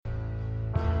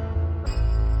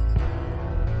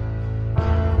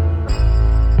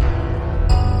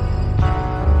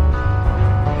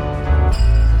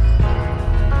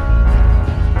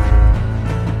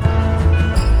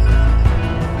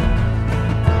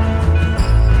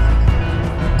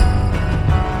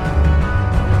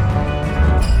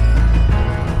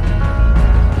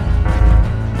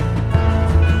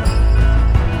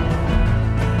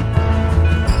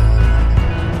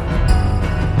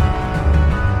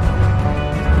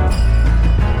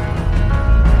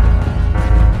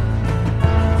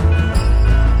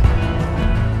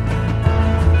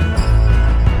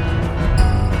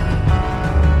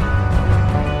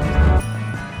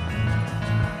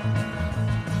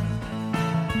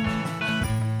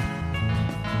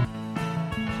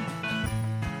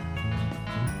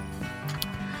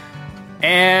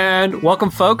And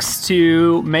welcome, folks,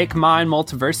 to Make Mine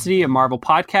Multiversity, a Marvel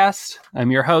podcast.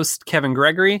 I'm your host, Kevin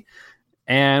Gregory,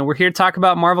 and we're here to talk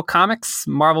about Marvel comics,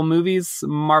 Marvel movies,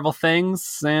 Marvel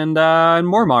things, and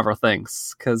more Marvel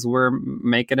things, because we're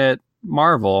making it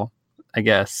Marvel, I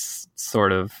guess,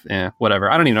 sort of. Whatever.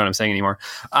 I don't even know what I'm saying anymore.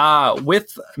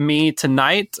 With me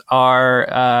tonight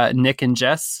are Nick and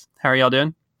Jess. How are y'all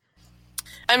doing?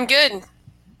 I'm good.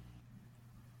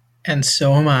 And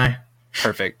so am I.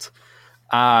 Perfect.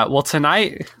 Well,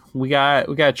 tonight we got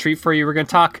a treat for you. We're going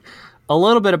to talk a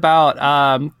little bit about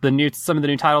some of the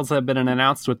new titles that have been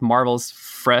announced with Marvel's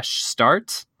Fresh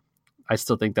Start. I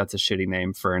still think that's a shitty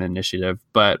name for an initiative,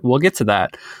 but we'll get to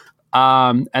that.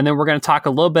 And then we're going to talk a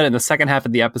little bit in the second half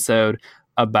of the episode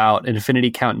about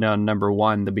Infinity Countdown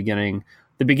 #1, the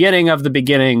beginning of the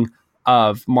beginning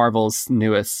of Marvel's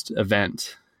newest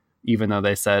event, even though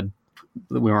they said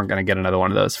we weren't going to get another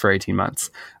one of those for 18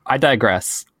 months. I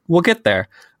digress. We'll get there.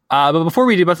 But before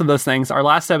we do both of those things, our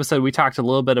last episode, we talked a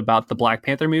little bit about the Black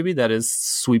Panther movie that is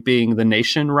sweeping the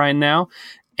nation right now.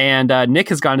 And Nick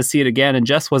has gone to see it again, and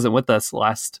Jess wasn't with us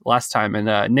last time.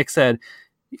 And Nick said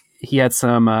he had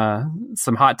some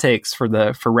hot takes for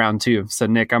round 2. So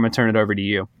Nick, I'm going to turn it over to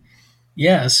you.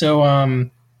 Yeah. So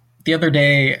the other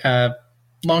day,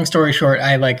 long story short,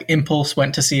 I impulse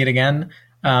went to see it again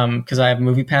because I have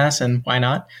Movie Pass, and why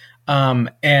not?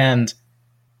 And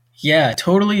yeah,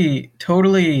 totally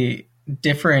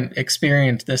different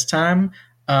experience this time.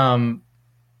 For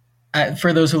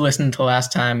those who listened to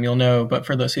last time, you'll know, but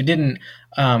for those who didn't,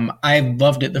 I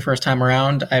loved it the first time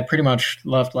around. I pretty much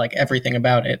loved everything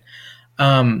about it.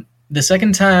 The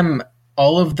second time,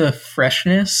 all of the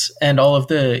freshness and all of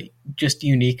the just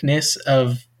uniqueness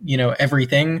of,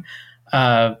 everything.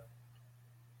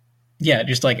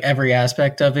 Just every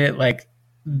aspect of it,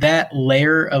 that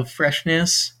layer of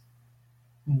freshness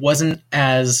wasn't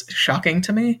as shocking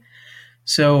to me.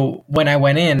 So when I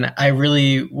went in, I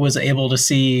really was able to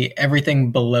see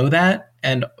everything below that,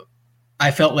 and I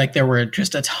felt like there were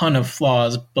just a ton of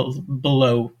flaws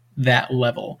below that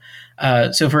level.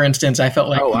 So for instance, I felt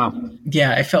like,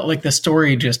 I felt like the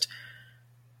story just,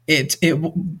 the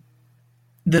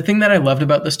thing that I loved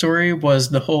about the story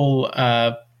was the whole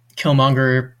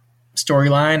Killmonger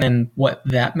storyline and what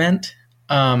that meant.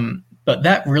 But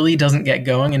that really doesn't get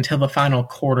going until the final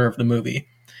quarter of the movie.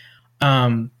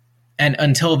 And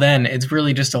until then, it's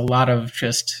really just a lot of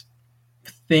just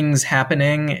things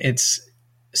happening.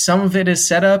 Some of it is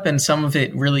set up, and some of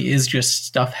it really is just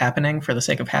stuff happening for the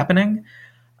sake of happening.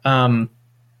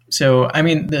 So, I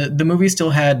mean, the movie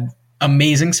still had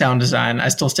amazing sound design. I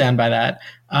still stand by that.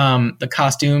 The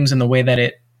costumes and the way that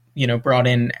it, brought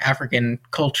in African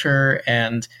culture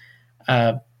and,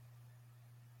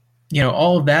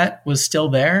 all of that was still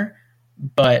there,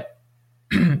 but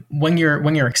when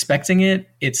you're expecting it,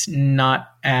 it's not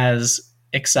as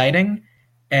exciting.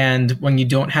 And when you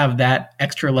don't have that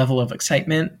extra level of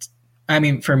excitement, I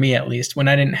mean, for me at least, when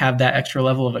I didn't have that extra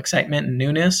level of excitement and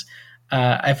newness,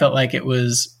 I felt like it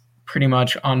was pretty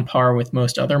much on par with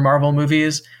most other Marvel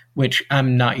movies, which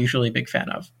I'm not usually a big fan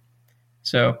of.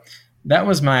 So that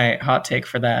was my hot take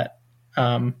for that.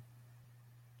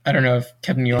 I don't know if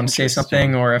Kevin, you want to say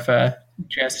something, or if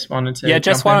Jess wanted to. Yeah,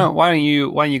 Jess, why don't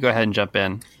you go ahead and jump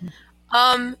in?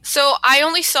 So I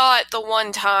only saw it the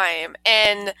one time,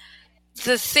 and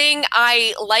the thing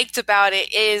I liked about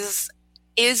it is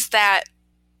that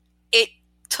it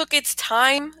took its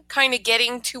time kind of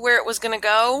getting to where it was going to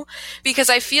go, because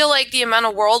I feel like the amount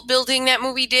of world building that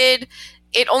movie did,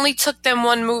 it only took them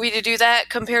one movie to do that,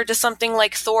 compared to something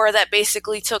like Thor that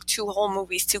basically took 2 whole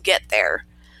movies to get there.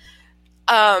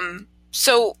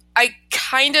 So I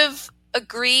kind of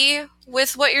agree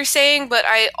with what you're saying, but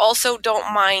I also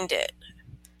don't mind it,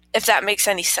 if that makes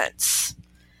any sense.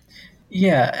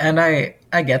 Yeah, and I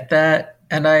get that,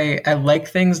 and I like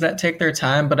things that take their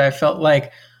time, but I felt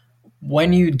like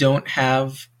when you don't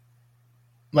have,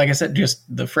 like I said, just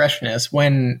the freshness,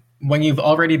 when you've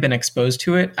already been exposed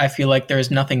to it, I feel like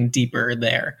there's nothing deeper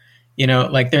there.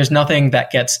 There's nothing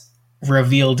that gets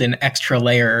revealed in extra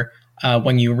layer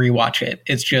when you rewatch it.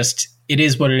 It's just, it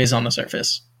is what it is on the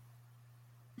surface.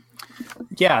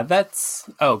 Yeah, that's...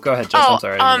 Oh, go ahead, Jess. I'm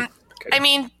sorry. I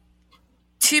mean,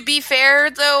 to be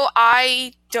fair, though,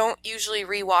 I don't usually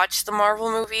rewatch the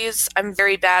Marvel movies. I'm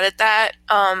very bad at that.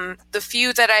 The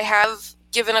few that I have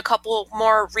given a couple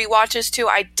more rewatches to,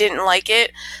 I didn't like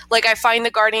it. I find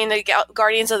the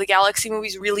Guardians of the Galaxy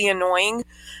movies really annoying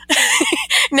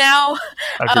now.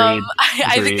 Agreed.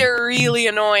 I think they're really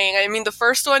annoying. I mean, the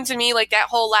first one to me, that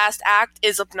whole last act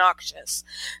is obnoxious.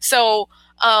 So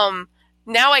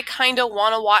now I kind of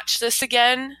want to watch this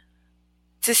again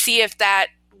to see if that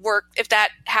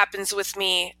happens with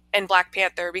me in Black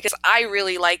Panther, because I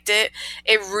really liked it.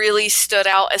 It really stood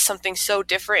out as something so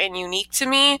different and unique to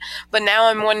me. But now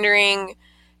I'm wondering,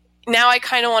 now I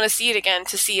kind of want to see it again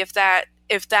to see if that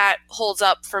holds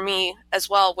up for me as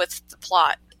well with the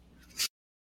plot.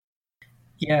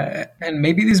 Yeah, and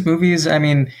maybe these movies, I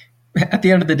mean, at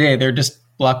the end of the day, they're just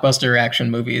blockbuster action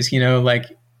movies, like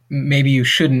maybe you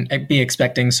shouldn't be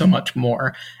expecting so much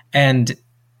more. And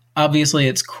obviously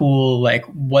it's cool, like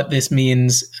what this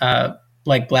means,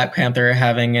 like Black Panther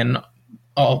having an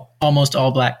almost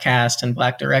all black cast and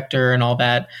black director and all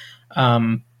that.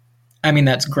 I mean,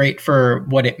 that's great for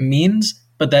what it means,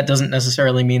 but that doesn't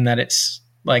necessarily mean that it's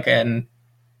like a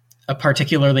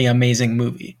particularly amazing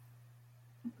movie.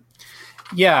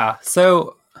 Yeah,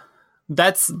 so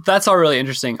that's all really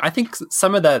interesting. I think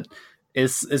some of that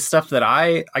is stuff that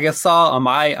I guess saw on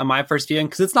my first viewing,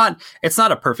 because it's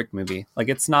not a perfect movie. Like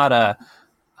it's not a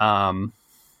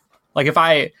like if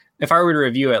I were to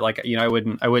review it, like I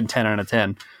wouldn't 10 out of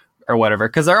 10 or whatever,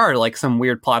 because there are like some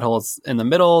weird plot holes in the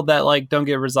middle that like don't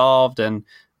get resolved and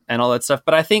all that stuff.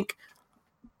 But I think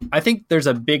there's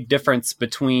a big difference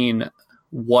between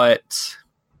what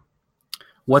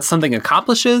something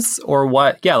accomplishes or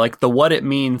what it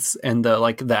means and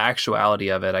the actuality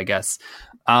of it, I guess.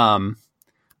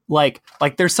 Like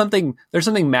there's something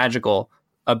magical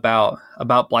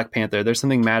about Black Panther. There's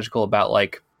something magical about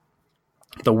like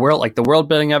the world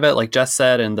building of it, like Jess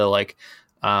said, and the like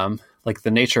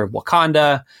the nature of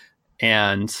Wakanda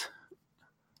and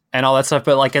all that stuff.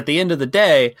 But like at the end of the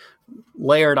day,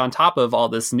 layered on top of all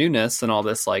this newness and all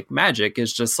this like magic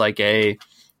is just like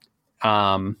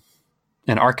an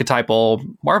archetypal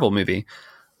Marvel movie.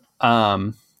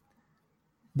 But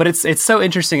it's so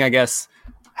interesting, I guess,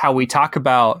 how we talk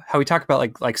about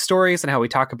like stories and how we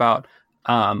talk about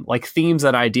like themes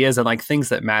and ideas and like things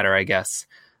that matter, I guess.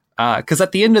 Because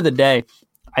at the end of the day,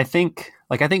 I think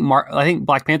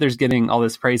Black Panther's getting all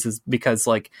this praise is because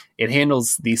like it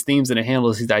handles these themes and it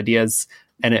handles these ideas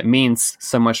and it means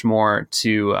so much more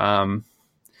to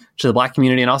the Black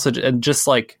community and also just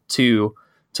like to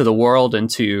the world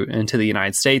and to the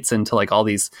United States and to like all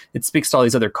these, it speaks to all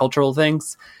these other cultural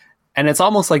things. And it's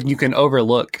almost like you can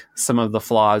overlook some of the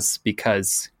flaws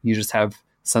because you just have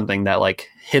something that like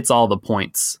hits all the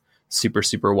points super,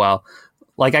 super well.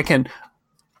 Like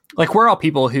we're all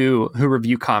people who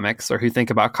review comics or who think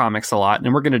about comics a lot.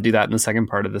 And we're going to do that in the second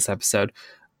part of this episode.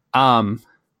 But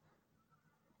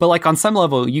like on some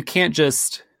level, you can't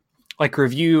just like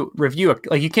review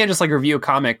a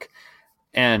comic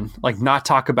and like not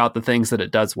talk about the things that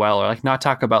it does well, or like not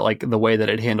talk about like the way that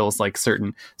it handles like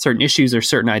certain issues or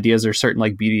certain ideas or certain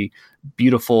like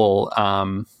beautiful,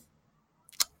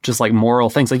 just like moral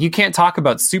things. Like you can't talk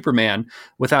about Superman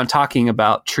without talking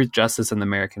about truth, justice, and the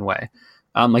American way.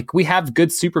 Like we have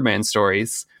good Superman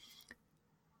stories.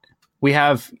 We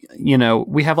have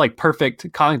like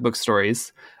perfect comic book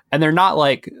stories, and they're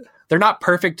not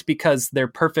perfect because they're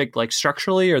perfect like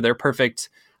structurally, or they're perfect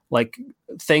like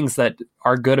things that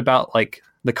are good about like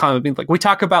the comic. Like we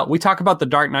talk about The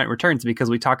Dark Knight Returns because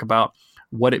we talk about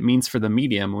what it means for the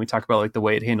medium, and we talk about like the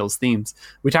way it handles themes.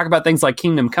 We talk about things like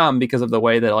Kingdom Come because of the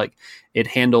way that like it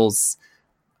handles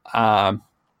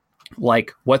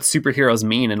like what superheroes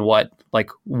mean and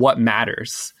what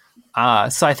matters.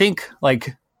 So I think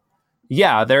like,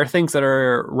 yeah, there are things that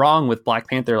are wrong with Black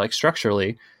Panther like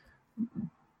structurally,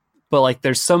 but like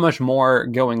there's so much more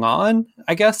going on,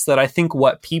 I guess, that I think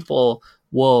what people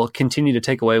will continue to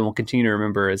take away and will continue to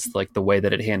remember is like the way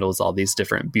that it handles all these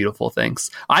different beautiful things.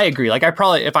 I agree. Like I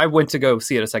probably, if I went to go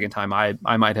see it a second time,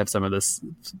 I might have some of this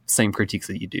same critiques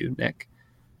that you do, Nick.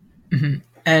 Mm-hmm.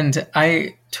 And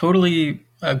I totally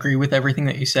agree with everything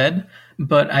that you said,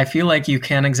 but I feel like you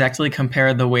can't exactly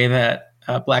compare the way that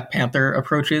Black Panther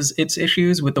approaches its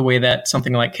issues with the way that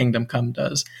something like Kingdom Come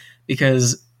does.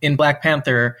 Because in Black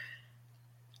Panther,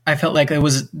 I felt like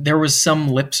there was some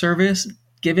lip service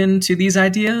given to these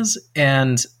ideas.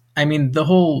 And I mean, the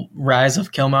whole rise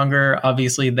of Killmonger,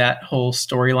 obviously that whole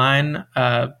storyline,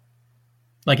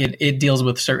 like it deals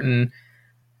with certain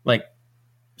like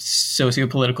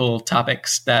sociopolitical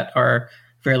topics that are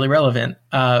fairly relevant.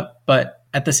 But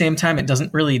at the same time, it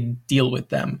doesn't really deal with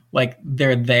them. Like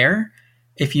they're there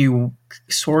if you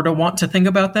sort of want to think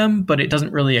about them, but it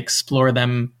doesn't really explore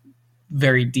them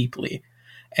very deeply.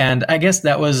 And I guess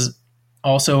that was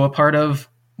also a part of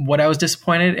what I was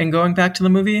disappointed in going back to the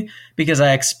movie, because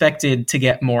I expected to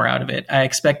get more out of it. I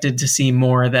expected to see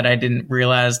more that I didn't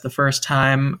realize the first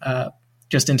time,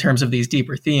 just in terms of these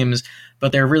deeper themes,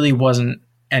 but there really wasn't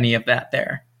any of that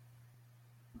there.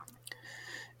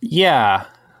 Yeah.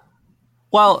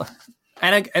 Well,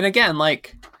 and again,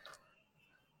 like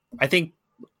I think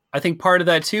part of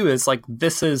that too is like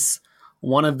this is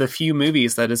one of the few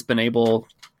movies that has been able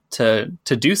to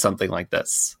do something like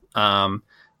this. I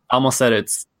almost said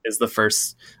is the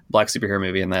first Black superhero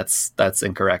movie, and that's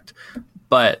incorrect.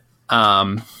 But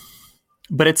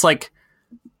it's like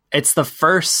it's the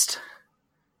first.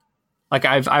 Like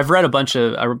I've read a bunch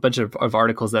of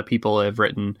articles that people have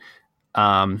written,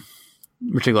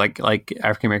 particularly like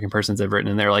African American persons have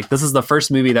written, and they're like, this is the first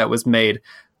movie that was made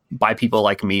by people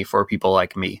like me for people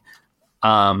like me.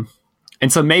 And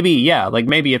so maybe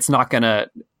it's not gonna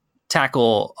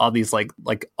tackle all these like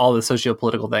all the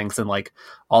sociopolitical things and like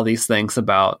all these things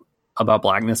about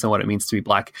blackness and what it means to be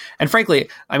black. And frankly,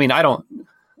 I mean,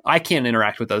 I can't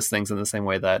interact with those things in the same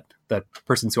way that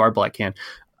persons who are black can.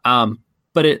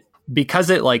 But because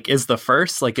it like is the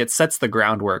first, like it sets the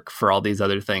groundwork for all these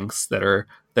other things that are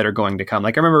going to come.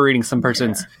 Like I remember reading some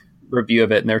person's review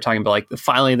of it, and they were talking about like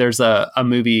finally there's a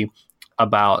movie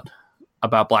about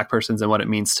black persons and what it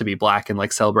means to be black, and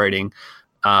like celebrating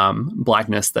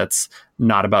blackness that's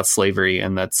not about slavery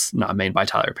and that's not made by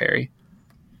Tyler Perry.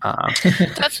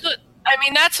 That's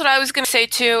what I was going to say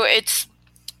too.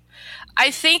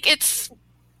 I think it's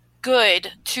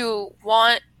good to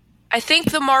want. I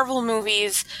think the Marvel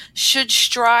movies should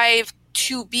strive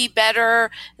to be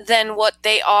better than what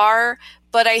they are,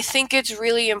 but I think it's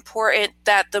really important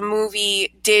that the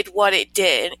movie did what it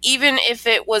did. Even if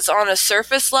it was on a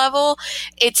surface level,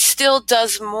 it still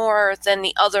does more than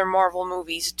the other Marvel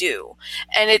movies do.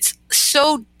 And it's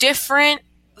so different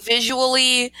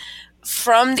visually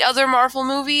from the other Marvel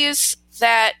movies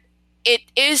that it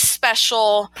is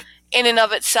special in and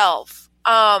of itself.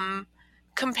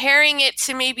 Comparing it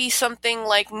to maybe something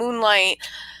like Moonlight,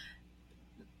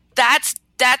 that's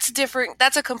different.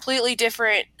 That's a completely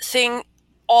different thing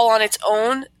all on its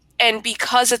own. And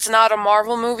because it's not a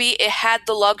Marvel movie, it had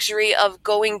the luxury of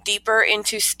going deeper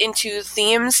into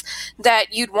themes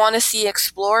that you'd want to see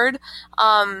explored.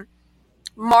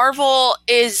 Marvel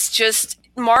is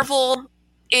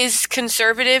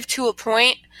conservative to a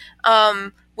point,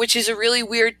 which is a really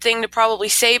weird thing to probably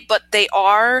say, but they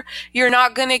are. You're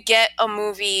not going to get a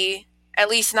movie, at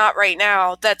least not right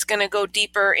now, that's going to go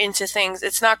deeper into things.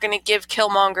 It's not going to give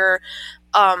Killmonger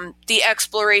the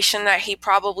exploration that he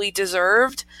probably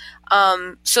deserved.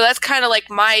 So that's kind of like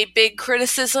my big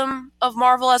criticism of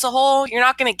Marvel as a whole. You're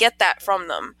not going to get that from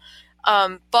them.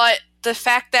 But the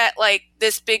fact that like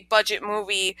this big budget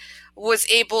movie was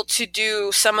able to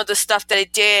do some of the stuff that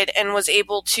it did and was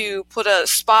able to put a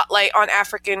spotlight on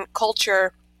African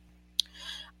culture,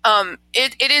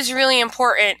 it is really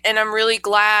important, and I'm really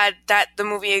glad that the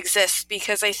movie exists,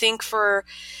 because I think for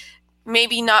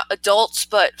maybe not adults,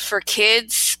 but for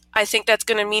kids, I think that's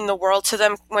going to mean the world to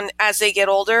them as they get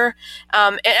older.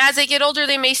 And as they get older,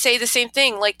 they may say the same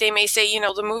thing. Like they may say,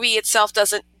 the movie itself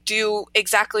doesn't do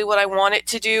exactly what I want it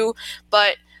to do,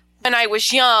 but when I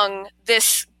was young,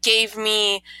 this gave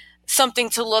me something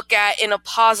to look at in a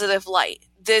positive light.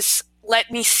 This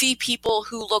let me see people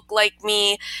who look like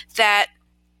me that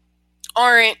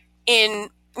aren't in,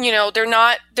 they're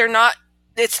not,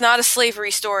 it's not a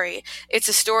slavery story. It's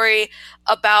a story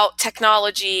about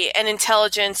technology and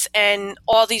intelligence and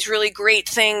all these really great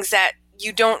things that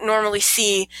you don't normally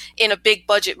see in a big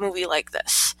budget movie like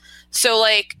this. So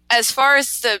like, as far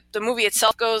as the movie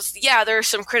itself goes, yeah, there are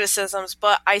some criticisms,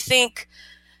 but I think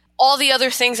all the other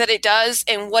things that it does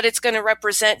and what it's going to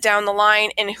represent down the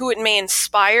line and who it may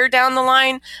inspire down the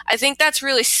line, I think that's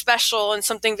really special and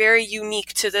something very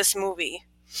unique to this movie.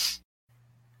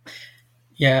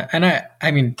 Yeah, and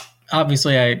I mean,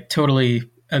 obviously I totally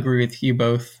agree with you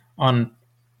both on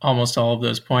almost all of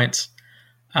those points.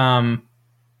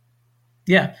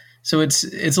 Yeah, so it's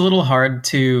a little hard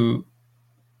to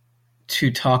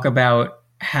talk about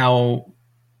how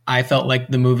I felt like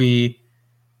the movie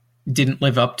didn't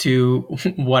live up to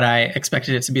what I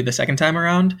expected it to be the second time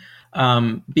around,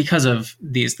 because of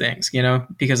these things,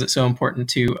 because it's so important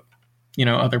to,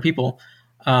 other people,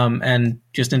 and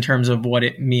just in terms of what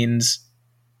it means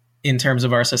in terms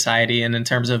of our society and in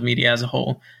terms of media as a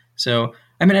whole. So,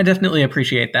 I mean, I definitely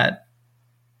appreciate that.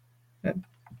 Yeah,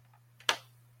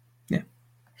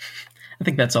 I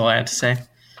think that's all I had to say.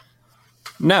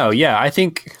 No, yeah, I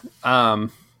think, I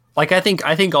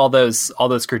think all those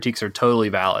critiques are totally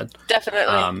valid.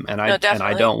 Definitely. And I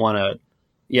don't want to,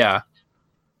 yeah,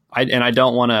 I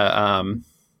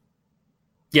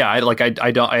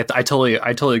totally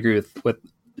agree with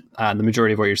the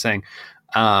majority of what you're saying.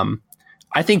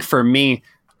 I think for me,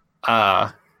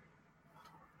 and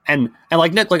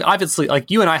obviously, like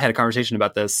you and I had a conversation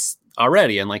about this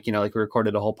already, and we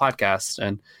recorded a whole podcast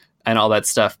and all that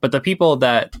stuff. But the people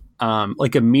that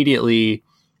immediately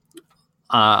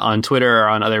on Twitter or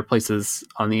on other places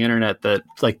on the internet that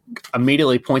like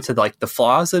immediately point to like the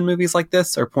flaws in movies like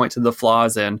this, or point to the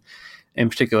flaws in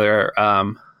particular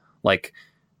like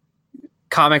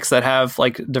comics that have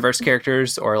like diverse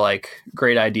characters or like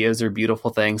great ideas or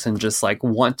beautiful things, and just like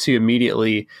want to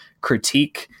immediately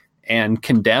critique and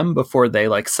condemn before they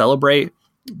like celebrate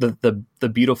the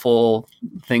beautiful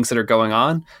things that are going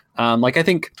on. Like I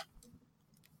think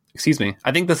this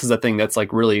is a thing that's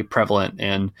like really prevalent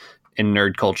in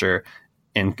nerd culture,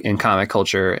 in comic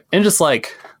culture, and just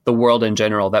like the world in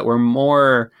general, that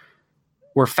we're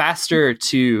faster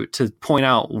to point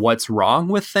out what's wrong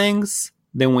with things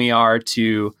than we are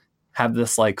to have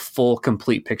this like full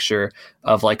complete picture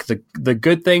of like the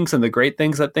good things and the great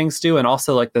things that things do, and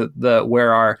also like the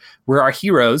where our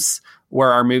heroes,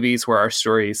 where our movies, where our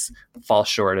stories fall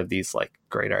short of these like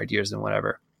great ideas and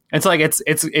whatever. And so like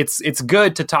it's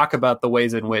good to talk about the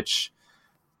ways in which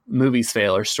movies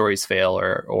fail or stories fail,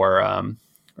 or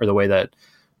the way that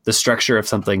the structure of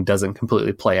something doesn't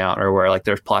completely play out, or where like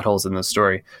there's plot holes in the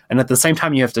story. And at the same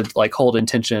time, you have to like hold in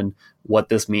tension what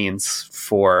this means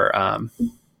for,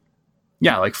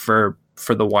 like for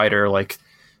the wider, like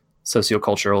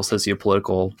sociocultural,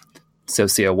 sociopolitical,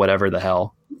 socio whatever the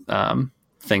hell,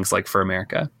 things like for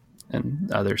America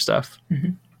and other stuff.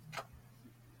 Mm-hmm.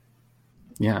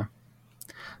 Yeah.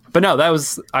 But no,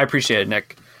 I appreciate it,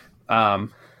 Nick.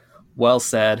 Well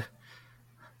said.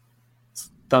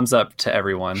 Thumbs up to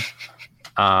everyone.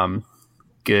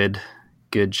 Good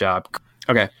job.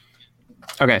 Okay,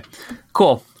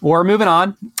 cool. We're moving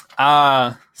on.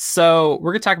 So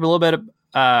we're gonna talk a little bit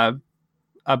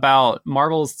about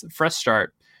Marvel's fresh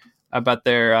start, about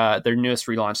their newest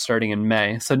relaunch starting in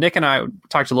May. So Nick and I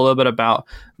talked a little bit about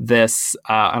this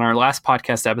on our last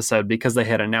podcast episode, because they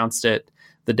had announced it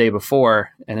the day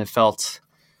before, and it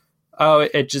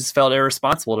just felt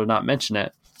irresponsible to not mention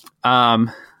it.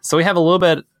 So we have a little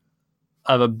bit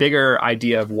of a bigger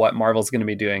idea of what Marvel's going to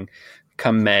be doing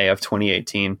come May of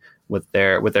 2018 with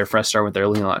their fresh start, with their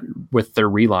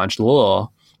relaunch. Oh,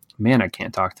 man, I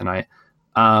can't talk tonight.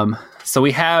 So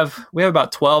we have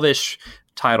about 12-ish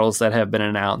titles that have been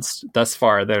announced thus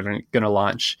far that are going to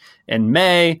launch in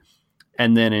May,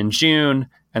 and then in June,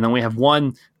 and then we have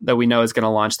one that we know is going to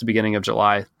launch the beginning of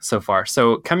July so far.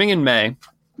 So coming in May,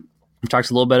 we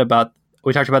talked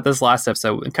about this last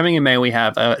episode. Coming in May, we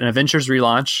have an Avengers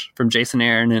relaunch from Jason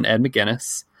Aaron and Ed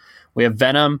McGuinness. We have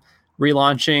Venom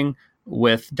relaunching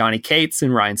with Donny Cates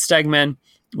and Ryan Stegman.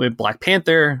 We have Black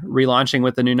Panther relaunching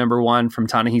with the new #1 from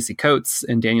Ta-Nehisi Coates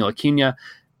and Daniel Acuna.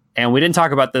 And we didn't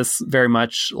talk about this very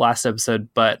much last episode,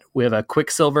 but we have a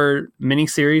Quicksilver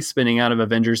miniseries spinning out of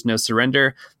Avengers No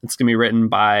Surrender. That's going to be written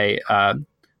by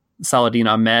Saladin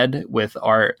Ahmed, with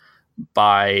art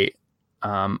by,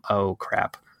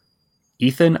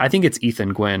 Ethan. I think it's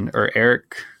Ethan Gwynn or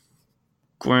Eric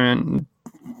Gwynn,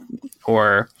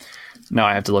 or no,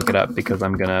 I have to look it up because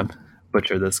I'm going to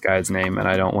butcher this guy's name and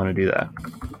I don't want to do that.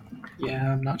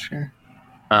 Yeah, I'm not sure.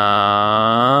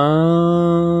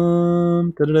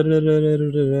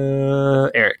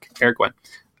 Eric Gwynn.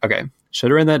 Okay.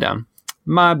 Should have written that down.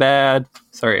 My bad.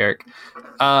 Sorry, Eric.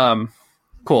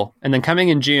 Cool. And then coming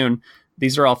in June,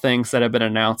 these are all things that have been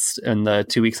announced in the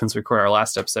 2 weeks since we recorded our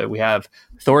last episode. We have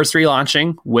Thor's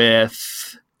relaunching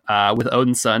with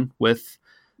Odin's son, with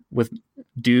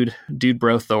dude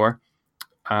bro Thor.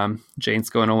 Jane's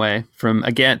going away from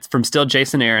still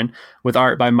Jason Aaron, with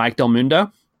art by Mike Del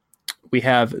Mundo. We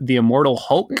have The Immortal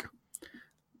Hulk.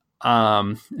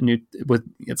 It's going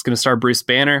to star Bruce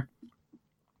Banner.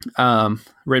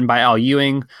 Written by Al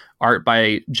Ewing, art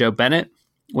by Joe Bennett.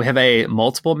 We have a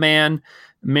Multiple Man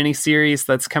miniseries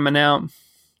that's coming out,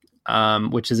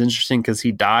 which is interesting because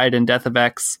he died in Death of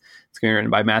X. It's going to be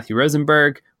written by Matthew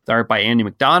Rosenberg, with art by Andy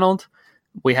McDonald.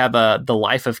 We have The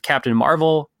Life of Captain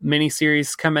Marvel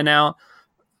miniseries coming out,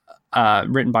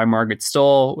 written by Margaret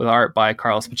Stoll, with art by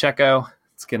Carlos Pacheco.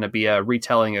 It's going to be a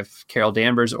retelling of Carol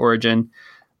Danvers' origin.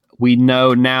 We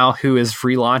know now who is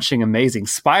relaunching Amazing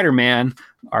Spider-Man,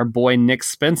 our boy Nick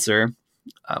Spencer,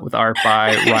 with art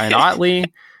by Ryan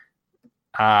Ottley.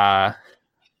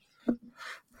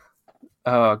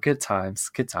 Good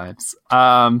times.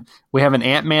 We have an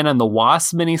Ant-Man and the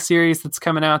Wasp miniseries that's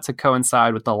coming out to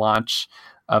coincide with the launch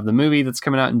of the movie that's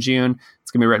coming out in June.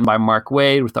 It's going to be written by Mark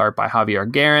Waid, with art by Javier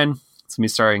Guerin. It's going to be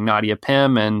starring Nadia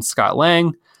Pym and Scott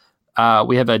Lang.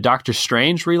 We have a Doctor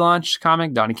Strange relaunch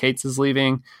comic. Donny Cates is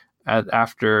leaving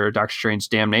after Doctor Strange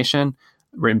Damnation,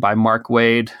 written by Mark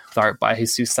Waid, with art by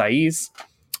Jesus Saiz.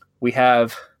 We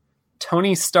have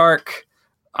Tony Stark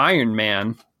Iron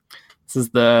Man. This is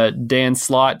the Dan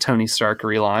Slott Tony Stark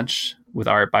relaunch, with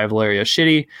art by Valerio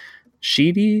Schiti.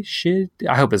 Shidi.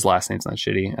 I hope his last name's not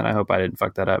Shitty, and I hope I didn't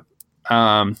fuck that up.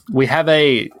 We have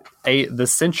the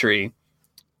Century.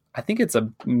 I think it's a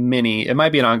mini. It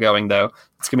might be an ongoing though.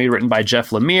 It's gonna be written by Jeff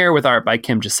Lemire with art by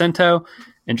Kim Jacinto.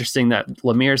 Interesting that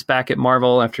Lemire's back at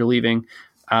Marvel after leaving.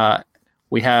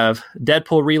 We have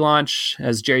Deadpool relaunch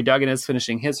as Jerry Duggan is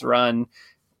finishing his run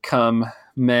come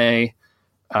May.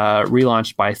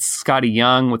 Relaunched by Scotty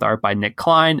Young with art by Nick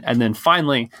Klein. And then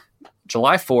finally,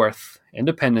 July 4th,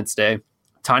 Independence Day,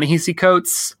 Ta-Nehisi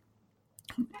Coates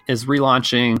is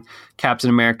relaunching Captain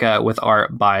America with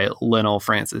art by Lionel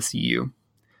Francis Yu.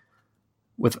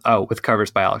 With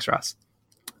covers by Alex Ross.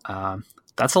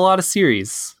 That's a lot of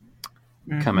series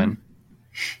coming.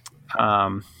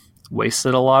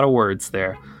 Wasted a lot of words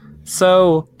there.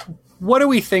 So what do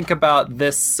we think about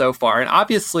this so far? And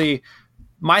obviously,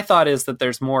 my thought is that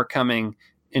there's more coming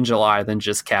in July than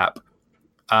just Cap.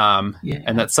 And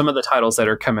that some of the titles that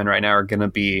are coming right now are going to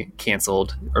be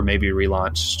canceled or maybe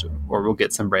relaunched, or we'll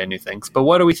get some brand new things. But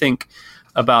what do we think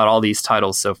about all these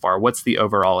titles so far? What's the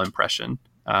overall impression?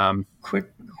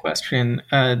 Quick question.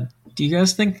 Do you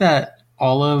guys think that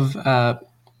all of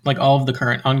the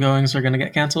current ongoings are going to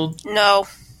get canceled? No.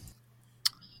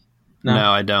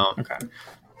 No, I don't. Okay.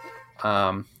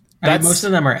 I mean, most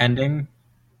of them are ending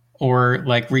or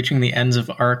like reaching the ends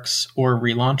of arcs or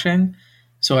relaunching.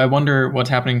 So I wonder what's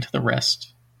happening to the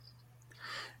rest.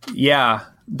 Yeah,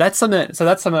 that's something. So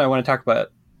that's something I want to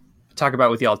talk about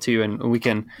with y'all too, and we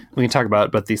can talk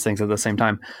about both these things at the same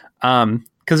time.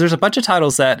 Because there's a bunch of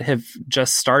titles that have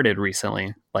just started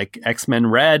recently, like X-Men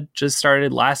Red just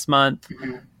started last month.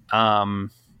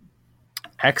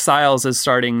 Exiles is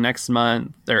starting next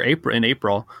month or in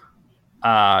April.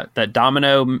 That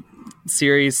Domino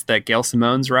series that Gail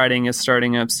Simone's writing is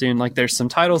starting up soon. Like there's some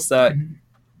titles that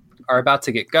are about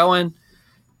to get going.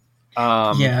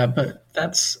 But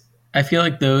I feel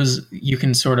like those you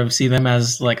can sort of see them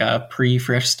as like a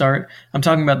pre-fresh start. I'm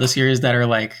talking about the series that are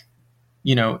like,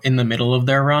 in the middle of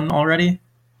their run already.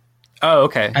 Oh,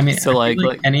 okay. I mean, so like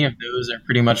any of those are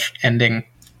pretty much ending.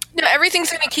 No,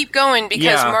 everything's going to keep going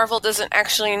because Marvel doesn't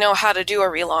actually know how to do a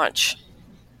relaunch.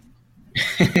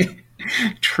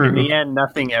 True. In the end,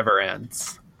 nothing ever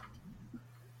ends.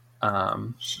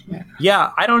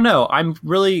 Yeah, I don't know. I'm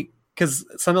really, because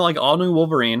something like All New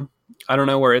Wolverine, I don't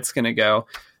know where it's going to go.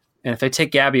 And if they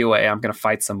take Gabby away, I'm going to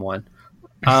fight someone.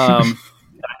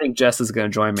 I think Jess is going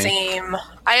to join me. Same.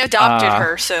 I adopted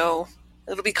her, so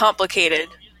it'll be complicated.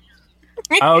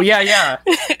 Oh, yeah.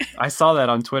 I saw that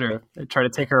on Twitter. They try to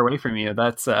take her away from you.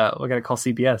 That's, we got to call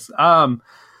CBS.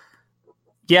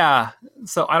 Yeah,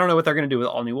 so I don't know what they're going to do with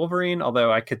All New Wolverine,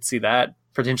 although I could see that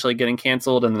potentially getting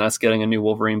canceled and then us getting a new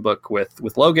Wolverine book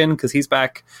with Logan because he's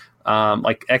back.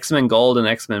 Like X-Men Gold and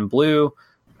X-Men Blue.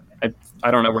 I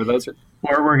don't know where those are.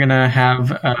 Or we're going to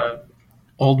have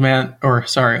Old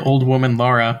Woman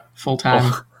Laura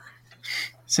full-time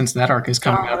since that arc is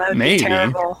coming up. Maybe.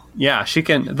 Terrible. Yeah, she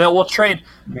can. We'll trade.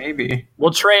 Maybe.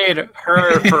 We'll trade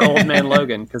her for Old Man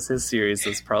Logan because his series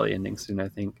is probably ending soon, I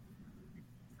think.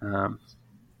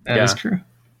 That is true.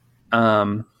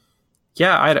 And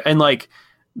like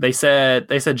they said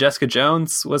Jessica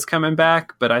Jones was coming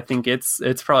back, but I think it's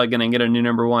probably going to get a new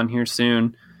number 1 here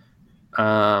soon.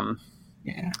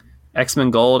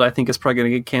 X-Men Gold, I think, is probably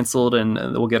going to get canceled, and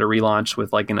we'll get a relaunch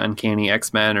with like an Uncanny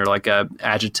X-Men or like a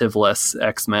adjective-less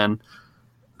X-Men.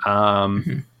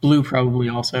 Blue probably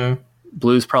also.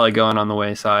 Blue's probably going on the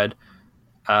wayside.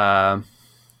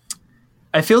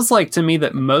 It feels like to me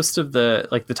that most of the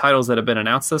titles that have been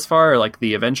announced thus far are like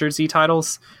the Avengers-y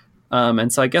titles.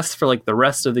 And so I guess for like the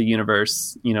rest of the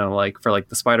universe, like for like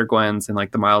the Spider-Gwens and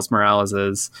like the Miles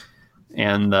Moraleses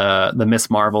and the Miss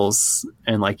Marvels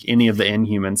and like any of the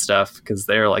Inhuman stuff, because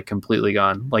they're like completely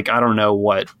gone. Like, I don't know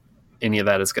what any of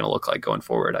that is going to look like going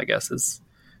forward, I guess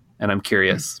and I'm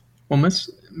curious. Well,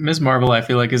 Miss Marvel, I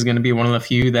feel like, is going to be one of the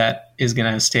few that is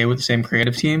going to stay with the same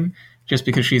creative team just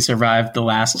because she survived the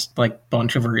last like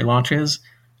bunch of relaunches.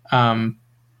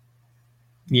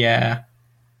 Yeah.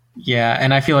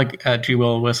 And I feel like G.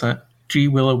 Willow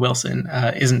Wilson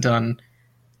isn't done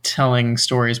telling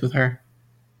stories with her.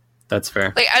 That's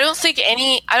fair. Like, I don't think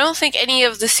any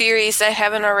of the series that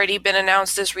haven't already been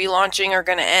announced as relaunching are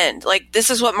going to end. Like, this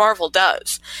is what Marvel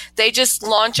does. They just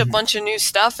launch a bunch of new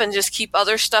stuff and just keep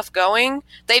other stuff going.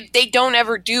 They don't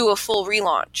ever do a full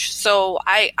relaunch. So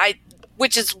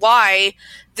which is why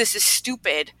this is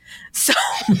stupid. So,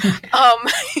 I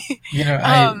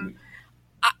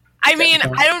mean,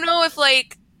 I don't know if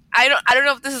like, I don't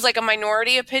know if this is like a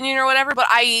minority opinion or whatever, but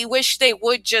I wish they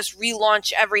would just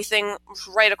relaunch everything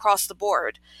right across the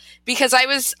board. Because I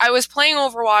was playing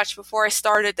Overwatch before I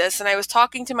started this, and I was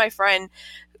talking to my friend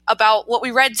about what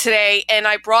we read today, and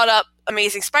I brought up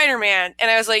Amazing Spider-Man,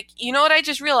 and I was like, you know what I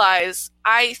just realized?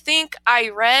 I think I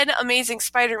read Amazing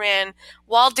Spider-Man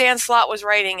while Dan Slott was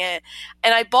writing it,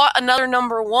 and I bought another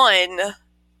 #1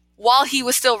 while he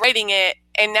was still writing it,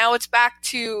 and now it's back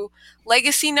to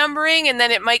legacy numbering, and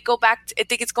then it might go back to, I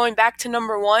think it's going back to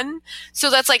 #1. So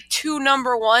that's like 2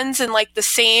 #1s in like the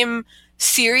same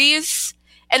series,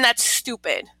 and that's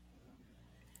stupid.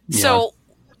 Yeah. So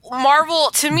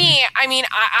Marvel, to me, I mean,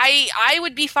 I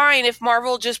would be fine if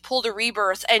Marvel just pulled a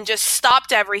Rebirth and just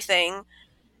stopped everything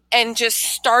and just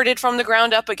started from the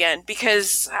ground up again,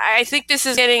 because I think this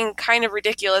is getting kind of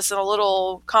ridiculous and a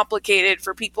little complicated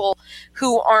for people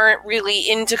who aren't really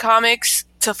into comics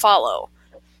to follow.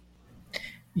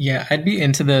 Yeah, I'd be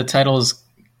into the titles,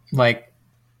 like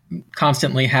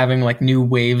constantly having like new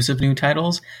waves of new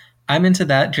titles. I'm into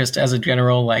that just as a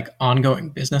general like ongoing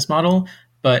business model.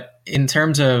 But in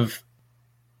terms of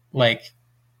like,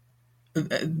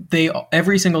 they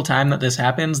every single time that this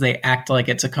happens, they act like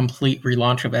it's a complete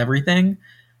relaunch of everything,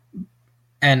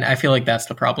 and I feel like that's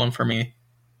the problem for me.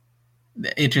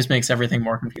 It just makes everything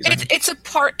more confusing.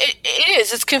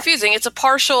 It's confusing. It's a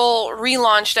partial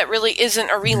relaunch that really isn't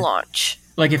a relaunch.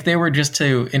 Like if they were just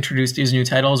to introduce these new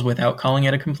titles without calling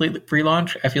it a complete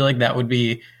relaunch, I feel like that would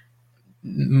be.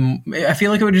 I feel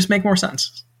like it would just make more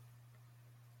sense.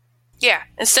 Yeah,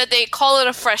 instead they call it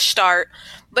a fresh start,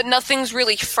 but nothing's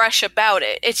really fresh about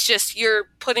it. It's just you're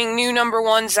putting new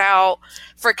 #1s out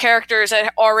for characters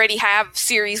that already have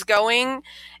series going,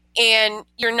 and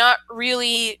you're not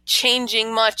really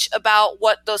changing much about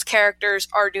what those characters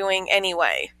are doing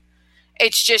anyway.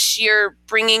 It's just you're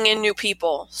bringing in new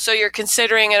people, so you're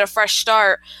considering it a fresh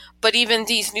start, but even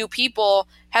these new people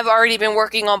have already been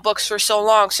working on books for so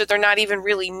long, so they're not even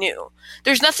really new.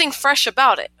 There's nothing fresh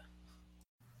about it.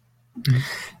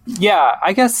 Yeah,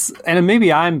 I guess, and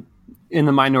maybe I'm in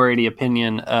the minority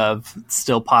opinion of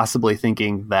still possibly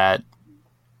thinking that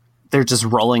they're just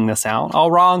rolling this out all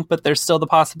wrong, but there's still the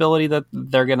possibility that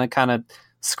they're going to kind of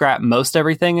scrap most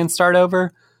everything and start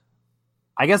over.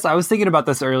 I guess I was thinking about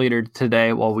this earlier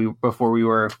today before we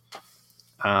were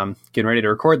getting ready to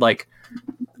record. Like,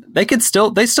 they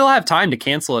still have time to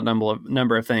cancel a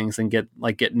number of things and get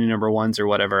new #1s or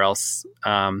whatever else.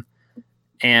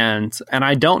 And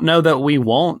I don't know that we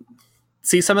won't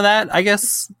see some of that, I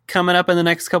guess, coming up in the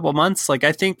next couple of months. Like,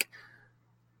 I think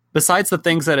besides the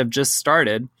things that have just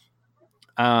started,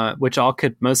 which all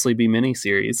could mostly be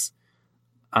miniseries,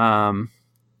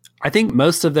 I think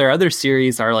most of their other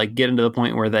series are like getting to the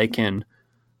point where they can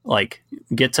like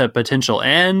get to a potential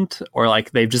end, or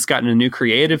like they've just gotten a new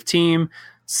creative team.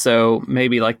 So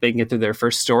maybe like they can get through their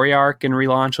first story arc and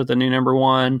relaunch with a new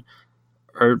 #1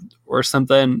 or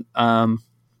something.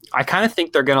 I kind of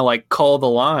think they're going to like cull the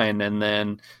line, and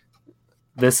then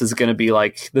this is going to be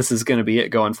it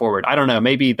going forward. I don't know.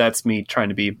 Maybe that's me trying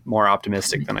to be more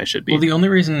optimistic than I should be. Well, the only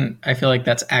reason I feel like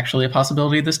that's actually a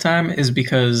possibility this time is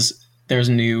because there's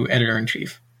a new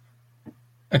editor-in-chief,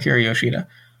 Akira Yoshida.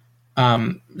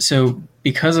 So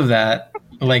because of that,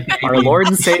 like our Lord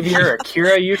and Savior,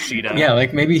 Akira Yoshida. Yeah,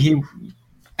 like maybe he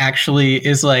actually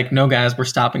is like, no guys, we're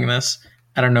stopping this.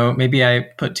 I don't know. Maybe I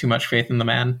put too much faith in the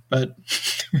man, but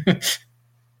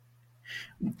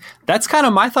that's kind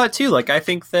of my thought too. Like, I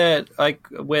think that like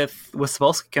with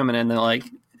Sapolsky coming in, they're like,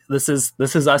 this is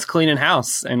us cleaning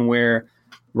house, and we're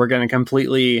going to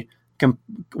completely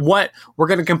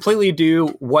do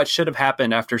what should have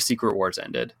happened after Secret Wars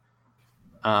ended.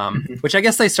 Which I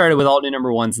guess they started with all new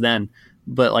 #1s then,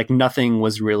 but like nothing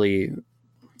was really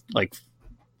like.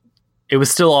 It was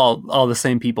still all the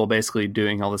same people basically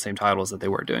doing all the same titles that they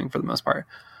were doing for the most part.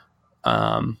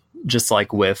 Just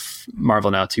like with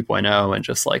Marvel Now 2.0 and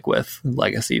just like with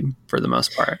Legacy for the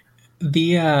most part.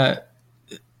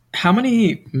 How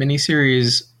many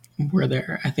miniseries were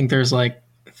there? I think there's like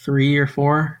 3 or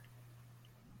 4.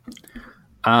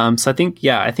 So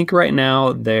I think right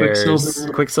now there's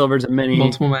Quicksilver's a mini.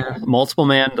 Multiple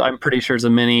Man, I'm pretty sure is a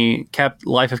mini.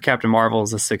 Life of Captain Marvel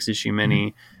is a 6-issue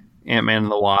mini. Ant-Man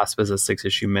and the Wasp is a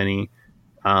 6-issue mini.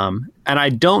 And I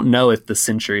don't know if the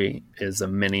Sentry is a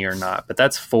mini or not, but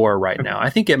that's 4 right now.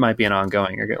 I think it might be an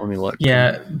ongoing. Let me look.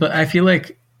 Yeah, but I feel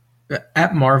like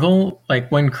at Marvel,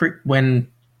 like when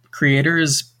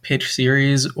creators pitch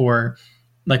series, or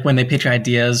like when they pitch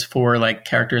ideas for like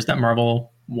characters that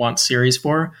Marvel wants series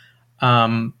for,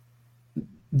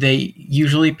 they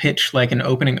usually pitch like an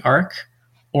opening arc,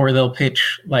 or they'll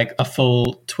pitch like a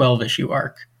full 12-issue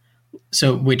arc.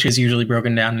 So, which is usually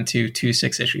broken down into 2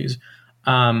 6-issues.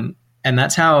 And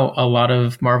that's how a lot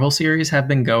of Marvel series have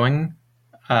been going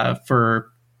for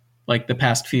like the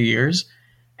past few years.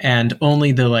 and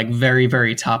only the like very,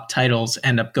 very top titles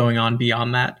end up going on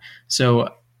beyond that. So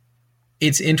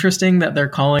it's interesting that they're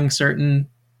calling certain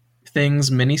things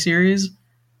miniseries.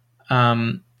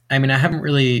 I mean, I haven't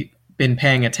really been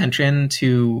paying attention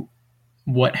to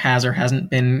what has or hasn't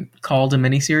been called a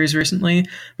miniseries recently,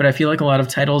 but I feel like a lot of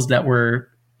titles that were,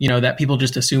 that people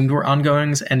just assumed were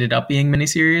ongoings ended up being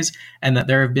miniseries, and that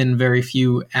there have been very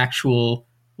few actual,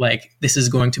 like, this is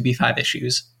going to be 5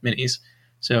 issues minis.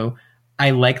 So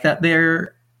I like that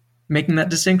they're making that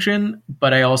distinction,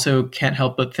 but I also can't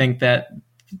help but think that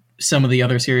some of the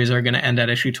other series are going to end at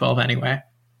issue 12 anyway.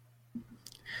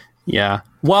 Yeah.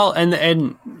 Well,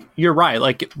 and you're right.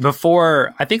 Like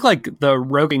before, I think like the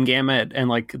Rogue and Gamut and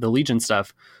like the Legion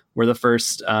stuff were the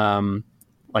first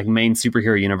like main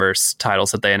superhero universe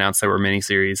titles that they announced that were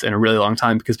miniseries in a really long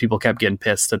time, because people kept getting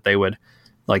pissed that they would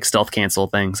like stealth cancel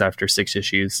things after 6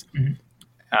 issues.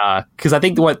 Because I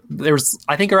think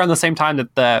I think around the same time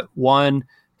that one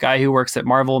guy who works at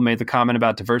Marvel made the comment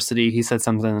about diversity, he said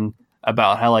something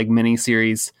about how like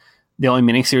miniseries, the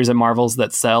only miniseries at Marvel's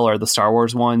that sell are the Star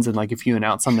Wars ones, and like if you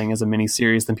announce something as a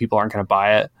miniseries, then people aren't going to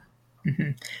buy it.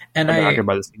 And they're not going to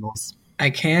buy the singles. I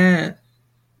can't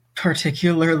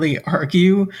particularly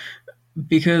argue,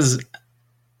 because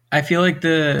I feel like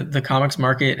the comics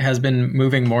market has been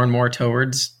moving more and more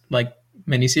towards like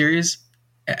miniseries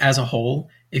as a whole.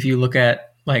 If you look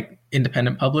at like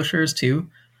independent publishers too,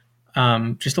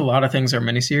 just a lot of things are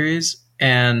miniseries.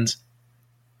 And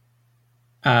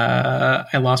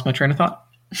I lost my train of thought.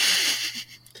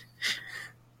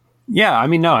 Yeah, I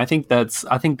mean, no, I think that's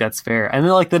fair. And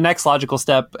then like the next logical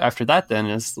step after that then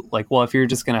is like, well, if you're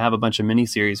just going to have a bunch of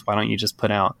miniseries, why don't you just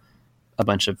put out a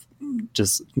bunch of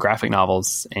just graphic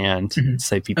novels and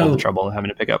save people the trouble of having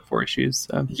to pick up 4 issues?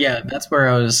 So. Yeah, that's where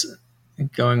I was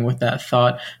going with that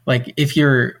thought. Like if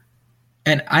you're,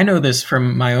 and I know this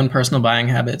from my own personal buying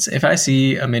habits, if I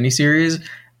see a miniseries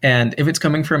and if it's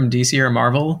coming from DC or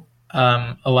Marvel,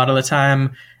 a lot of the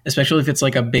time, especially if it's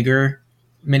like a bigger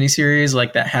miniseries,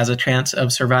 like that has a chance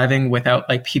of surviving without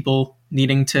like people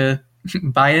needing to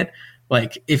buy it.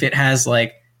 Like if it has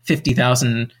like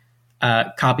 50,000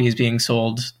 copies being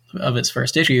sold of its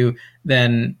first issue,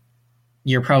 then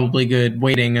you're probably good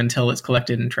waiting until it's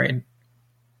collected in trade.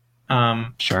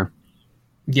 Sure.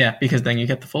 Yeah, because then you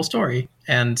get the full story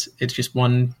and it's just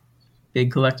one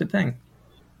big collected thing.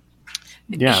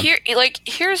 Yeah.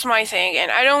 Here's my thing,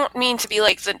 and I don't mean to be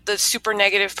like the super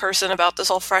negative person about this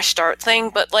whole fresh start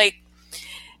thing, but like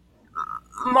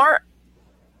Marvel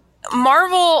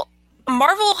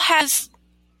has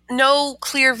no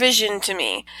clear vision to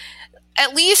me.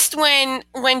 At least when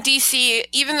DC,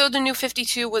 even though the New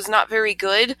 52 was not very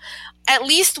good, at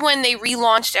least when they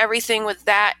relaunched everything with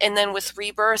that and then with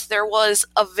Rebirth, there was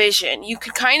a vision. You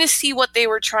could kind of see what they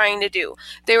were trying to do.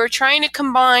 They were trying to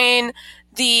combine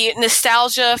the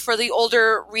nostalgia for the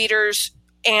older readers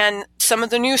and some of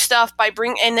the new stuff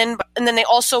and then they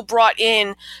also brought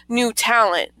in new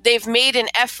talent. They've made an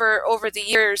effort over the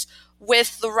years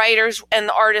with the writers and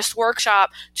the artist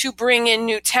workshop to bring in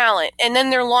new talent. And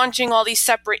then they're launching all these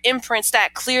separate imprints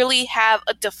that clearly have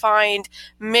a defined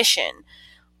mission.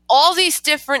 All these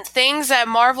different things that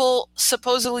Marvel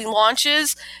supposedly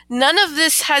launches, none of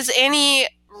this has any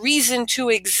reason to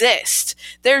exist.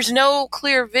 There's no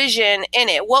clear vision in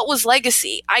it. What was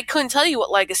Legacy? I couldn't tell you what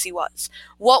Legacy was.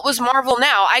 What was Marvel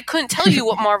Now? I couldn't tell you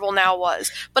what Marvel Now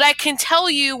was. But I can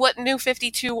tell you what New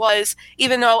 52 was,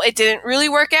 even though it didn't really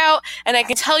work out. And I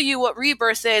can tell you what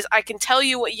Rebirth is. I can tell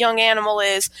you what Young Animal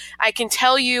is. I can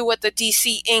tell you what the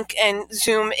DC Inc. and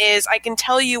Zoom is. I can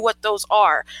tell you what those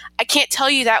are. I can't tell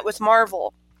you that with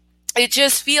Marvel. It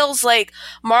just feels like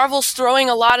Marvel's throwing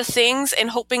a lot of things and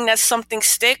hoping that something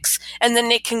sticks and then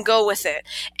they can go with it.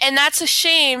 And that's a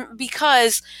shame,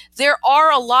 because there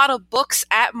are a lot of books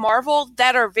at Marvel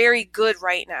that are very good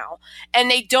right now.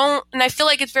 And I feel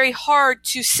like it's very hard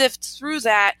to sift through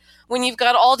that when you've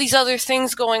got all these other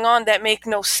things going on that make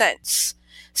no sense.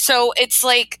 So it's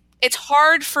like, it's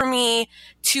hard for me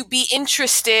to be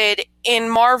interested in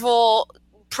Marvel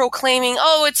proclaiming,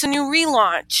 oh, it's a new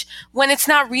relaunch, when it's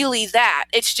not really that.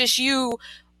 It's just you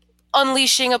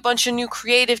unleashing a bunch of new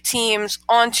creative teams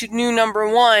onto new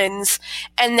number ones,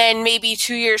 and then maybe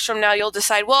 2 years from now you'll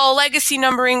decide, well, legacy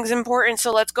numbering is important,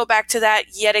 so let's go back to that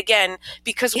yet again,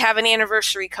 because we have an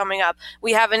anniversary coming up.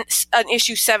 We have an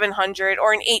issue 700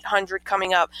 or an 800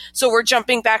 coming up, so we're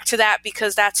jumping back to that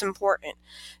because that's important.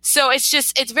 So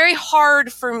it's very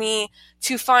hard for me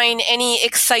to find any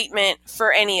excitement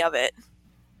for any of it.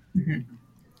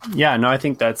 Mm-hmm. Yeah, no, I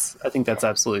think that's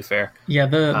absolutely fair. Yeah,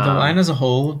 the line as a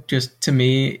whole, just to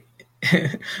me,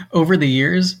 over the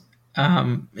years,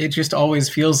 it just always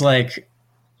feels like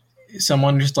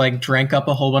someone just like drank up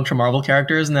a whole bunch of Marvel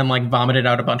characters and then like vomited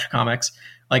out a bunch of comics.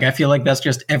 Like, I feel like that's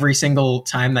just every single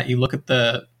time that you look at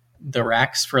the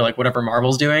racks for like whatever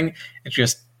Marvel's doing, it's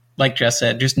just like Jess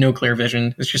said, just no clear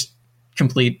vision. It's just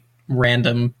complete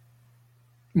random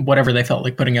whatever they felt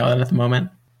like putting out at the moment.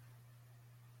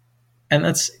 And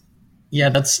that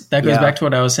goes back to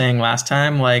what I was saying last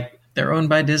time. Like, they're owned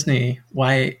by Disney.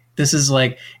 Why? This is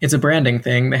like, it's a branding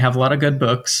thing. They have a lot of good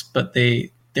books, but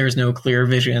there's no clear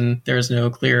vision. There's no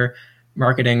clear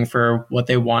marketing for what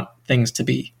they want things to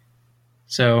be.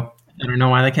 So I don't know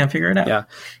why they can't figure it out.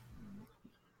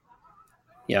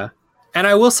 Yeah. And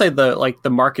I will say the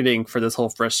marketing for this whole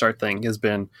Fresh Start thing has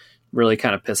been really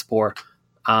kind of piss poor.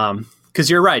 Because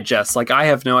you're right, Jess. Like, I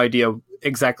have no idea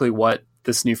exactly what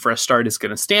this new Fresh Start is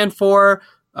going to stand for.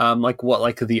 Like what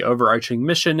like the overarching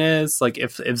mission is. Like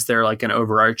if there like an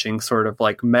overarching sort of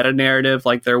like meta narrative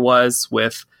like there was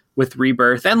with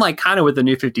Rebirth and like kind of with the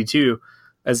New 52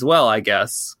 as well, I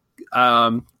guess.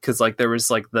 Because like there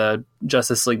was like the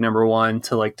Justice League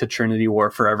 #1 to Trinity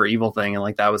War Forever Evil thing, and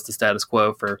like that was the status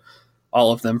quo for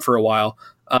all of them for a while.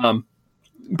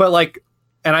 But like,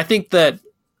 and I think that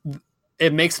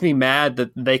it makes me mad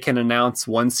that they can announce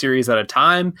one series at a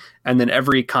time, and then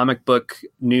every comic book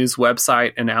news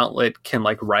website and outlet can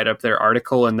like write up their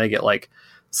article and they get like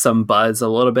some buzz a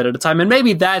little bit at a time. And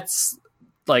maybe that's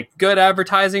like good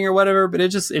advertising or whatever, but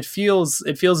it feels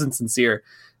insincere.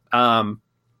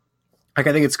 Like,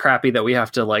 I think it's crappy that we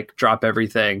have to like drop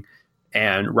everything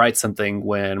and write something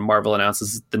when Marvel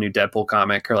announces the new Deadpool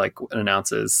comic or like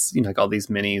announces, like all these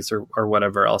minis or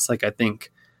whatever else. Like, I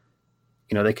think,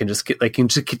 they can just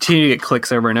continue to get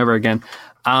clicks over and over again.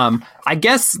 I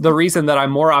guess the reason that I'm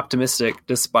more optimistic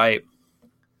despite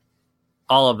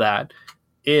all of that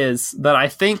is that I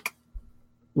think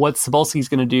what Cebulski's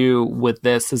going to do with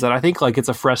this is that I think like it's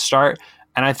a fresh start.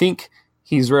 And I think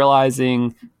he's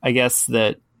realizing, I guess,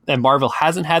 that Marvel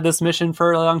hasn't had this mission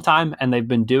for a long time, and they've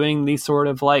been doing these sort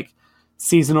of like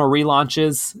seasonal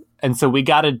relaunches. And so we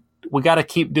got to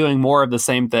keep doing more of the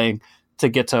same thing to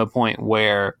get to a point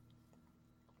where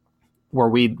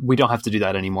we don't have to do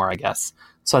that anymore, I guess.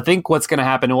 So I think what's going to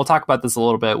happen, and we'll talk about this a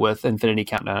little bit with Infinity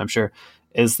Countdown, I'm sure,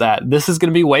 is that this is going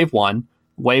to be Wave 1.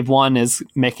 Wave 1 is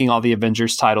making all the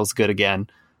Avengers titles good again.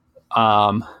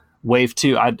 Wave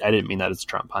 2, I didn't mean that as a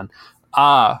Trump pun.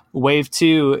 Wave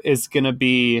 2 is going to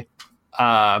be,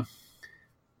 I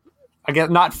guess,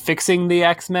 not fixing the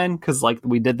X-Men, because like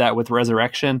we did that with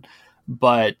Resurrection,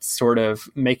 but sort of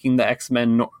making the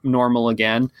X-Men normal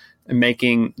again, and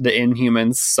making the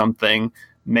Inhumans something,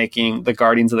 making the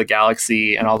Guardians of the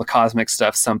Galaxy and all the cosmic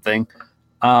stuff something.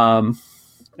 And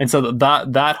so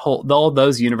all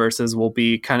those universes will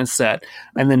be kind of set.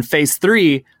 And then phase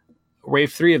 3,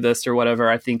 wave 3 of this or whatever,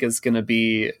 I think is going to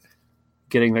be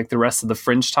getting like the rest of the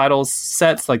Fringe titles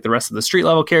sets, like the rest of the street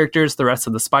level characters, the rest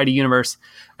of the Spidey universe.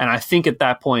 And I think at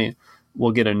that point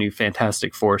we'll get a new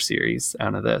Fantastic Four series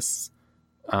out of this.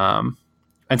 And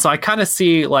so I kind of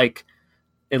see like,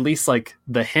 at least like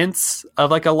the hints of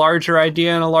like a larger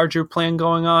idea and a larger plan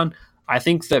going on. I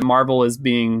think that Marvel is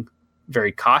being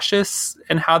very cautious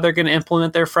in how they're going to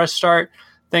implement their fresh start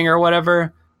thing or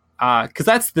whatever. Cause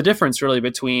that's the difference really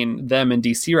between them and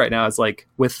DC right now, is like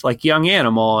with like Young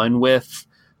Animal and with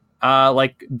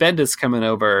like Bendis coming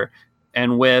over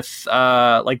and with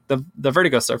like the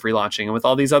Vertigo stuff relaunching and with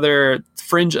all these other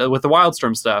Fringe, with the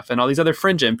Wildstorm stuff and all these other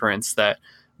Fringe imprints that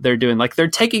they're doing. Like, they're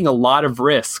taking a lot of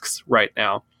risks right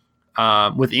now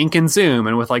with Ink and Zoom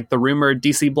and with like the rumored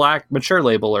DC Black mature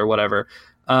label or whatever.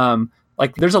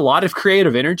 Like, there's a lot of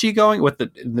creative energy going with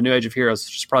the New Age of Heroes,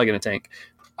 which is probably going to tank.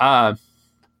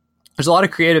 There's a lot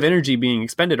of creative energy being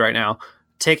expended right now,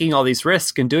 taking all these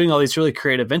risks and doing all these really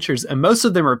creative ventures. And most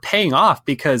of them are paying off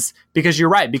because you're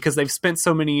right, because they've spent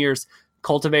so many years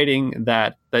cultivating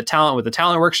that talent with the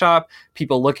Talent Workshop.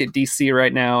 People look at DC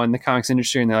right now in the comics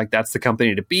industry and they're like, that's the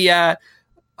company to be at.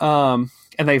 And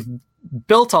they've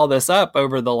built all this up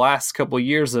over the last couple of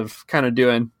years of kind of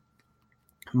doing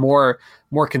more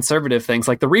conservative things.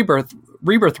 Like the Rebirth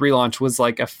relaunch was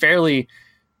like a fairly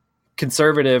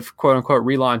conservative, quote unquote,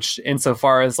 relaunch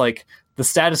insofar as like the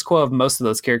status quo of most of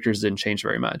those characters didn't change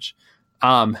very much.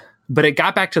 But it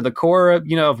got back to the core of,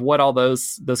 of what all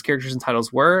those characters and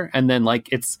titles were. And then like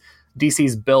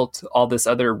DC's built all this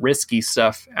other risky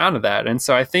stuff out of that. And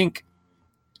so I think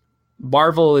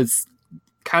Marvel is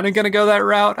kind of going to go that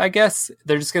route, I guess.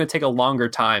 They're just going to take a longer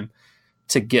time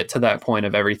to get to that point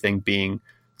of everything being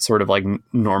sort of like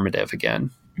normative again.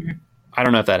 Mm-hmm. I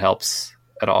don't know if that helps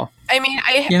at all.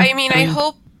 I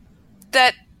hope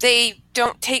that they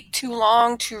don't take too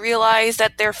long to realize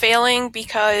that they're failing,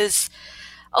 because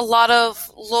a lot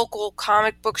of local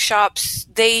comic book shops,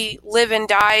 they live and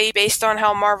die based on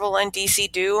how Marvel and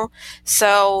DC do.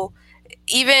 So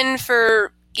even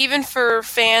for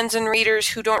fans and readers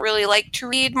who don't really like to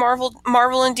read Marvel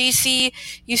and DC,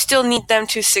 you still need them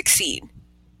to succeed.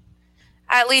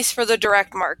 At least for the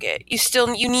direct market,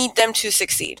 you need them to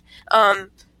succeed.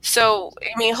 So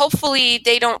I mean, hopefully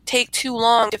they don't take too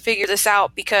long to figure this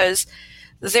out, because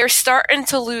they're starting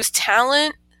to lose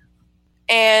talent,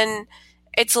 and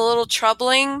it's a little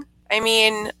troubling. I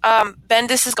mean,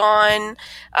 Bendis is gone.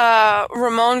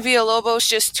 Ramon Villalobos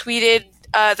just tweeted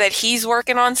that he's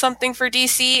working on something for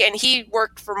DC, and he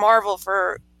worked for Marvel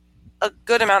for a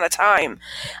good amount of time.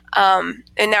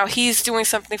 And now he's doing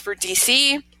something for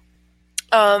DC.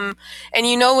 And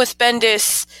with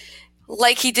Bendis,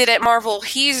 like he did at Marvel,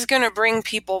 he's going to bring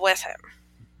people with him.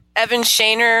 Evan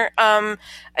Shaner, I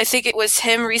think it was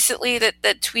him recently that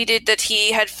tweeted that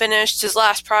he had finished his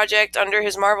last project under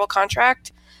his Marvel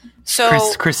contract.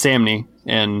 So Chris Samney,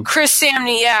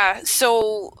 yeah.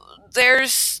 So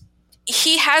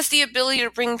he has the ability to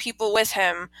bring people with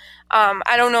him.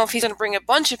 I don't know if he's going to bring a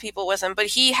bunch of people with him, but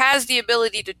he has the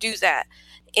ability to do that.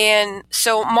 And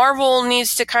so Marvel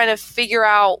needs to kind of figure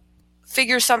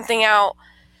something out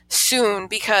soon,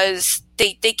 because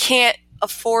they can't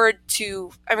afford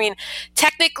to. I mean,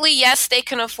 technically, yes, they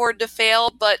can afford to fail,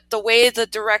 but the way the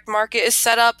direct market is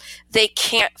set up, they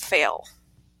can't fail.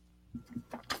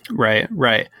 Right.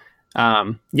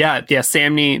 Yeah.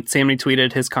 Samney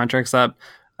tweeted his contract's up.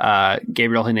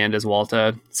 Gabriel Hernandez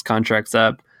Walta's contract's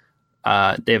up.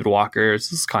 David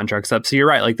Walker's contract's up. So you're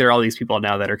right. Like, there are all these people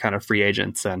now that are kind of free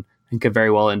agents and could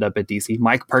very well end up at DC.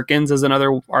 Mike Perkins is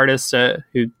another artist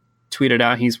who tweeted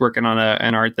out he's working on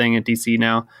an art thing at DC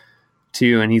now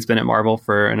too, and he's been at Marvel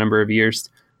for a number of years.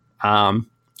 I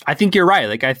think you're right.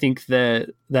 Like, I think that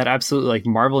absolutely, like,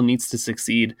 Marvel needs to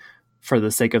succeed for the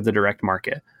sake of the direct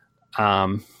market. I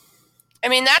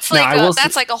mean, that's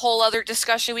like a whole other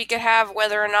discussion we could have,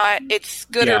 whether or not it's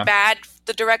good or bad,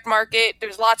 the direct market.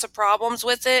 There's lots of problems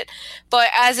with it. But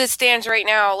as it stands right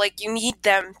now, like, you need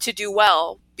them to do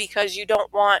well, because you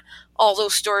don't want all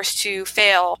those stores to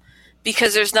fail,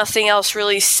 because there's nothing else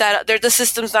really set up. The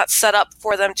system's not set up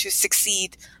for them to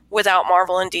succeed without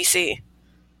Marvel and DC.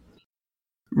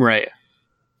 Right.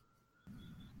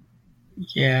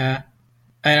 Yeah.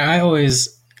 And I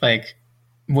always, like,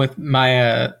 with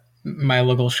my my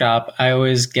local shop, I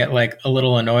always get, like, a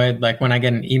little annoyed, like, when I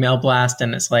get an email blast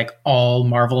and it's like all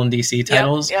Marvel and DC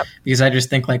titles. Yep. Because I just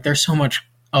think, like, there's so much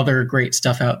other great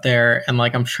stuff out there, and,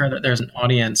 like, I'm sure that there's an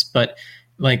audience, but,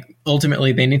 like,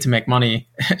 ultimately they need to make money.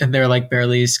 They're, like,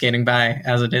 barely skating by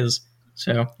as it is.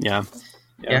 So yeah,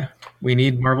 we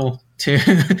need Marvel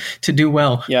to do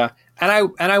well. Yeah. And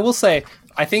I will say,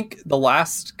 I think the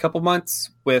last couple months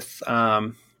with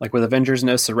with Avengers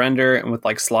No Surrender and with,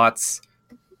 like, Slot's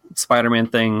Spider-Man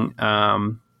thing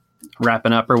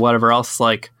wrapping up or whatever else,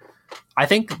 like, I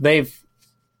think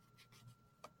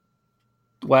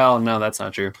well, no, that's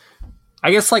not true.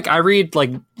 I guess, like, I read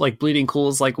like Bleeding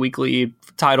Cool's, like, weekly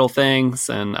title things,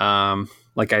 and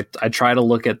like I try to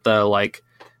look at the, like,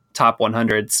 top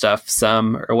 100 stuff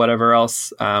some or whatever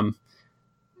else,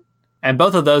 and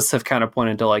both of those have kind of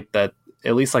pointed to, like, that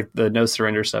at least, like, the No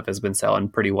Surrender stuff has been selling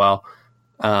pretty well,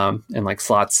 and, like,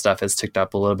 Slot stuff has ticked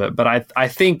up a little bit. But I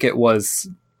think it was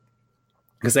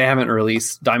because Diamond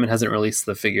hasn't released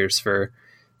the figures for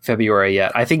February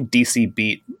yet. I think DC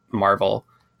beat Marvel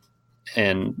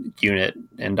in unit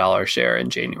and dollar share in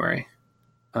January.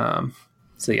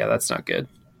 So yeah, that's not good.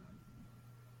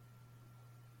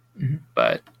 Mm-hmm.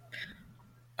 But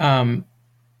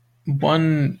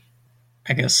one,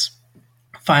 I guess,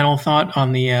 final thought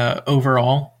on the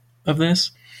overall of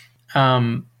this.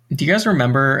 Do you guys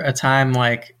remember a time,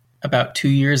 like, about 2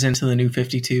 years into the New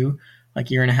 52, like,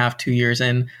 year and a half, 2 years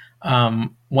in,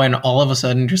 when all of a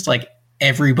sudden just, like,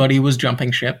 everybody was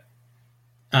jumping ship?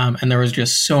 And there was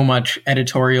just so much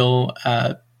editorial,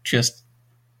 just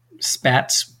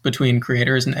spats between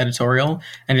creators and editorial,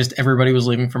 and just everybody was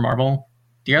leaving for Marvel.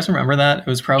 Do you guys remember that? It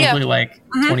was probably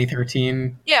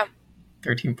 2013. Yeah.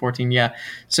 13, 14. Yeah.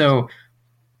 So,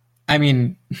 I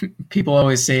mean, people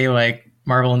always say, like,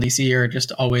 Marvel and DC are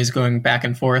just always going back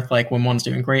and forth. Like, when one's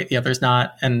doing great, the other's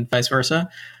not, and vice versa.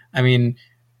 I mean,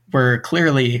 we're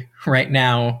clearly right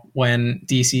now when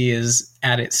DC is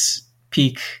at its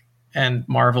peak and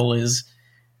Marvel is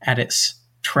at its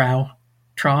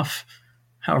trough,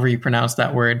 however you pronounce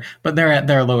that word, but they're at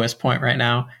their lowest point right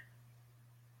now.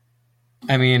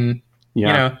 I mean,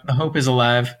 the hope is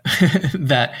alive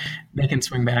that they can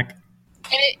swing back.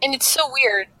 And it's so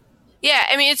weird Yeah,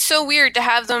 I mean, it's so weird to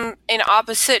have them in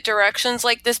opposite directions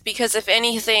like this because, if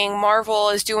anything, Marvel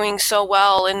is doing so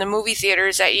well in the movie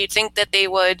theaters that you'd think that they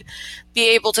would be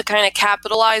able to kind of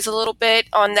capitalize a little bit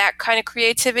on that kind of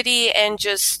creativity and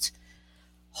just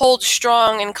hold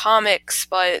strong in comics,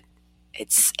 but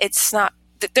it's not.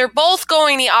 They're both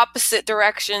going the opposite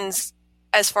directions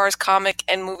as far as comic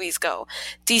and movies go.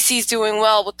 DC's doing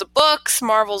well with the books,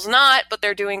 Marvel's not, but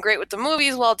they're doing great with the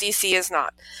movies while DC is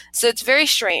not. So it's very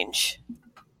strange.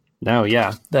 No,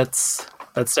 yeah, that's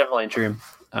definitely true.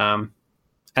 And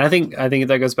I think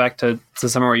that goes back to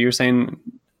some of what you were saying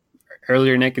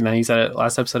earlier, Nick, and then he said it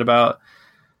last episode about,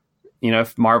 you know,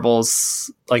 if Marvel's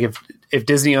like if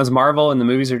Disney owns Marvel and the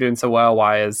movies are doing so well,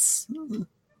 why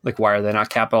are they not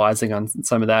capitalizing on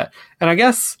some of that? And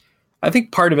I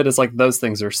think part of it is like those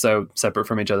things are so separate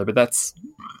from each other, but that's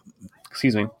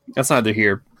neither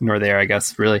here nor there, I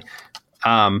guess, really.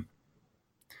 Yeah,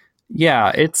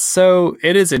 it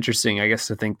is interesting, I guess,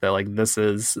 to think that like this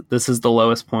is the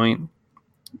lowest point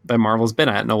that Marvel's been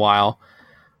at in a while.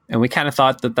 And we kind of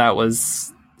thought that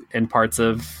was in parts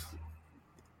of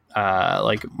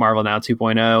like Marvel Now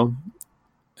 2.0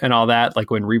 and all that,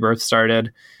 like when Rebirth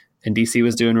started and DC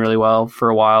was doing really well for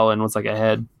a while and was like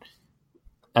ahead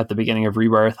at the beginning of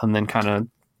Rebirth, and then kind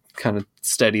of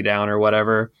steady down or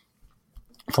whatever,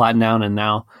 flatten down, and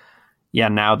now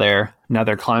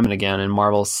they're climbing again, and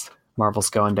Marvel's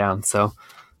going down. So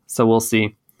we'll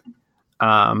see.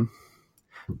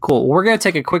 Cool. We're gonna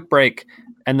take a quick break,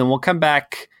 and then we'll come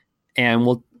back, and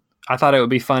I thought it would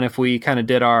be fun if we kind of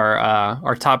did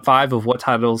our top 5 of what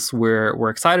titles we're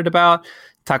excited about,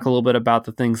 talk a little bit about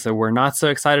the things that we're not so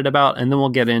excited about, and then we'll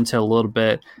get into a little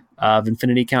bit of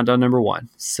Infinity Countdown number 1.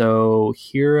 So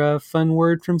hear a fun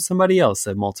word from somebody else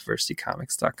at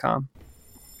multiversitycomics.com.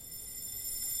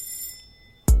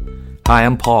 Hi,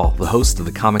 I'm Paul, the host of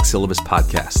the Comic Syllabus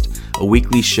Podcast, a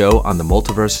weekly show on the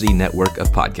Multiversity network of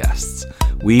podcasts.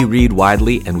 We read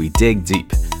widely and we dig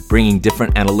deep, bringing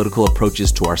different analytical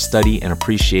approaches to our study and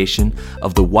appreciation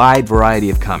of the wide variety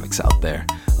of comics out there.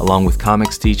 Along with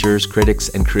comics teachers, critics,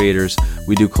 and creators,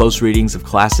 we do close readings of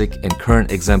classic and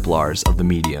current exemplars of the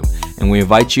medium, and we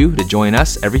invite you to join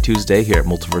us every Tuesday here at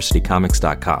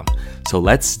multiversitycomics.com. So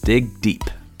let's dig deep.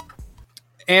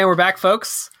 And we're back,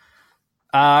 folks.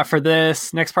 For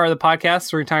this next part of the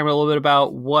podcast, we're going to talk a little bit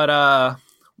about what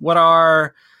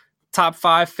our top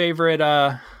 5 favorite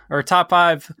or top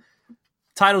 5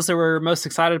 titles that we're most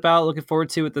excited about, looking forward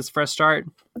to with this fresh start.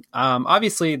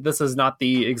 Obviously, this is not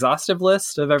the exhaustive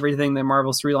list of everything that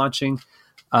Marvel's relaunching.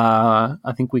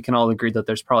 I think we can all agree that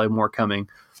there's probably more coming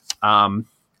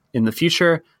in the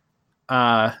future,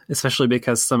 especially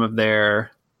because some of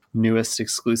their newest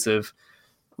exclusive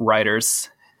writers,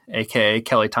 aka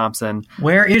Kelly Thompson.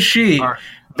 Where is she?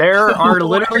 There are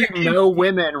literally no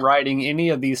women writing any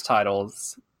of these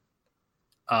titles.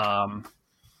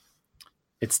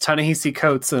 It's Ta-Nehisi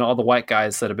Coates and all the white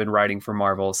guys that have been writing for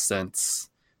Marvel since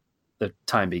the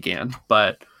time began.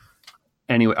 But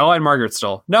anyway, and Margaret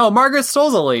Stohl. No, Margaret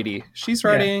Stohl's a lady. She's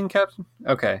writing Captain.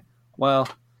 Okay, well,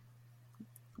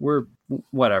 we're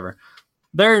whatever.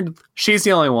 She's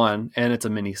the only one, and it's a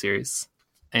miniseries,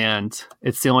 and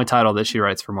it's the only title that she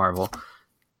writes for Marvel.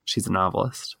 She's a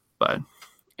novelist, but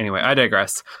anyway, I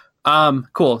digress.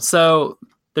 Cool. So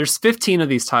there's 15 of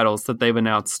these titles that they've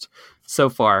announced so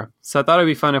far. So I thought it'd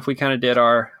be fun if we kind of did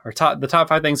the top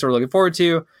 5 things that we're looking forward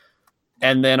to.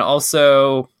 And then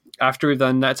also, after we've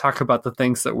done that, talk about the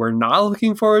things that we're not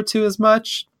looking forward to as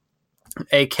much,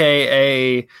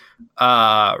 aka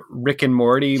Rick and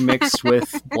Morty mixed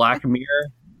with Black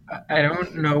Mirror. I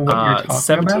don't know what you're talking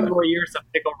 17 about. more years of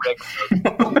Pickle Rick.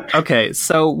 Okay,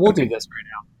 so we'll do this right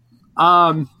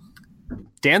now.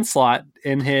 Dan Slott,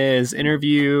 in his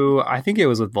interview, I think it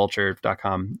was with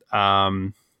Vulture.com,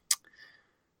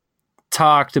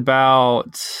 talked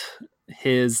about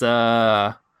his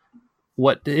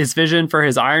what his vision for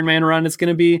his Iron Man run is going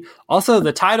to be. Also,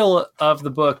 the title of the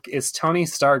book is Tony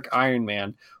Stark Iron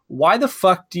Man. Why the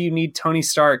fuck do you need Tony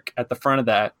Stark at the front of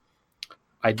that?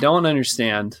 I don't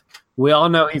understand. We all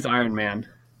know he's Iron Man.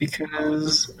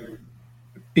 Because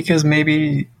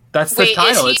maybe that's the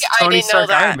title. It's Tony Stark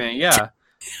Iron Man. Yeah.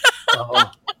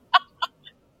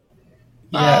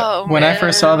 Yeah. When I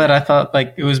first saw that, I thought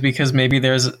like it was because maybe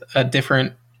there's a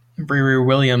different Riri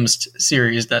Williams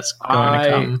series that's going to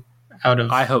come out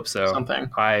of. I hope so. Something.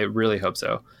 I really hope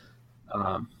so.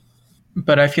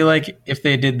 But I feel like if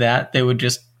they did that, they would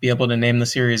just be able to name the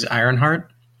series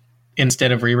Ironheart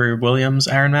instead of Riri Williams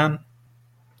Iron Man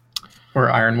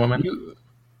or Iron Woman.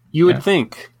 You would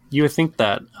think. You would think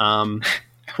that. I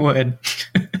would.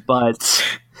 But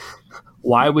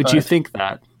why would you think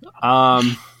that?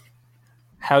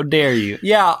 How dare you?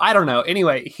 Yeah, I don't know.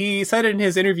 Anyway, he said in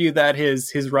his interview that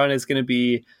his run is going to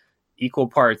be equal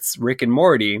parts Rick and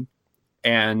Morty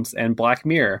and Black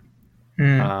Mirror.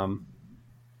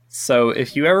 So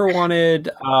if you ever wanted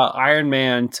Iron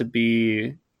Man to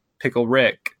be Pickle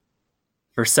Rick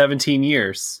for 17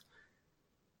 years,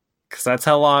 because that's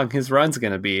how long his run's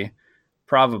going to be,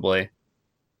 probably,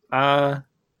 then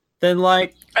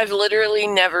like... I've literally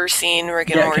never seen Rick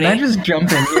and Morty. Can I just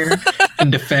jump in here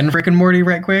and defend Rick and Morty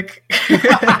right quick?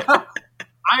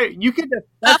 You can.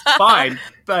 That's fine,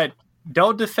 but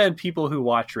don't defend people who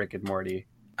watch Rick and Morty.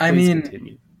 Please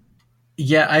continue.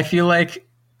 Yeah, I feel like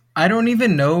I don't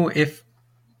even know if.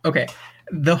 Okay,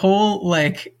 the whole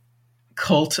like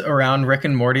cult around Rick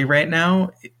and Morty right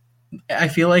now, I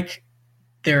feel like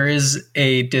there is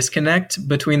a disconnect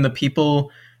between the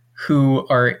people who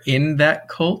are in that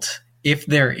cult, if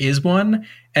there is one,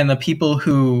 and the people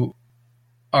who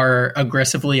are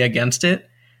aggressively against it.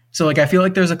 So like I feel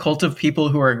like there's a cult of people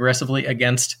who are aggressively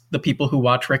against the people who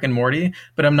watch Rick and Morty,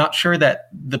 but I'm not sure that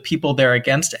the people they're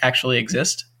against actually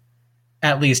exist,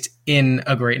 at least in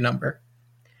a great number.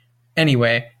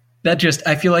 Anyway,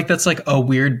 I feel like that's like a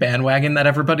weird bandwagon that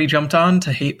everybody jumped on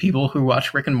to hate people who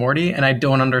watch Rick and Morty, and I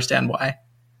don't understand why.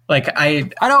 Like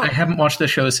I haven't watched the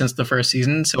show since the first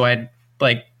season, so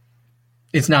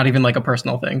it's not even like a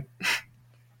personal thing.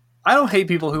 I don't hate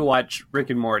people who watch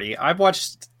Rick and Morty. I've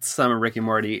watched some of Rick and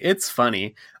Morty. It's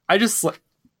funny. I think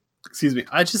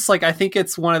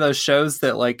it's one of those shows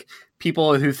that like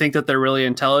people who think that they're really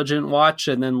intelligent watch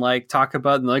and then like talk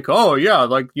about and like, oh yeah,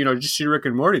 like, you know, just see Rick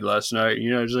and Morty last night.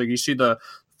 You know, just like you see the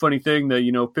funny thing that,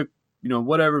 you know, pick, you know,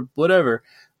 whatever.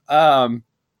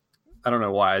 I don't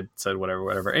know why I said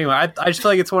whatever. Anyway, I just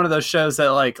feel like it's one of those shows that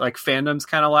like fandoms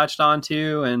kind of latched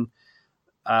onto, and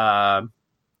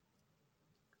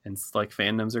it's like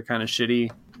fandoms are kind of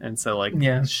shitty, and so like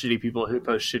shitty people who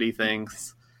post shitty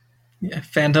things. Yeah,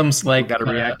 fandoms like got to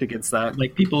react against that.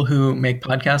 Like people who make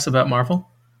podcasts about Marvel.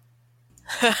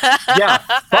 Yeah,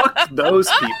 fuck those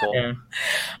people. Yeah.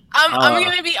 I'm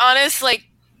gonna be honest. Like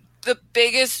the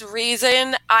biggest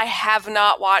reason I have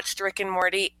not watched Rick and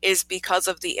Morty is because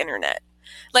of the internet.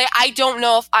 Like I don't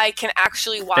know if I can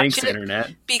actually watch it.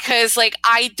 Internet. Because like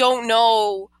I don't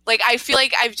know. Like I feel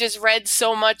like I've just read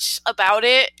so much about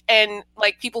it, and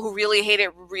like people who really hate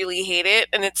it,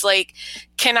 and it's like,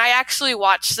 can I actually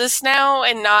watch this now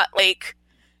and not like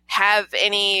have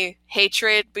any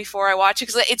hatred before I watch it?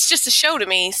 Because it's just a show to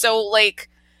me. So like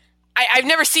I've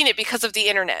never seen it because of the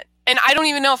internet, and I don't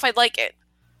even know if I'd like it.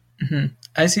 Mm-hmm.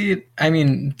 I see. I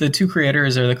mean, the two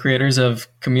creators are the creators of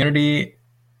Community,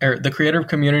 or the creator of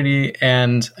Community,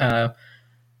 and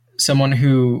someone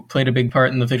who played a big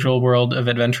part in the visual world of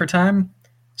Adventure Time.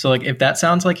 So like if that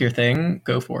sounds like your thing,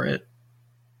 go for it.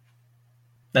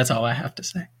 That's all I have to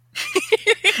say.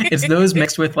 It's those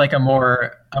mixed with like a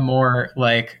more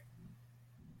like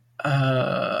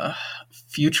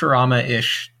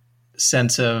Futurama-ish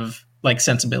sense of like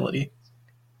sensibility,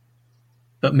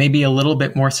 but maybe a little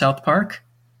bit more South Park.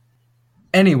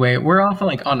 Anyway, we're off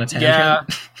like on a tangent. Yeah.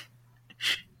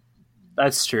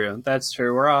 That's true.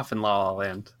 We're off in La La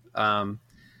Land.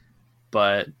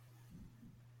 But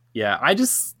yeah, I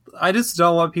just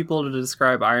don't want people to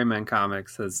describe Iron Man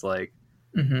comics as like,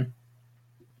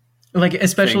 like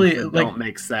especially like don't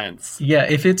make sense. Yeah,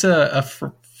 if it's a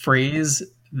phrase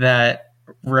that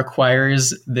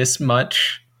requires this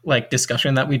much like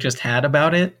discussion that we just had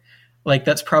about it, like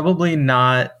that's probably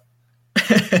not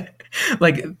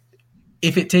like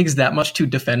if it takes that much to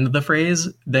defend the phrase,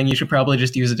 then you should probably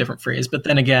just use a different phrase. But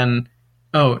then again,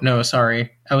 oh, no, sorry.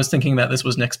 I was thinking that this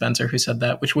was Nick Spencer who said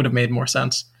that, which would have made more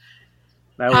sense.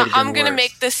 I'm going to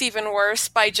make this even worse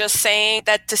by just saying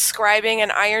that describing an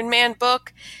Iron Man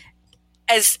book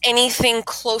as anything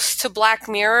close to Black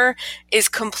Mirror is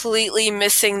completely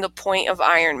missing the point of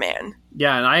Iron Man.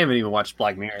 Yeah, and I haven't even watched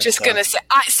Black Mirror. Gonna say,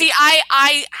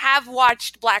 I have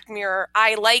watched Black Mirror.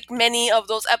 I like many of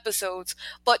those episodes,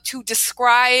 but to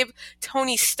describe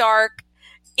Tony Stark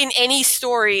in any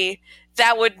story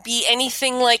that would be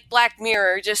anything like Black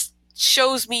Mirror just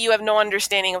shows me you have no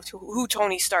understanding of who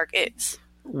Tony Stark is.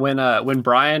 When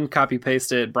Brian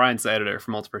copy-pasted, Brian's the editor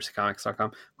from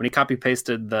multiversitycomics.com, when he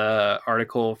copy-pasted the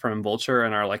article from Vulture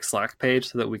in our like Slack page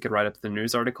so that we could write up the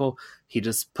news article, he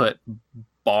just put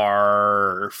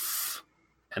barf,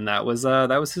 and that was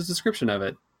his description of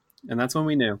it, and that's when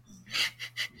we knew.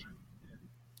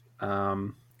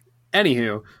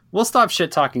 Anywho, we'll stop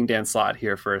shit talking Dan Slott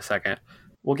here for a second.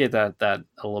 We'll get that a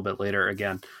little bit later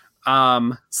again.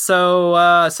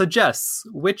 So Jess,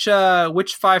 which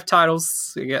 5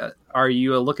 titles are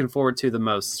you looking forward to the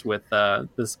most with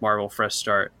this Marvel Fresh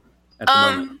Start at the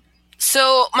moment?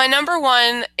 So my number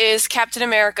one is Captain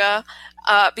America,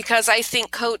 because I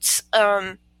think Coates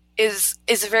is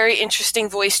a very interesting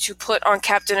voice to put on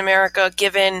Captain America,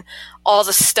 given all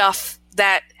the stuff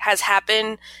that has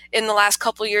happened in the last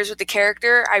couple of years with the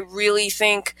character. I really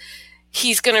think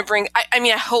he's going to bring, I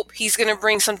hope he's going to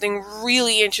bring something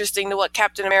really interesting to what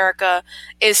Captain America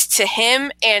is to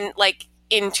him and like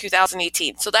in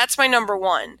 2018. So that's my number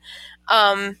one.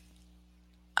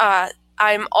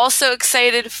 I'm also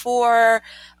excited for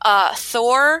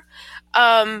Thor.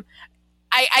 I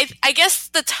guess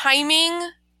the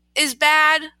timing is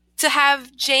bad to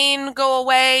have Jane go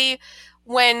away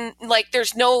when like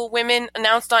there's no women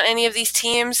announced on any of these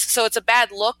teams, so it's a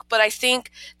bad look. But I think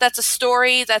that's a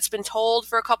story that's been told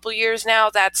for a couple years now.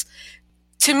 That's,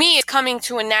 to me, it's coming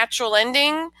to a natural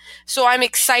ending. So I'm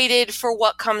excited for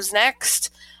what comes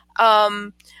next.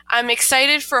 I'm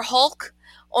excited for Hulk,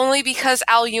 only because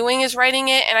Al Ewing is writing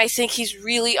it, and I think he's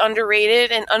really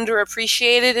underrated and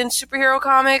underappreciated in superhero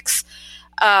comics.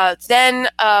 Then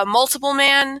Multiple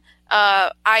Man.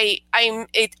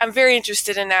 I'm very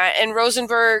interested in that, and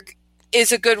Rosenberg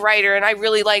is a good writer, and I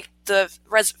really like the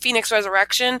Phoenix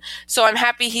Resurrection, so I'm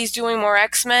happy he's doing more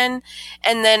X-Men.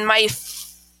 And then my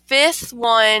fifth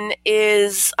one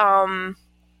is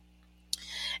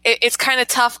it's kind of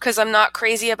tough because I'm not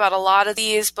crazy about a lot of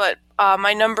these, but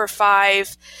my number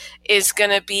 5 is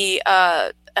gonna be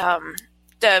the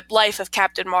life of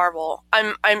Captain Marvel.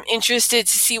 I'm interested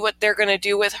to see what they're going to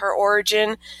do with her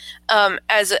origin,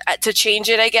 to change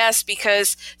it, I guess,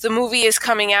 because the movie is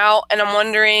coming out, and I'm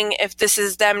wondering if this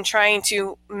is them trying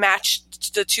to match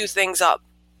the two things up.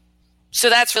 So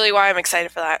that's really why I'm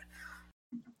excited for that.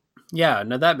 Yeah,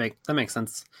 no, that makes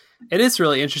sense. It is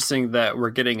really interesting that we're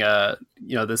getting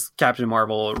this Captain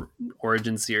Marvel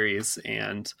origin series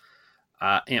and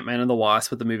Ant-Man and the Wasp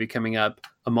with the movie coming up,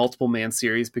 a Multiple Man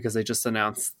series, because they just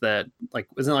announced that, like,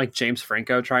 isn't like James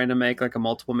Franco trying to make like a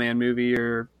Multiple Man movie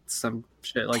or some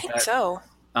shit like that? So,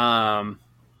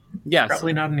 yeah,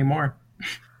 probably not anymore.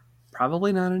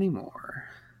 Probably not anymore.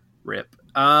 Rip.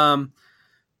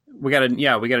 We got a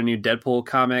new Deadpool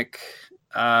comic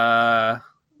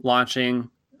launching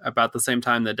about the same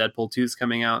time that Deadpool 2 is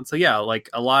coming out. So yeah,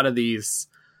 like a lot of these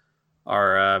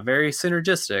are very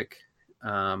synergistic.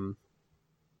 But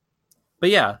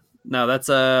yeah, no, that's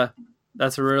a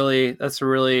really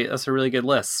good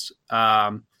list.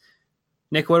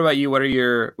 Nick, what about you? What are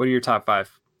your top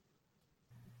 5?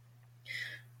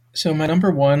 So my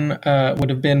number 1 would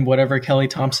have been whatever Kelly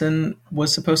Thompson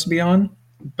was supposed to be on,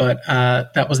 but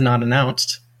that was not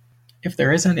announced, if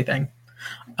there is anything.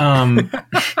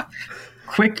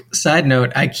 Quick side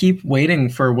note, I keep waiting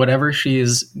for whatever she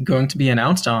is going to be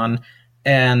announced on,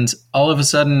 and all of a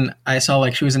sudden I saw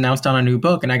like she was announced on a new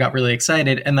book, and I got really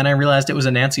excited, and then I realized it was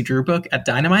a Nancy Drew book at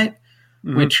Dynamite,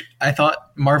 which I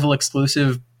thought Marvel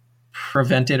exclusive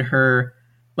prevented her.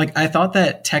 Like, I thought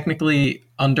that technically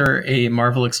under a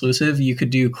Marvel exclusive you could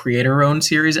do creator-owned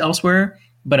series elsewhere,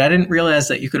 but I didn't realize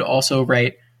that you could also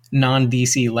write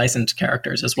non-DC licensed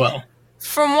characters as well.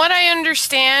 From what I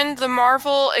understand, the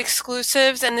Marvel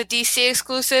exclusives and the DC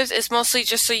exclusives is mostly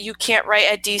just so you can't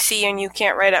write at DC and you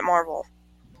can't write at Marvel.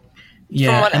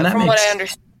 Yeah, from what I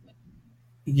understand.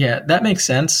 Yeah, that makes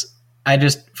sense. I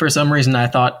just, for some reason, I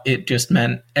thought it just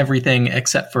meant everything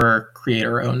except for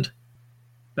creator-owned.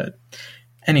 But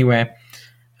anyway,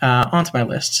 onto my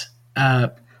list.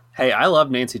 Hey, I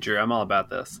love Nancy Drew. I'm all about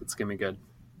this. It's going to be good.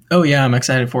 Oh, yeah, I'm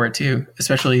excited for it, too,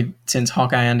 especially since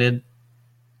Hawkeye ended.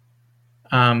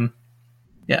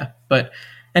 Yeah, but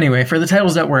anyway, for the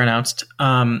titles that were announced,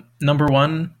 number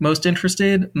 1, most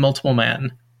interested, Multiple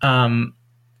Man.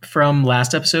 From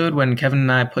last episode, when Kevin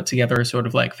and I put together sort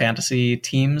of like fantasy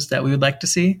teams that we would like to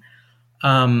see,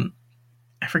 I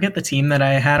forget the team that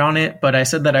I had on it, but I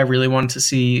said that I really wanted to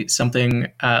see something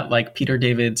like Peter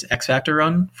David's X Factor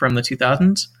run from the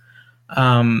 2000s.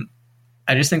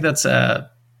 I just think that's a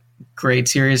great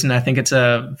series, and I think it's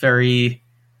a very...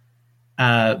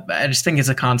 I just think it's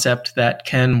a concept that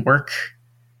can work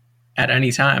at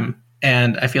any time,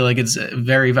 and I feel like it's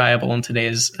very viable in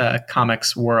today's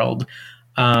comics world.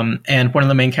 And one of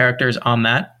the main characters on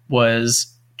that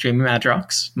was Jamie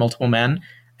Madrox, Multiple Men,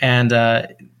 and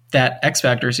that X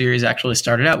Factor series actually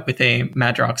started out with a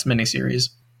Madrox miniseries.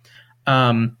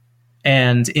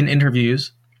 And in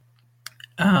interviews,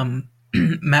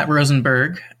 Matt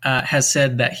Rosenberg has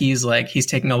said that he's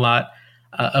taking a lot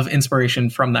of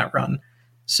inspiration from that run.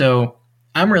 So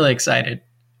I'm really excited.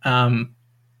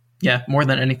 Yeah, more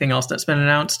than anything else that's been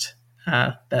announced,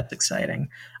 that's exciting.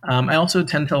 I also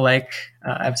tend to like,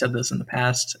 I've said this in the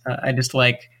past, I just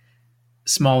like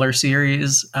smaller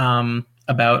series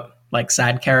about like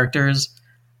side characters.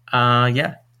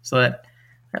 Yeah, so that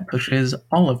pushes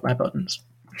all of my buttons.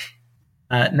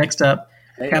 Next up,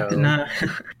 Captain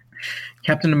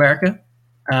America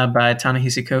by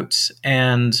Ta-Nehisi Coates,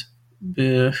 and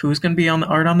who's going to be on the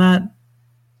art on that?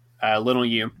 Little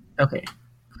Yu. Okay,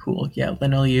 cool. Yeah,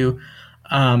 Lin Yu.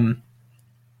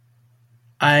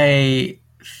 I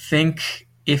think,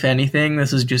 if anything,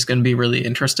 this is just going to be really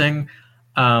interesting.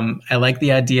 I like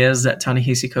the ideas that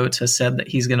Ta-Nehisi Coates has said that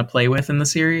he's going to play with in the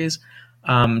series,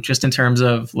 just in terms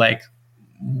of like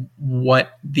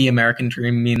what the American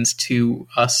dream means to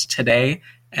us today,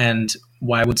 and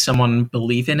why would someone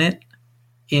believe in it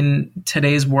in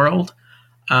today's world.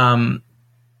 And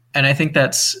I think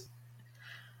that's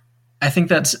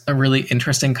a really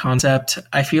interesting concept.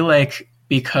 I feel like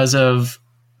because of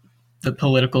the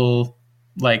political,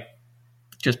 like,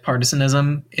 just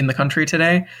partisanism in the country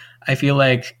today, I feel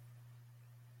like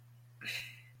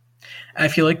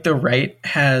the right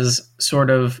has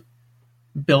sort of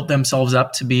built themselves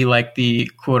up to be like the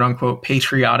quote unquote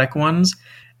patriotic ones.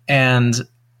 And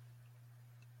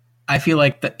I feel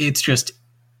like it's just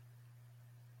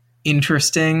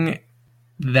interesting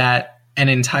that an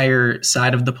entire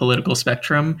side of the political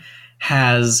spectrum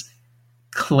has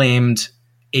claimed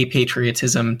a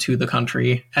patriotism to the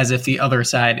country as if the other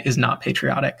side is not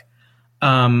patriotic,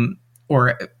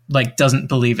 or like doesn't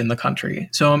believe in the country.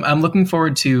 So I'm looking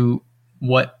forward to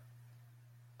what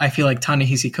I feel like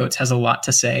Ta-Nehisi Coates has a lot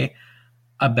to say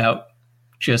about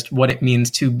just what it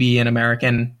means to be an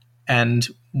American and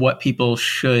what people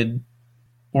should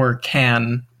or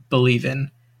can believe in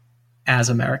as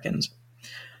Americans.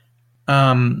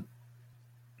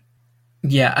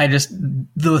 Yeah,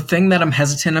 the thing that I'm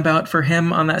hesitant about for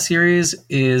him on that series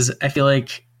is I feel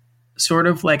like, sort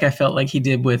of like I felt like he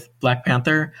did with Black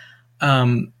Panther,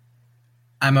 I'm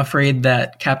afraid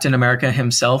that Captain America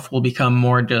himself will become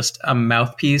more just a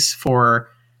mouthpiece for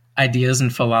ideas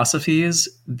and philosophies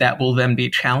that will then be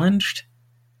challenged,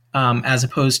 as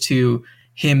opposed to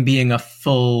him being a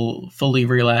fully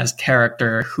realized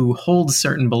character who holds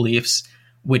certain beliefs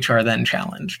which are then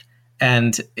challenged.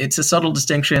 And it's a subtle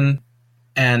distinction,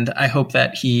 and I hope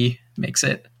that he makes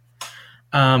it.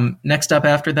 Next up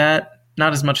after that,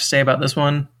 not as much to say about this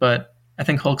one, but I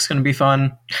think Hulk's going to be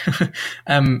fun.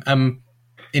 I'm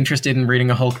interested in reading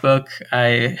a Hulk book.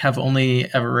 I have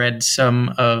only ever read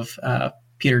some of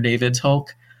Peter David's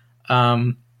Hulk,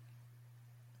 and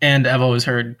I've always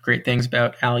heard great things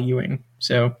about Al Ewing.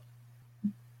 So,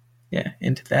 yeah,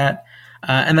 into that.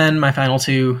 And then my final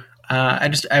two,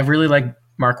 I really like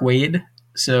Mark Waid.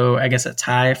 So I guess a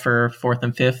tie for fourth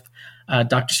and fifth,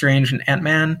 Doctor Strange and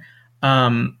Ant-Man.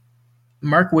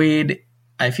 Mark Waid,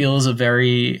 I feel, is a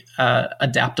very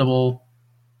adaptable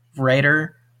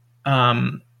writer.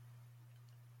 And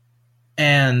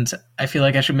I feel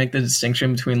like I should make the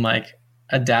distinction between like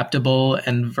adaptable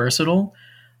and versatile.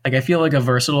 Like, I feel like a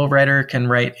versatile writer can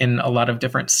write in a lot of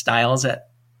different styles at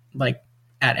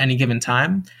any given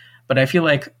time. But I feel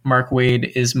like Mark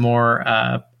Waid is more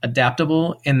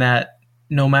adaptable in that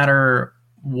no matter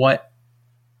what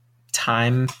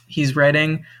time he's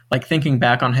writing, like thinking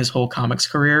back on his whole comics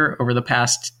career over the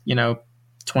past,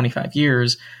 25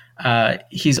 years,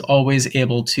 he's always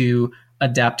able to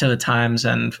adapt to the times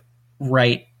and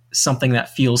write something that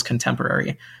feels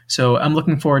contemporary. So I'm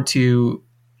looking forward to,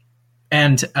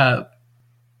 and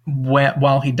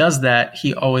while he does that,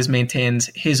 he always maintains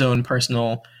his own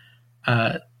personal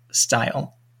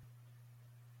style.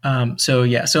 So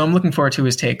I'm looking forward to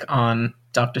his take on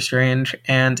Doctor Strange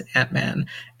and Ant-Man.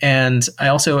 And I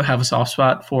also have a soft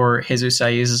spot for Jesus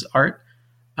Saiz' art,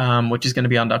 which is going to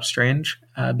be on Doctor Strange,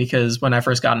 because when I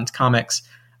first got into comics,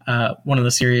 one of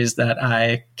the series that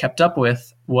I kept up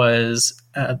with was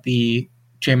the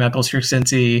J. Michael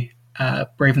Straczynski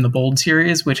Brave and the Bold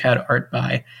series, which had art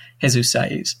by Jesus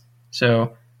Saiz.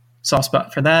 So soft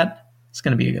spot for that. It's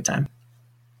going to be a good time.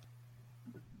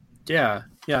 Yeah.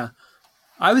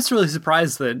 I was really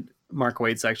surprised that Mark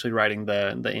Waid's actually writing the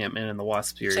Ant-Man and the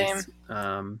Wasp series.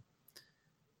 Same.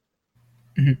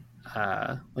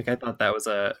 Like, I thought that was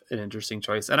an interesting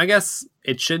choice, and I guess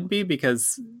it should be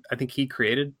because I think he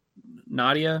created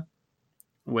Nadia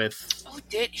with. Oh,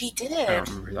 he did. I don't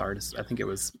remember the artist. I think it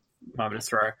was Mohamed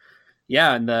Asrar.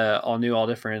 Yeah, and the all new, all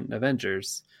different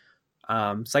Avengers.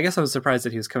 So I guess I was surprised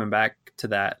that he was coming back to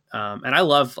that. And I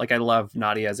love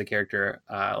Nadia as a character.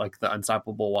 Like the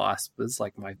Unstoppable Wasp is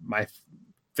like my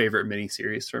favorite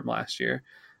miniseries from last year,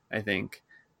 I think.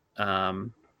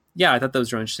 Yeah, I thought that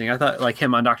was really interesting. I thought like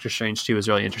him on Doctor Strange too was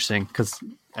really interesting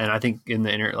and I think in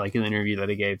the interview that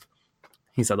he gave,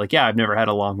 he said like, yeah, I've never had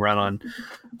a long run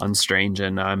on Strange,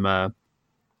 and I'm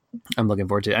looking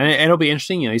forward to it. And it'll be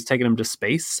interesting. He's taking him to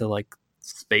space, so like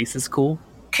space is cool.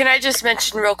 Can I just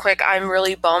mention real quick, I'm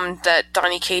really bummed that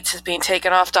Donny Cates is being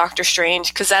taken off Doctor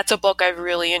Strange, because that's a book I've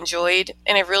really enjoyed,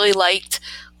 and I really liked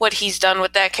what he's done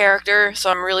with that character, so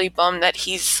I'm really bummed that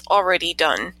he's already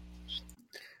done.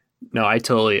 No, I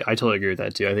totally agree with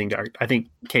that too. I think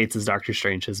Cates' Doctor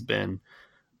Strange has been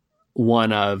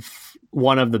one of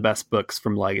the best books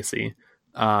from Legacy.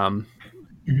 That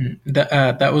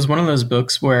was one of those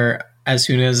books where as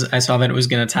soon as I saw that it was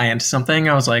going to tie into something,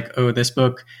 I was like, oh, this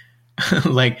book,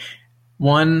 like,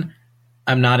 one,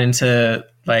 I'm not into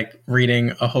like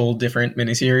reading a whole different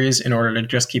miniseries in order to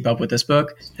just keep up with this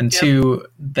book. And two,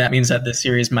 that means that this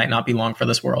series might not be long for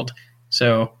this world.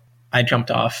 So I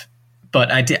jumped off,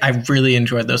 but I really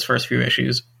enjoyed those first few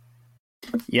issues.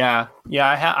 Yeah.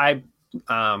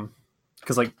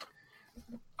 Cause like,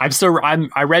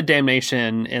 I read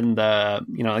Damnation in the,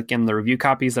 like in the review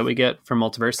copies that we get from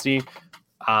Multiversity.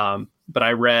 But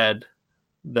I read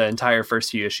the entire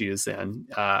first few issues in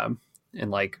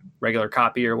like regular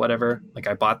copy or whatever. Like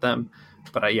I bought them,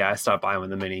 but I stopped buying when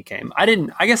the mini came. I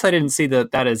guess I didn't see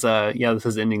that as this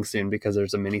is ending soon because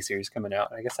there's a mini series coming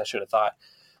out. I guess I should have thought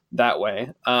that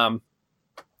way.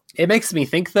 It makes me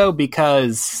think though,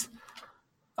 because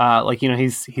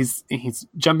he's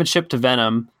jumping ship to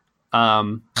Venom.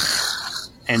 And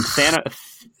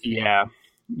Thanos,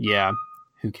 yeah.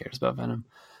 Who cares about Venom?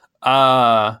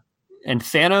 And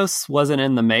Thanos wasn't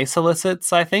in the May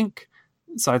solicits, I think.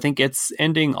 So I think it's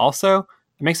ending also.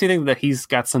 It makes me think that he's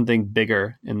got something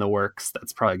bigger in the works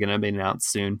that's probably going to be announced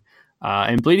soon.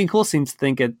 And Bleeding Cool seems to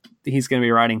think he's going to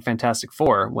be writing Fantastic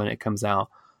Four when it comes out.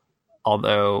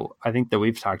 Although I think that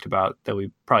we've talked about that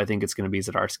we probably think it's going to be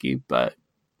Zdarsky, but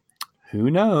who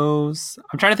knows?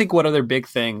 I'm trying to think what other big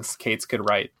things Cates could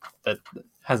write that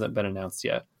hasn't been announced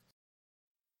yet.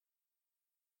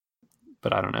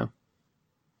 But I don't know.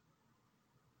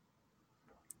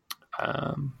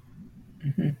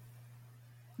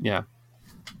 Yeah.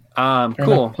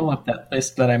 Cool. Pull up that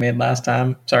list that I made last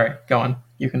time. Sorry, go on.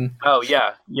 You can. Oh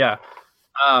yeah.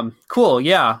 Cool.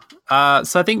 Yeah.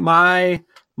 So I think my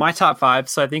top five.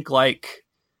 So I think like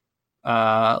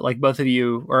both of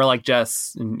you, or like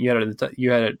Jess, and you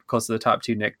had it close to the top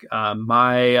two, Nick.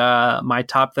 My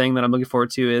top thing that I'm looking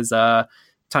forward to is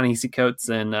Ta-Nehisi Coates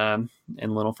and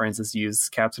Lionel Francis Yu's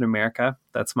Captain America.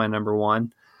 That's my number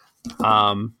one.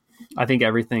 I think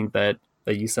everything that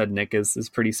you said, Nick, is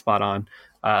pretty spot on.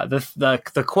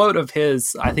 The quote of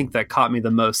his, I think that caught me the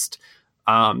most.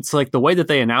 So like the way that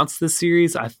they announced this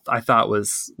series, I thought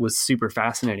was super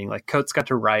fascinating. Like Coates got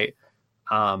to write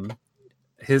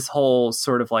his whole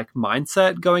sort of like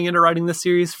mindset going into writing the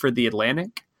series for the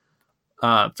Atlantic,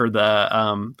 for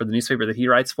the newspaper that he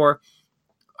writes for.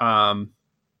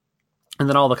 And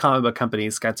then all the comic book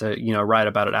companies got to, write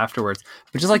about it afterwards.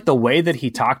 But just like the way that he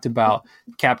talked about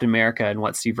Captain America and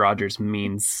what Steve Rogers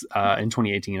means in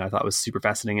 2018, I thought was super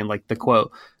fascinating. And like the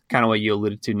quote, kind of what you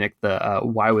alluded to, Nick,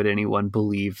 why would anyone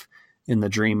believe in the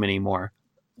dream anymore?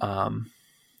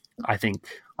 I think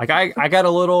like I got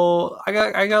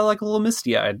like a little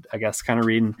misty eyed, I guess, kind of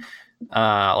reading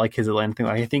like his Atlanta thing.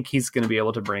 Like, I think he's going to be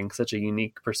able to bring such a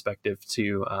unique perspective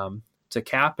to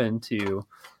Cap and to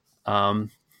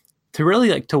really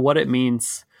like to what it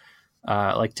means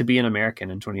like to be an American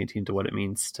in 2018, to what it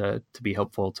means to be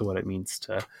hopeful, to what it means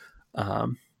to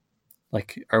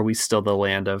like, are we still the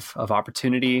land of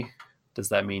opportunity? Does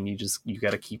that mean you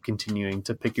got to keep continuing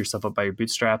to pick yourself up by your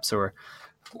bootstraps, or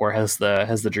has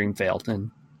the dream failed? And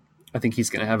I think he's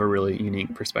going to have a really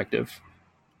unique perspective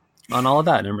on all of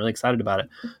that, and I'm really excited about it.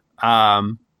 I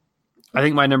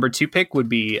think my number two pick would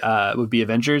be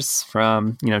Avengers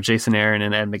from Jason Aaron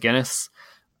and Ed McGuinness.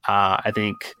 I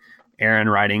think Aaron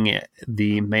writing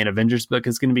the main Avengers book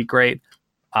is going to be great.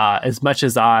 As much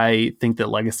as I think that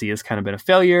Legacy has kind of been a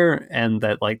failure, and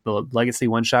that like the Legacy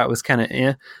one shot was kind of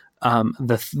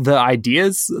the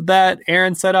ideas that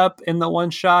Aaron set up in the one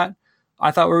shot I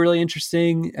thought were really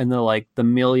interesting, and the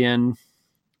million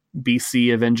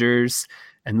BC Avengers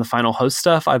and the final host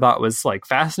stuff I thought was like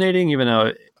fascinating, even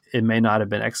though it may not have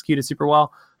been executed super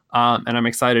well. And I'm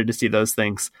excited to see those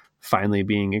things finally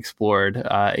being explored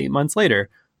 8 months later.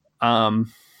 And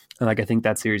like, I think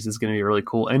that series is going to be really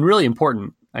cool and really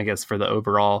important, I guess, for the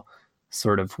overall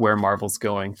sort of where Marvel's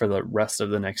going for the rest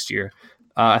of the next year.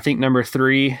 I think number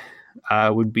three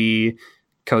would be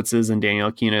Coates's and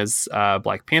Daniel Acunha's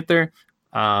Black Panther.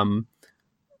 I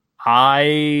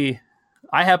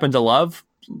happen to love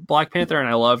Black Panther, and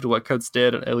I loved what Coates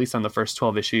did, at least on the first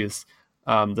 12 issues.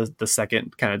 The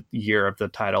second kind of year of the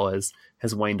title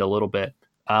has waned a little bit.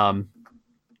 I'm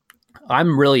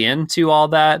really into all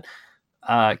that,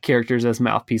 characters as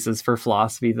mouthpieces for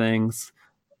philosophy things.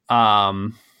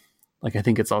 Like, I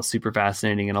think it's all super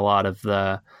fascinating, and a lot of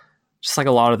the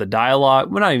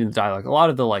dialogue, well, not even the dialogue, a lot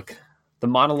of the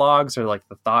monologues or like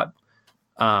the thought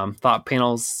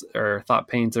panels or thought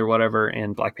paints or whatever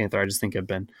in Black Panther, I just think have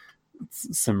been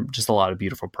just a lot of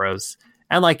beautiful prose.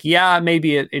 And like, yeah,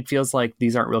 maybe it feels like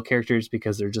these aren't real characters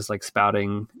because they're just like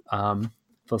spouting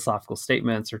philosophical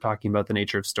statements or talking about the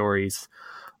nature of stories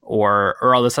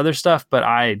or all this other stuff. But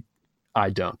I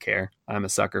don't care. I'm a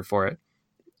sucker for it.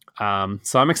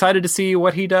 So I'm excited to see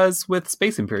what he does with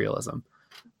space imperialism.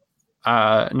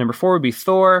 Number 4 would be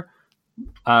Thor.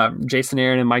 Jason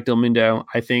Aaron and Mike Del Mundo.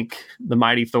 I think the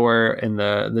Mighty Thor and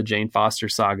the Jane Foster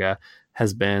saga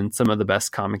has been some of the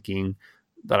best comicking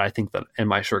that I think that in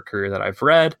my short career that I've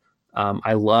read.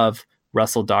 I love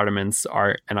Russell Dodderman's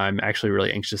art, and I'm actually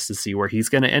really anxious to see where he's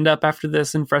going to end up after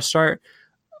this in Fresh Start.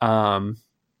 I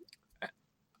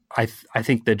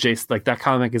think that Jason, like, that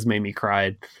comic has made me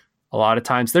cry a lot of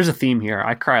times. There's a theme here.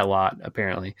 I cry a lot,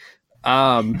 apparently.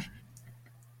 I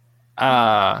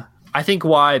think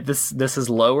why this is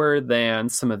lower than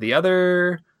some of the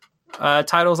other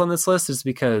titles on this list is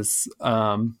because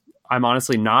I'm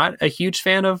honestly not a huge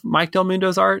fan of Mike Del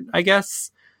Mundo's art, I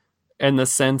guess, in the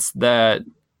sense that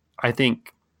I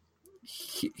think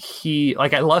he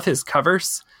like, I love his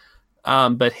covers,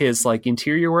 but his like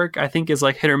interior work I think is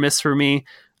like hit or miss for me.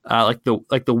 Like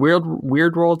the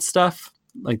weird world stuff,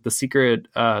 like the Secret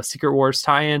Wars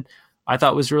tie-in, I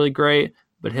thought was really great.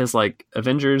 But his like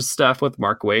Avengers stuff with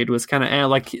Mark Waid was kind of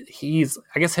like, he's,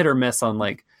 I guess, hit or miss on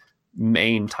like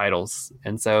main titles.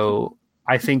 And so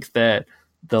I think that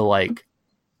the like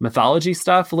mythology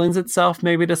stuff lends itself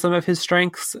maybe to some of his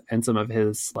strengths and some of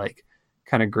his like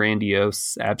kind of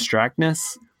grandiose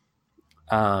abstractness.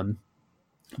 But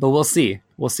we'll see.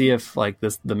 We'll see if like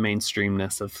the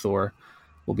mainstreamness of Thor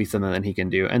will be something that he can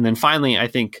do. And then finally, I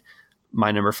think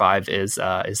my number 5 is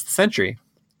the Sentry,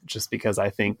 just because I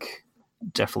think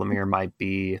Jeff Lemire might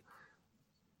be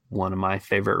one of my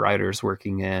favorite writers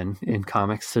working in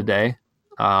comics today.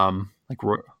 I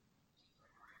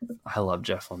love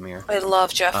Jeff Lemire. I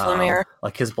love Jeff Lemire.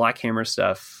 Like his Black Hammer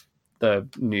stuff, the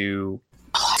new.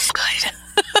 Oh, it's good.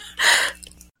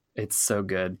 It's so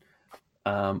good.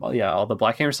 All the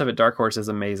Black Hammer stuff at Dark Horse is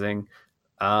amazing.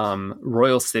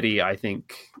 Royal City, I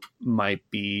think, might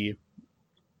be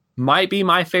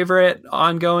my favorite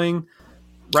ongoing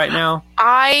right now.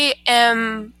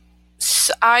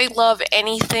 I love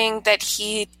anything that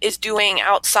he is doing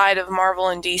outside of Marvel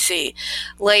and DC.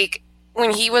 Like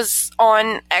when he was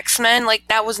on X-Men, like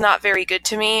that was not very good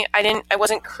to me. I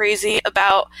wasn't crazy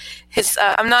about his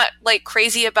I'm not like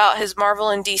crazy about his Marvel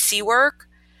and DC work.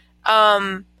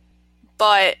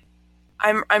 But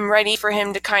I'm ready for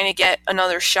him to kind of get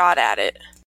another shot at it.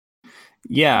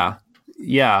 Yeah.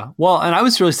 Well, and I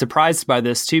was really surprised by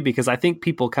this too, because I think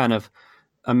people kind of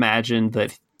imagined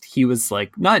that he was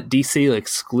like not DC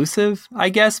exclusive, I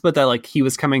guess, but that like he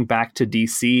was coming back to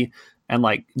DC and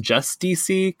like just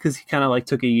DC because he kind of like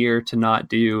took a year to not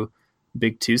do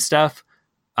big 2 stuff.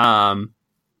 And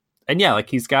yeah, like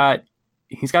he's got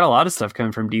a lot of stuff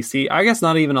coming from DC. I guess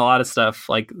not even a lot of stuff.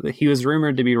 Like he was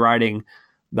rumored to be writing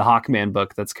the Hawkman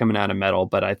book that's coming out of Metal,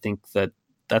 but I think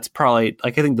that's probably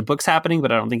like, I think the book's happening,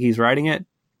 but I don't think he's writing it.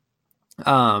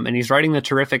 And he's writing the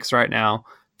Terrifics right now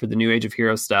for the New Age of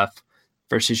Heroes stuff.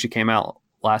 First issue came out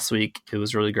last week. It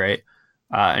was really great.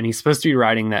 And he's supposed to be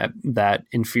writing that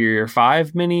Inferior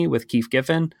 5 mini with Keith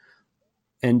Giffen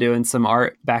and doing some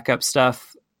art backup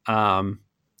stuff. So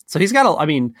he's got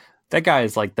that guy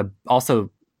is like also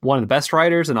one of the best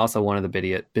writers and also one of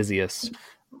the busiest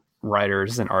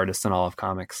writers and artists in all of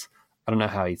comics. I don't know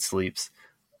how he sleeps.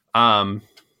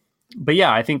 But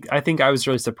yeah, I think I was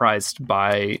really surprised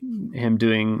by him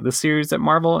doing the series at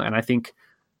Marvel. And I think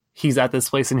he's at this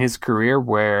place in his career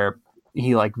where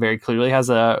he like very clearly has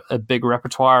a big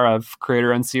repertoire of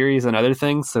creator-owned series and other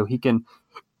things. So he can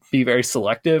be very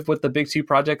selective with the big 2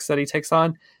 projects that he takes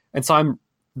on. And so I'm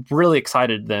really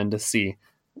excited then to see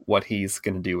what he's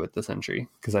going to do with the Sentry,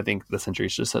 because I think the Sentry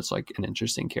is just such like an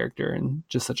interesting character and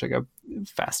just such like a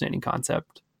fascinating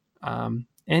concept.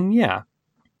 And yeah,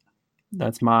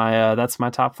 that's my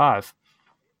top 5.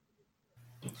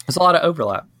 There's a lot of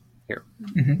overlap here.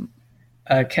 Mm-hmm.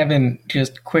 Kevin,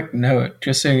 just quick note,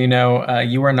 just so you know,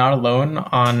 you are not alone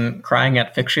on crying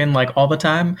at fiction like all the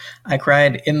time. I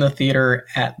cried in the theater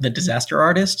at The Disaster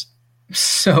Artist.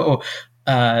 So,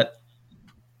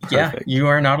 yeah, you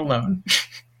are not alone.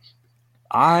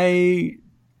 I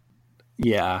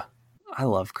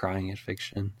love crying at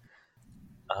fiction.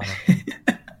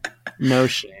 No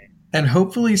shame. And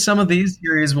hopefully some of these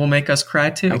series will make us cry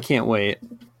too. I can't wait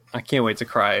to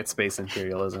cry at space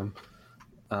imperialism.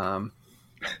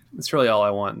 It's really all I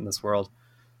want in this world.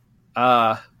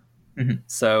 Mhm.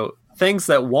 So things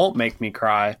that won't make me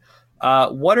cry.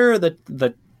 What are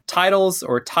the titles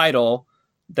or title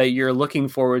that you're looking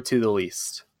forward to the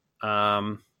least?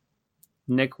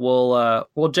 Nick, Jess,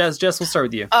 we'll start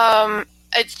with you.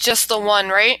 It's just the one,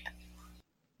 right?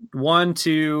 1,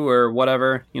 2, or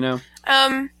whatever, you know.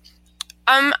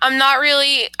 I'm not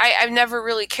really. I've never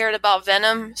really cared about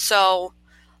Venom, so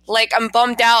like I'm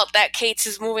bummed out that Cates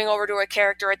is moving over to a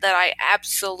character that I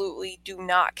absolutely do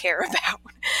not care about.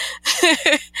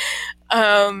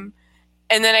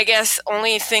 And then I guess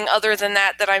only thing other than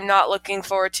that I'm not looking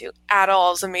forward to at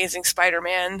all is Amazing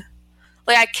Spider-Man.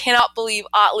 Like I cannot believe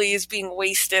Otley is being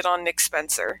wasted on Nick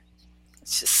Spencer.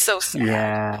 It's just so sad.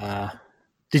 Yeah.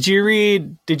 Did you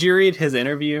read his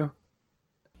interview?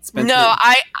 Spencer? No,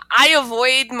 I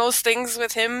avoid most things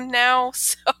with him now,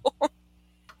 so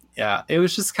yeah, it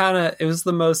was just it was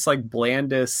the most like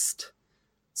blandest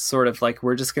sort of like,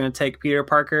 we're just going to take Peter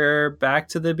Parker back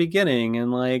to the beginning,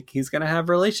 and like he's going to have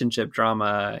relationship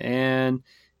drama, and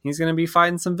he's going to be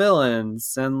fighting some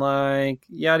villains, and like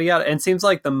yada yada. And it seems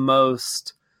like the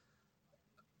most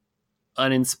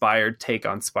uninspired take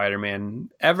on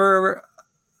Spider-Man ever.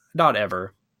 Not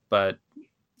ever, but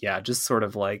yeah, just sort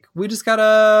of like, we just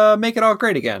gotta make it all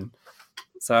great again.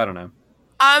 So I don't know.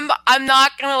 I'm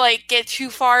not gonna like get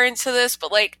too far into this,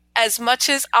 but like as much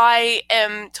as I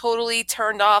am totally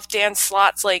turned off Dan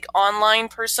Slott's like online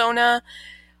persona,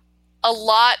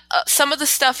 some of the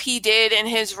stuff he did in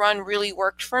his run really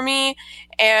worked for me,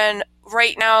 and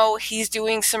right now he's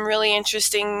doing some really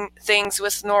interesting things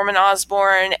with Norman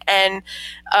Osborn, and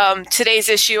today's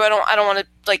issue, I don't want to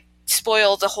like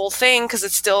spoil the whole thing because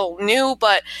it's still new,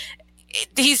 but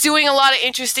he's doing a lot of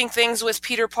interesting things with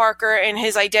Peter Parker and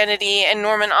his identity and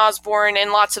Norman Osborn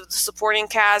and lots of the supporting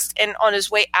cast, and on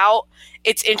his way out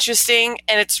it's interesting,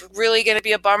 and it's really going to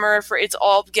be a bummer for it to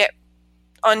all get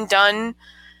undone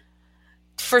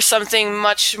for something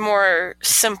much more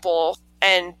simple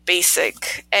and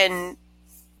basic and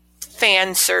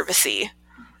fan servicey.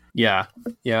 Yeah.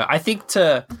 I think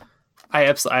I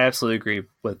absolutely agree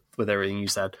with everything you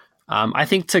said. I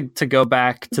think to go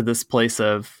back to this place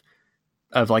of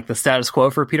like the status quo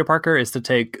for Peter Parker is to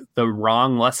take the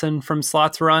wrong lesson from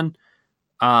Slott's run.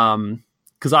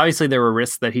 Because obviously there were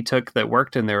risks that he took that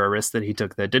worked, and there were risks that he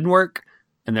took that didn't work,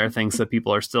 and there are things that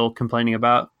people are still complaining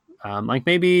about. Like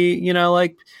maybe, you know,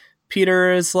 like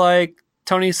Peter is like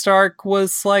Tony Stark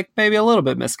was like maybe a little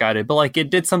bit misguided, but like it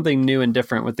did something new and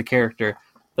different with the character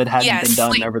that hadn't been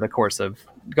done over the course of.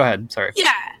 Go ahead. Sorry.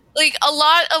 Yeah. Like, a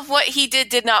lot of what he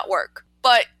did not work,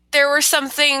 but there were some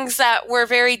things that were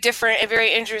very different and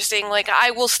very interesting. Like,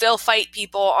 I will still fight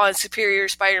people on Superior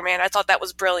Spider-Man. I thought that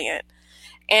was brilliant.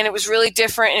 And it was really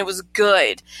different, and it was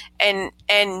good. And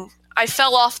I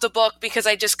fell off the book because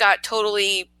I just got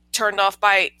totally turned off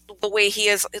by the way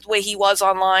he was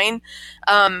online.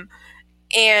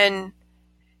 And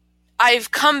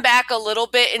I've come back a little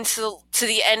bit into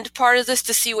the end part of this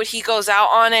to see what he goes out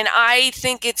on, and I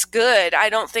think it's good. I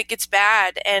don't think it's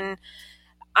bad, and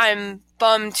I'm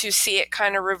bummed to see it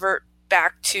kind of revert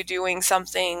back to doing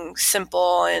something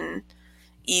simple and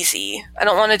easy. I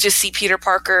don't want to just see Peter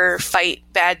Parker fight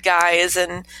bad guys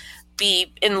and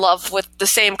be in love with the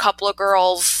same couple of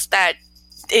girls that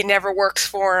it never works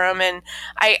for him, and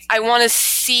I want to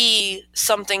see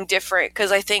something different,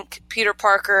 because I think Peter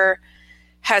Parker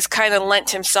has kind of lent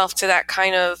himself to that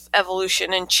kind of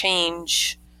evolution and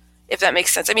change, if that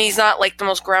makes sense. I mean, he's not like the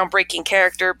most groundbreaking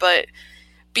character, but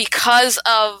because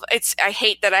of I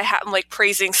hate that I'm like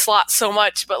praising Slott so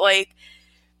much, but like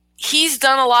he's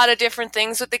done a lot of different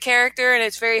things with the character, and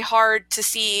it's very hard to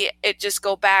see it just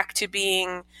go back to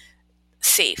being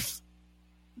safe.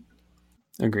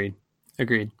 Agreed.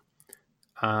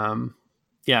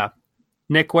 Yeah.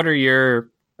 Nick, what are your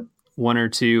 1 or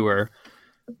 2 or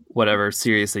whatever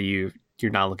series that you're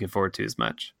not looking forward to as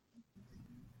much?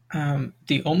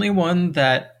 The only one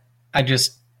that I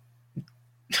just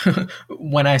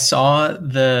when I saw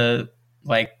the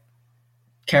like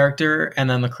character and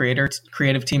then the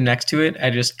creative team next to it, I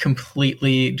just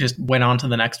completely just went on to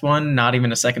the next one, not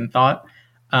even a second thought.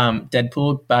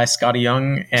 Deadpool by Scotty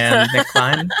Young and Nick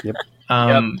Klein. Yep.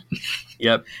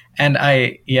 Yep. And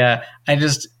I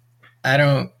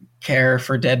don't care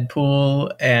for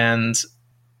Deadpool, and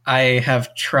I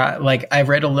have tried, like, I've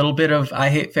read a little bit of I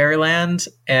Hate Fairyland,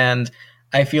 and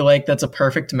I feel like that's a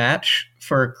perfect match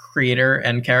for creator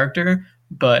and character,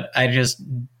 but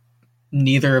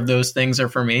neither of those things are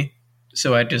for me,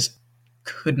 so I just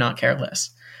could not care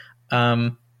less.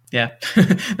 Yeah,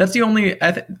 that's the only,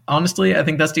 honestly, I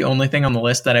think that's the only thing on the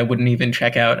list that I wouldn't even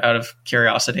check out of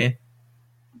curiosity.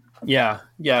 Yeah,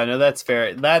 no, that's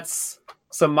fair. That's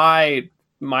so my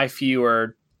few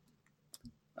are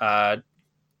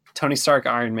Tony Stark,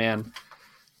 Iron Man,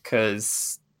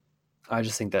 because I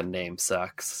just think that name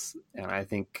sucks, and I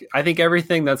think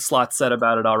everything that Slott said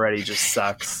about it already just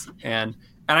sucks, and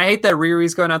I hate that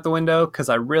Riri's going out the window because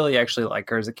I really actually like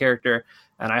her as a character,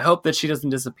 and I hope that she doesn't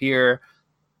disappear.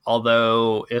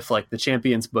 Although, if like the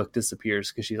Champions book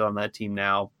disappears because she's on that team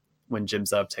now, when Jim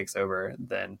Zub takes over,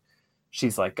 then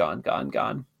she's like gone.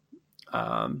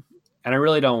 And I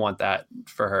really don't want that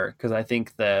for her because I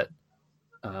think that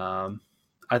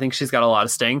I think she's got a lot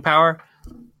of staying power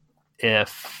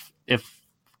if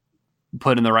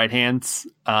put in the right hands.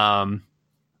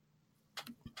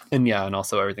 And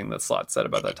also everything that Slott said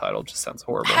about that title just sounds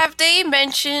horrible. Have they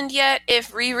mentioned yet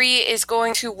if Riri is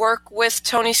going to work with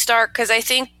Tony Stark? Because I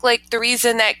think like the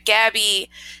reason that Gabby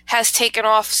has taken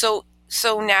off so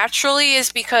naturally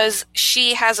is because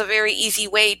she has a very easy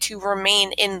way to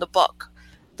remain in the book.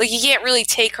 Like you can't really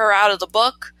take her out of the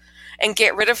book and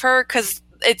get rid of her because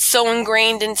it's so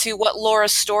ingrained into what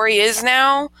Laura's story is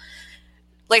now.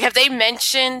 Like, have they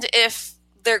mentioned if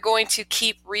they're going to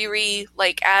keep Riri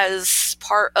like as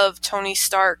part of Tony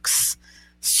Stark's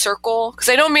circle? Because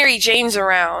I know Mary Jane's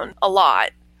around a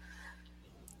lot.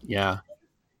 Yeah.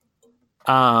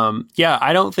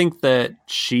 I don't think that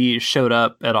she showed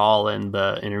up at all in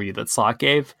the interview that Slott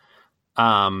gave.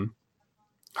 Her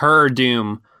or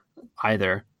Doom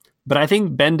either. But I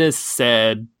think Bendis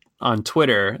said on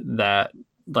Twitter that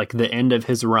like the end of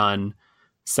his run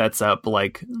sets up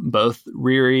like both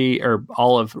Riri or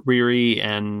all of Riri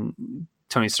and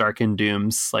Tony Stark and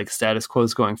Doom's like status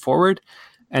quos going forward.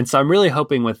 And so I'm really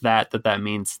hoping with that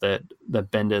means that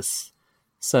Bendis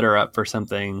set her up for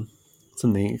something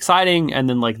exciting. And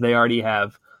then like they already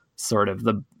have sort of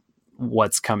the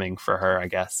what's coming for her, I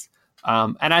guess.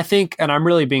 And I think, and I'm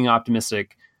really being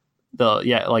optimistic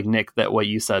like Nick, that what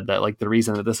you said, that like the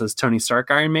reason that this is Tony Stark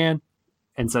Iron Man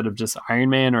instead of just Iron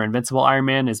Man or Invincible Iron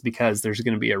Man is because there's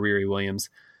going to be a Riri Williams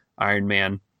Iron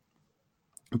Man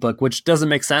book, which doesn't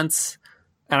make sense.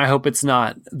 And I hope it's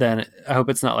not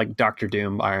like Doctor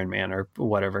Doom Iron Man or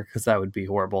whatever, because that would be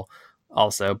horrible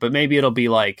also. But maybe it'll be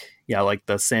like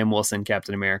the Sam Wilson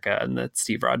Captain America and the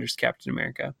Steve Rogers Captain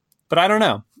America. But I don't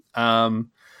know.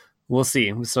 We'll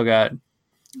see. We still got,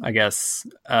 I guess,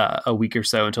 a week or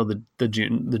so until the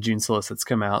June solicits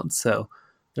come out. So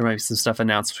there might be some stuff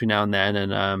announced between now and then.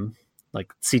 And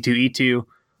like C2E2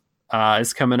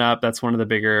 is coming up. That's one of the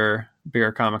bigger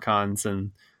Comic-Cons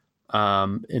and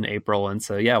in April. And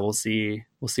so we'll see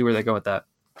where they go with that.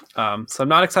 So I'm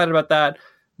not excited about that.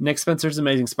 Nick Spencer's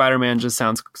Amazing Spider-Man just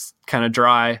sounds kind of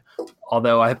dry,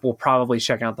 although I will probably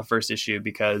check out the first issue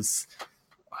because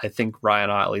I think Ryan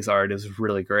Otley's art is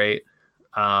really great.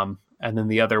 And then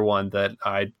the other one that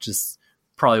I just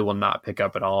probably will not pick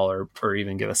up at all or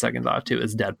even give a second thought to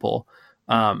is Deadpool.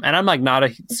 And I'm like not a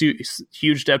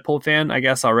huge Deadpool fan, I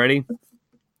guess, already.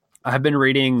 I've been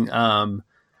reading the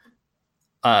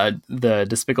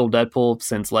Despicable Deadpool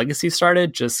since Legacy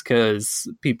started, just because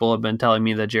people have been telling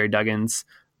me that Jerry Duggan's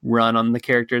run on the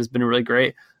character has been really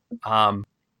great. And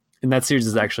that series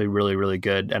is actually really, really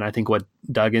good. And I think what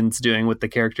Duggan's doing with the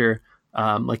character,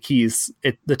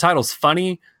 the title's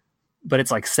funny, but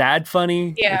it's like sad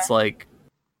funny. Yeah. It's like,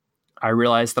 I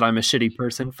realize that I'm a shitty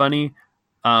person funny.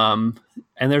 And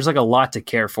there's like a lot to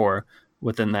care for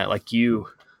within that. Like you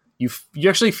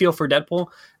actually feel for Deadpool.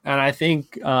 And I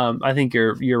think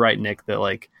you're right, Nick, that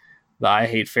like the I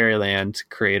Hate Fairyland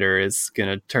creator is going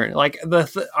to turn like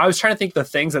I was trying to think the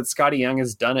things that Scotty Young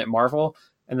has done at Marvel,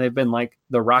 and they've been like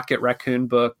the Rocket Raccoon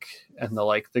book and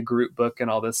the Groot book and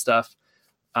all this stuff.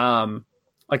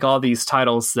 Like all these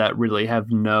titles that really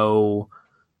have no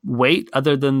weight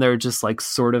other than they're just like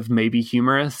sort of maybe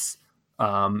humorous.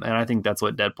 And I think that's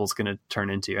what Deadpool's going to turn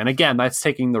into. And again, that's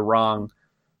taking the wrong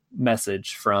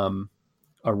message from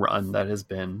a run that has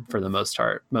been for the most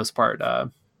part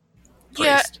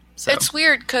praised. So. It's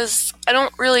weird because I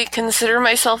don't really consider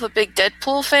myself a big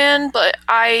Deadpool fan, but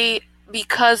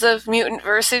because of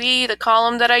Mutantversity, the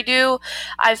column that I do,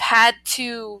 I've had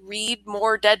to read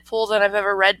more Deadpool than I've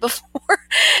ever read before.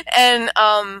 And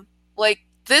like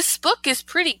this book is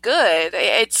pretty good.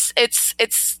 It's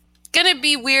gonna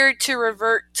be weird to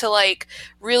revert to like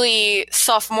really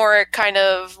sophomoric kind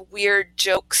of weird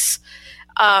jokes.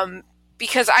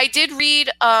 Because I did read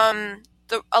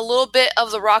a little bit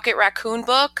of the Rocket Raccoon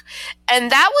book, and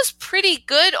that was pretty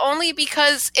good only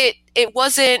because it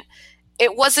wasn't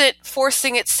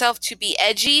forcing itself to be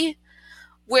edgy,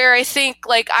 where I think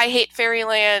like I Hate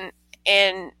Fairyland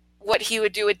and what he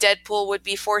would do with Deadpool would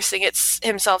be forcing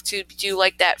himself to do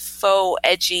like that faux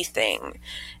edgy thing,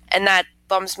 and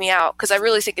bums me out because I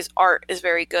really think his art is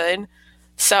very good.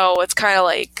 So it's kind of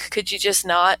like, could you just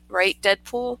not write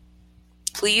Deadpool,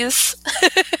 please?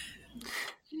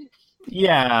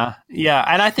 Yeah,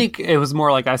 and I think it was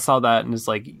more like I saw that and it's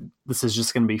like, this is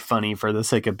just going to be funny for the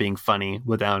sake of being funny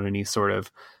without any sort of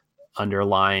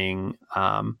underlying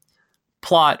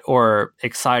plot or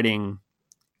exciting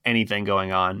anything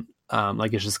going on.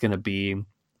 Like it's just going to be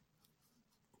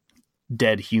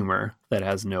dead humor that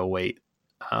has no weight.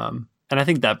 And I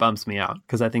think that bumps me out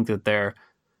because I think that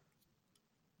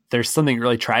there's something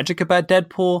really tragic about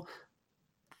Deadpool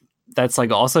that's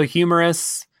like also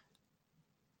humorous.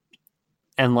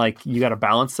 And like you got to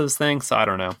balance those things. So I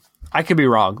don't know. I could be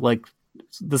wrong. Like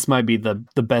this might be the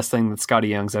best thing that Scotty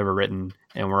Young's ever written,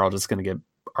 and we're all just going to get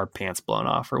our pants blown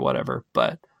off or whatever.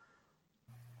 But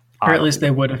or at least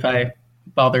they would if I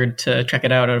bothered to check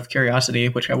it out of curiosity,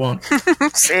 which I won't.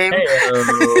 Same.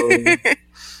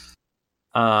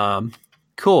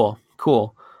 Cool.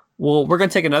 Well, we're going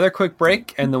to take another quick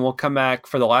break, and then we'll come back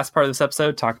for the last part of this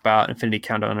episode, talk about Infinity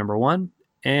Countdown number 1,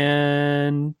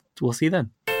 and we'll see you then.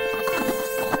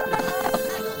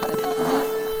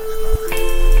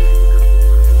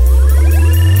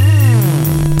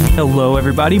 Hello,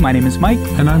 everybody. My name is Mike.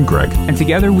 And I'm Greg. And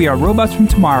together we are Robots from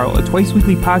Tomorrow, a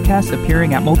twice-weekly podcast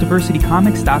appearing at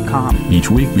multiversitycomics.com.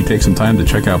 Each week, we take some time to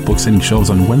check out books hitting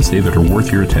shelves on Wednesday that are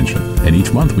worth your attention. And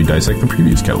each month, we dissect the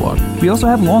previous catalog. We also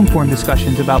have long-form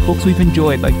discussions about books we've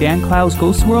enjoyed, like Dan Clow's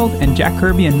Ghost World and Jack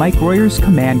Kirby and Mike Royer's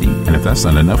Commanding. And if that's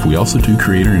not enough, we also do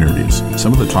creator interviews.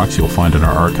 Some of the talks you'll find in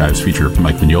our archives feature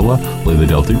Mike Mignola, Leila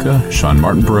Del Duca, Sean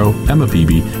Martinborough, Emma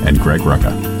Beebe, and Greg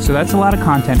Rucka. So that's a lot of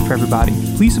content for everybody.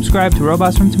 Please subscribe to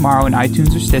Robots from Tomorrow in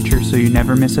iTunes or Stitcher so you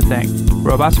never miss a thing.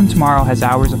 Robots from Tomorrow has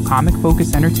hours of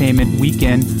comic-focused entertainment week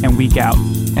in and week out.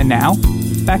 And now,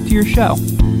 back to your show.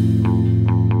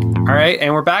 All right,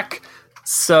 and we're back.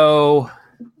 So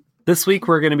this week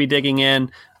we're going to be digging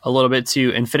in a little bit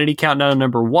to Infinity Countdown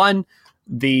number 1,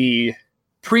 the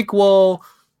prequel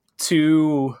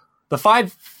to the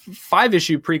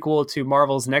five-issue prequel to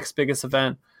Marvel's next biggest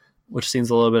event, which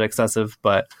seems a little bit excessive,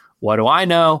 but what do I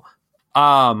know?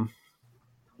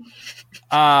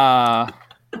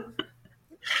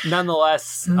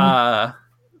 Nonetheless,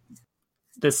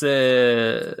 this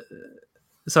is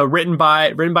so written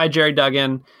by Jerry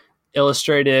Duggan,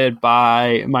 illustrated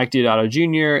by Mike Deodato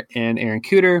Jr. and Aaron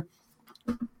Kuder.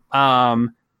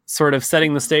 Sort of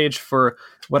setting the stage for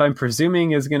what I'm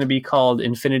presuming is going to be called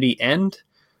Infinity End,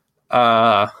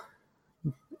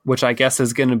 which I guess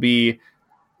is going to be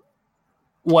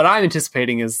what I'm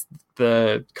anticipating is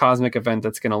the cosmic event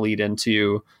that's going to lead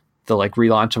into the like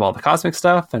relaunch of all the cosmic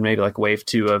stuff and maybe like wave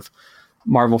 2 of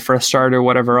Marvel Fresh Start or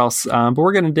whatever else. But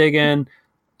we're going to dig in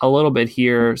a little bit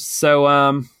here.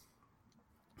 So,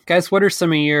 guys, what are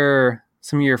some of your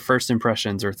first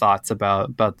impressions or thoughts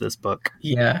about this book?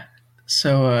 Yeah.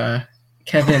 So,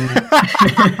 Kevin,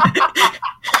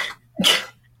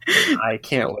 I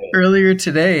can't wait. Earlier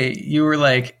today, you were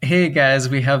like, "Hey guys,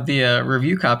 we have the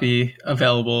review copy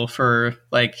available for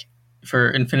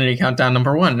Infinity Countdown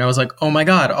number 1." And I was like, "Oh my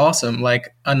god, awesome!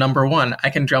 Like a number 1, I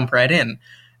can jump right in."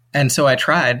 And so I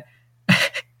tried,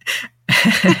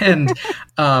 and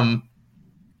I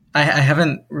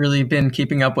haven't really been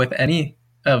keeping up with any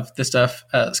of the stuff.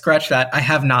 Scratch that. I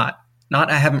have not.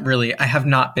 I have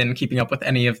not been keeping up with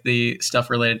any of the stuff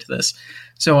related to this.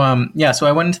 So, so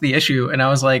I went into the issue and I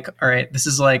was like, all right, this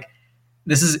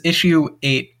is issue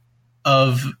 8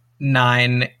 of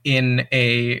 9 in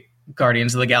a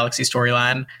Guardians of the Galaxy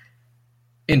storyline,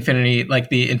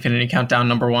 the Infinity Countdown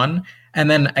number 1. And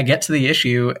then I get to the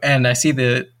issue and I see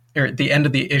the end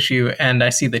of the issue and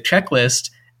I see the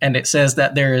checklist and it says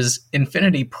that there is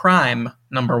Infinity Prime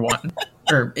number 1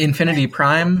 or Infinity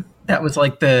Prime. That was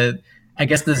like the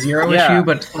Zero issue,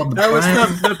 but it's called the Prime. That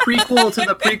was the prequel to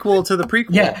the prequel to the prequel.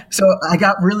 Yeah, so I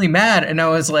got really mad and I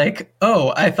was like,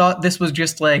 oh, I thought this was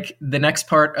just like the next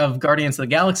part of Guardians of the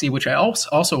Galaxy, which I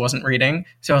also wasn't reading.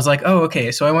 So I was like, oh,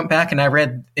 okay. So I went back and I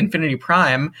read Infinity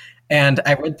Prime and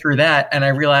I read through that and I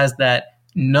realized that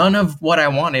none of what I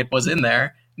wanted was in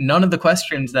there. None of the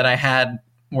questions that I had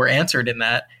were answered in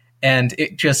that. And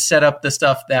it just set up the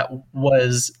stuff that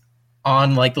was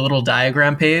on like the little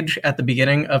diagram page at the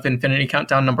beginning of Infinity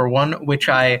Countdown number 1, which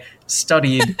I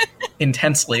studied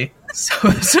intensely so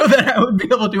that I would be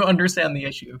able to understand the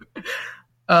issue.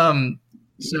 I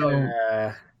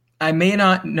may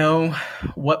not know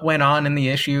what went on in the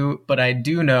issue, but I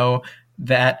do know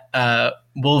that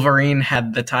Wolverine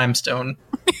had the Time Stone.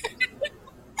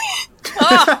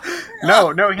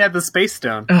 No, he had the Space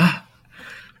Stone.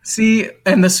 See,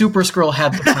 and the Super Skrull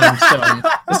had the time stone.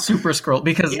 The Super Skrull,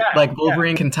 because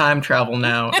Wolverine can time travel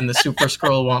now, and the Super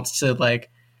Skrull wants to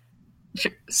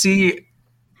see.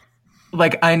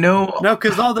 Like, I know, no,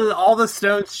 because all the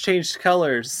stones changed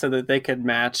colors so that they could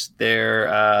match their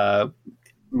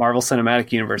Marvel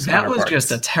Cinematic Universe. That was just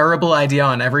a terrible idea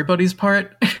on everybody's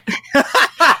part.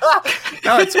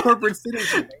 No, it's corporate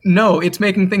synergy. No, it's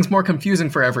making things more confusing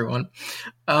for everyone.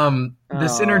 The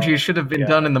synergy should have been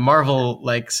done in the Marvel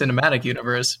cinematic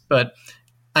universe, but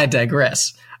I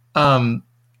digress. I'm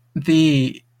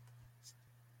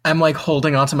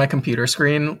holding onto my computer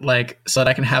screen so that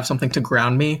I can have something to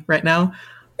ground me right now.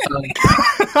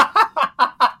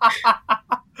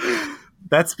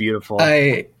 That's beautiful.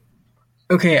 At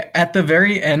the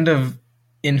very end of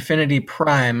Infinity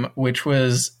Prime, which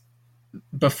was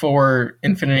before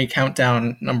Infinity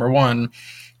Countdown #1,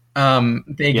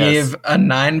 they gave a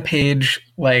 9-page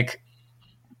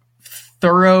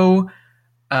thorough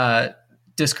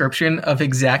description of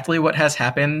exactly what has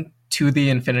happened to the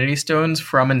Infinity Stones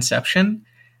from inception.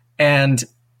 And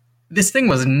this thing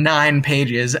was 9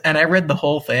 pages, and I read the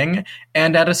whole thing,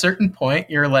 and at a certain point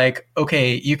you're like,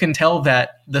 okay, you can tell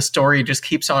that the story just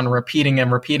keeps on repeating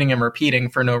and repeating and repeating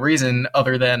for no reason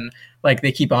other than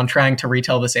they keep on trying to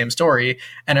retell the same story.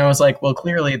 And I was like, well,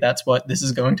 clearly that's what this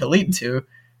is going to lead to.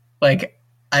 I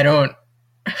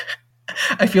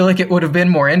feel like it would have been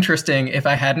more interesting if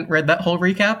I hadn't read that whole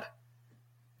recap.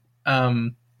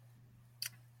 And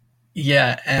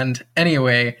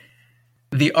anyway,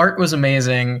 the art was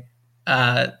amazing.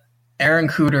 Aaron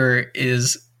Kuder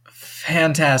is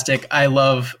fantastic. I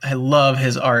love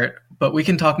his art, but we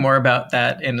can talk more about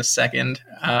that in a second.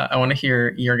 I want to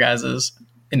hear your guys'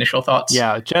 initial thoughts.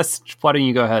 Yeah, Jess, why don't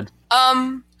you go ahead?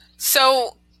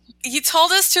 So you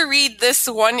told us to read this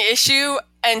one issue,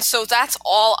 and so that's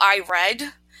all I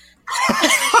read.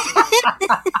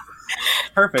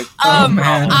 Perfect.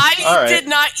 I did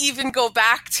not even go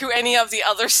back to any of the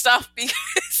other stuff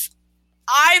because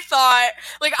I thought,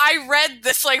 I read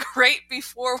this, right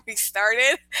before we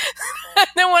started. And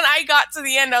then when I got to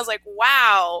the end, I was like,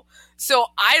 wow. So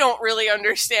I don't really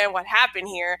understand what happened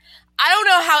here. I don't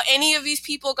know how any of these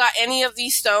people got any of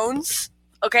these stones.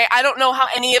 Okay, I don't know how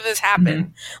any of this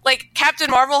happened. Mm-hmm. Captain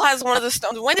Marvel has one of the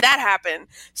stones. When did that happen?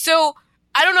 So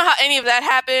I don't know how any of that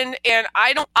happened, and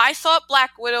I thought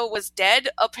Black Widow was dead.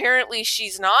 Apparently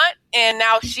she's not, and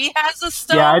now she has a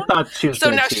stone. Yeah, I thought she was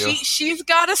dead too. she's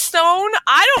got a stone.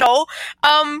 I don't know.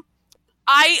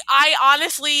 I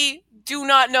honestly do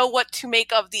not know what to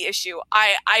make of the issue.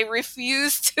 I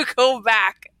refuse to go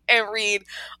back and read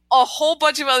a whole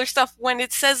bunch of other stuff when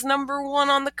it says #1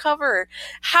 on the cover.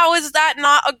 How is that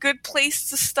not a good place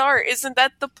to start? Isn't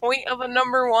that the point of a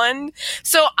 #1?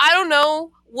 So I don't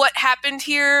know what happened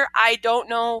here. I don't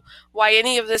know why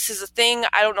any of this is a thing.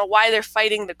 I don't know why they're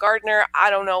fighting the gardener. I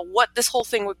don't know what this whole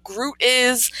thing with Groot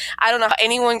is. I don't know how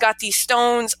anyone got these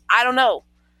stones. I don't know.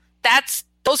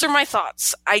 Those are my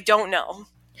thoughts. I don't know.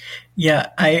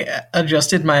 Yeah, I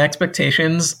adjusted my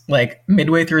expectations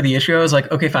midway through the issue. I was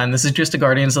like, okay, fine, this is just a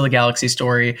Guardians of the Galaxy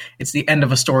story. It's the end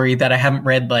of a story that I haven't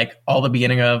read all the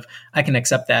beginning of. I can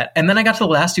accept that. And then I got to the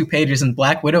last 2 pages and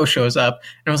Black Widow shows up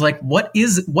and I was like, what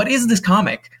is this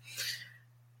comic?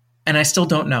 And I still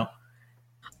don't know.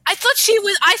 I thought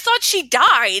she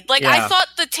died. I thought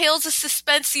the Tales of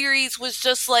Suspense series was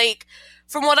just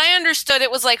from what I understood, it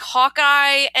was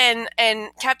Hawkeye and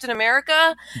Captain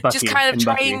America Bucky, just kind of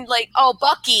trying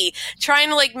Bucky trying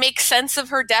to make sense of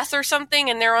her death or something,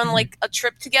 and they're on a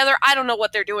trip together. I don't know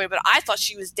what they're doing, but I thought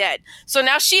she was dead. So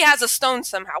now she has a stone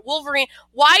somehow. Wolverine,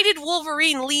 why did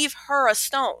Wolverine leave her a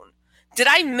stone? Did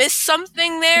I miss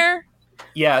something there?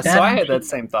 Yeah, so I had that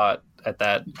same thought at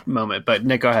that moment, but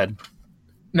Nick, go ahead.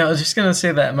 No, I was just going to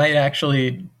say that might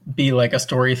actually be a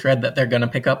story thread that they're going to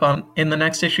pick up on in the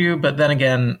next issue, but then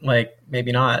again,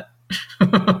 maybe not.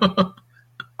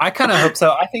 I kind of hope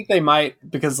so. I think they might,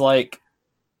 because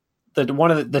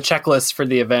one of the checklists for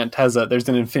the event there's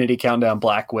an Infinity Countdown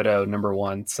Black Widow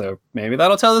 #1, so maybe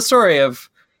that'll tell the story of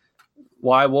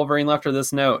why Wolverine left her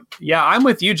this note. Yeah, I'm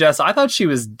with you, Jess. I thought she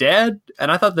was dead,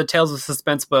 and I thought the Tales of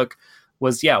Suspense book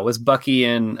was Bucky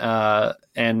and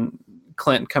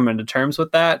Clint coming to terms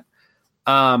with that.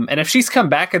 And if she's come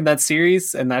back in that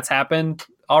series and that's happened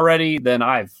already, then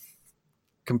I've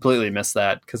completely missed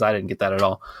that because I didn't get that at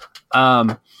all.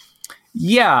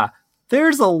 Yeah,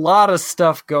 there's a lot of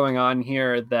stuff going on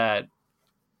here that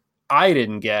I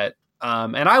didn't get.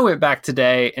 And I went back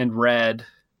today and read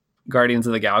Guardians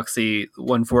of the Galaxy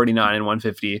 149 and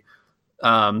 150.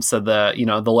 So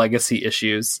the legacy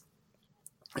issues.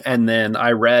 And then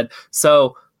I read,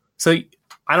 so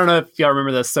I don't know if y'all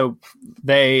remember this. So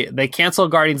they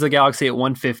canceled Guardians of the Galaxy at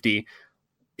 150.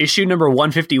 Issue number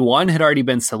 151 had already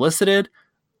been solicited.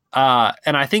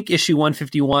 And I think issue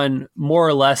 151 more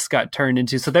or less got turned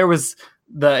into, so there was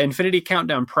the Infinity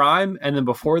Countdown Prime, and then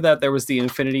before that there was the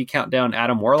Infinity Countdown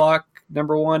Adam Warlock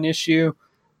number 1 issue.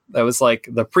 That was like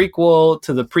the prequel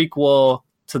to the prequel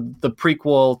to the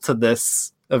prequel to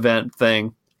this event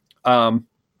thing.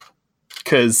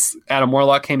 Because Adam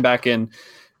Warlock came back in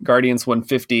Guardians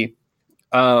 150.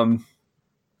 And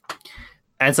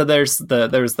so there's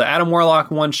the Adam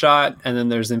Warlock one shot, and then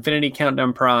there's Infinity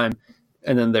Countdown Prime,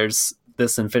 and then there's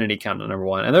this Infinity Countdown number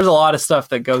 1. And there's a lot of stuff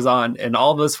that goes on in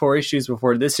all those 4 issues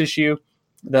before this issue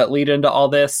that lead into all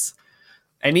this.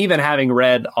 And even having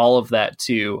read all of that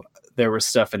too, there was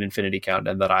stuff in Infinity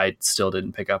Countdown that I still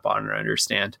didn't pick up on or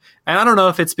understand. And I don't know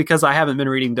if it's because I haven't been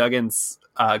reading Duggan's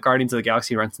Guardians of the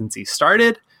Galaxy run since he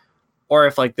started, or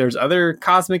if like there's other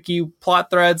cosmic plot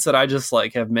threads that I just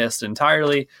like have missed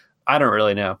entirely. I don't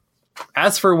really know.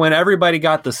 As for when everybody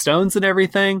got the stones and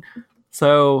everything,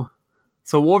 so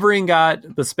Wolverine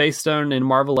got the Space Stone in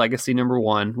Marvel Legacy number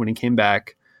 1 when he came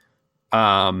back.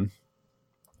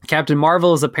 Captain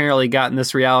Marvel has apparently gotten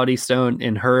this Reality Stone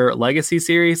in her Legacy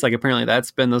series. Like apparently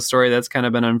that's been the story that's kind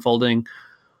of been unfolding.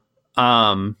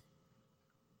 The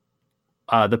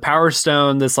Power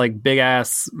Stone, this like big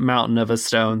ass mountain of a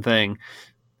stone thing,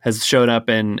 has shown up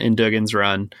in Duggan's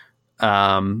run.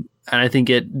 And I think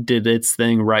it did its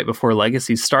thing right before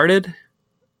Legacy started.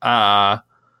 That's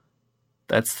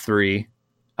 3.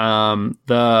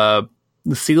 The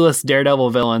Sealess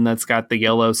Daredevil villain that's got the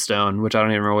yellow stone, which I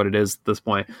don't even remember what it is at this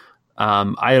point.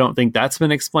 I don't think that's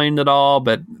been explained at all,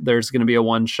 but there's going to be a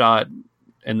one shot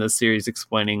in the series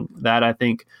explaining that. I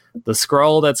think the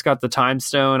Skrull that's got the time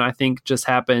stone, I think just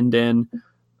happened in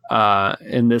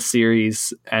this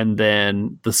series. And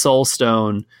then the Soul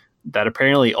Stone that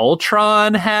apparently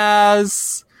Ultron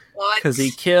has, because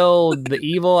he killed the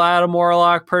evil Adam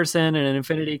Warlock person in an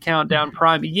Infinity Countdown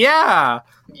Prime. Yeah,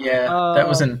 that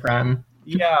was in Prime.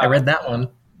 Yeah, I read that one.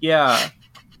 Yeah,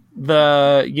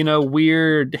 the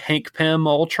weird Hank Pym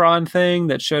Ultron thing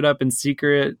that showed up in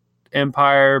Secret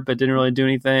Empire but didn't really do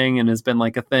anything and has been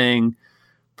like a thing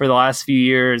for the last few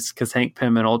years because Hank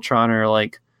Pym and Ultron are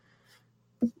like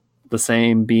the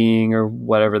same being or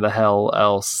whatever the hell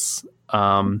else.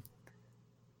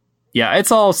 Yeah,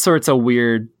 it's all sorts of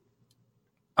weird.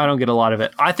 I don't get a lot of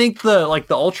it. I think the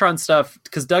Ultron stuff,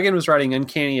 because Duggan was writing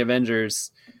Uncanny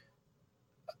Avengers,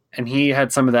 and he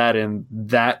had some of that in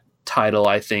that title,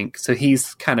 I think. So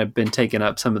he's kind of been taking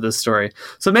up some of this story.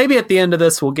 So maybe at the end of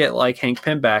this, we'll get like Hank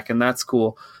Pym back, and that's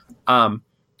cool.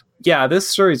 Yeah, this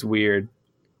story's weird.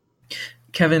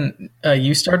 Kevin,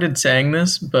 you started saying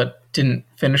this, but didn't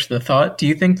finish the thought. Do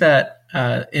you think that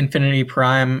Infinity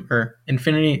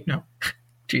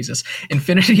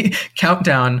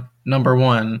Countdown number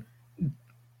 1,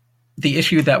 the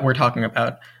issue that we're talking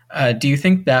about, do you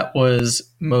think that was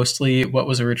mostly what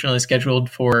was originally scheduled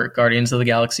for Guardians of the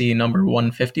Galaxy number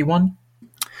 151?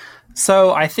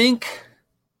 So I think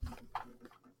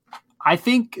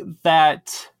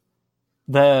that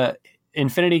the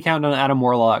Infinity Countdown Adam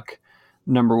Warlock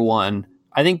number 1,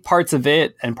 I think parts of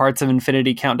it and parts of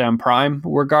Infinity Countdown Prime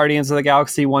were Guardians of the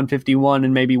Galaxy 151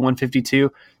 and maybe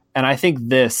 152. And I think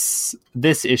this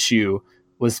issue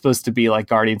was supposed to be like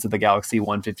Guardians of the Galaxy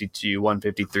 152,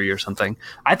 153 or something.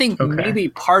 I think maybe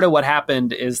part of what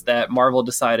happened is that Marvel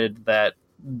decided that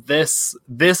this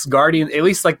Guardian, at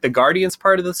least like the Guardians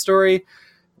part of the story,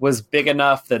 was big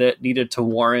enough that it needed to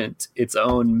warrant its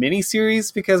own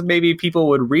miniseries, because maybe people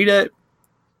would read it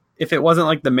if it wasn't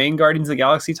like the main Guardians of the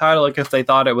Galaxy title. Like if they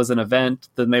thought it was an event,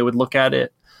 then they would look at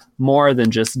it more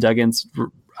than just Duggan's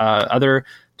other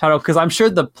title. Because I'm sure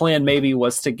the plan maybe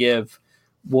was to give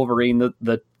Wolverine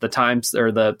the times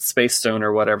or the Space Stone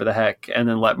or whatever the heck, and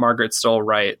then let Margaret Stohl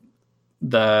write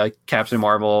the Captain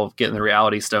Marvel getting the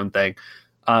Reality Stone thing.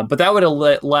 But that would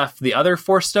have left the other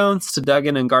 4 stones to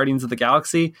Duggan and Guardians of the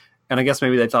Galaxy. And I guess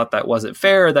maybe they thought that wasn't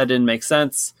fair. That didn't make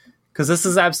sense, because this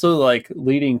is absolutely like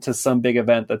leading to some big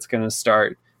event that's going to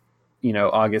start,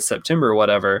 August, September, or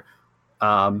whatever.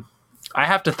 I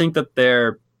have to think that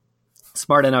they're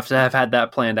smart enough to have had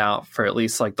that planned out for at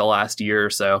least like the last year or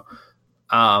so.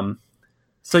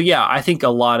 So yeah, I think a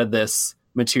lot of this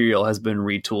material has been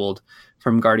retooled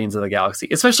from Guardians of the Galaxy,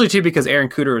 especially too because Aaron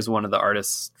Kuder is one of the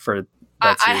artists for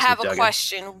that series. I have a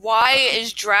question. Why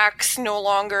is Drax no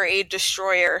longer a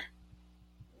destroyer?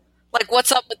 Like,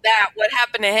 what's up with that? What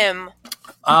happened to him?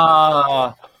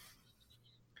 I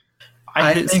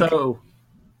think so.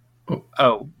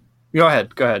 Oh, go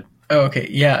ahead. Oh, okay.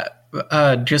 Yeah.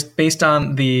 Just based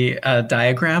on the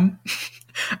diagram,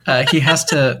 He has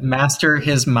to master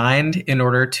his mind in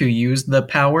order to use the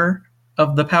power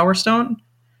of the Power Stone.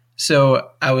 So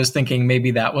I was thinking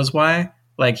maybe that was why.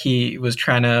 Like he was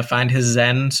trying to find his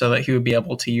Zen so that he would be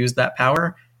able to use that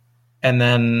power. And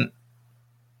then,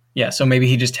 yeah, so maybe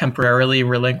he just temporarily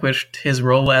relinquished his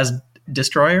role as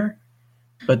destroyer.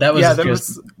 But that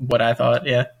was what I thought,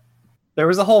 yeah. There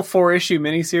was a whole 4-issue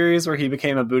miniseries where he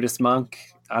became a Buddhist monk.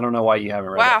 I don't know why you haven't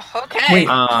read it. Wow, okay. Wait,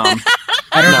 I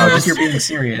don't know if you're being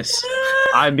serious.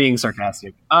 I'm being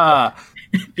sarcastic.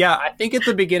 Yeah, I think at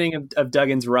the beginning of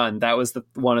Duggan's run, that was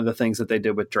one of the things that they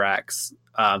did with Drax.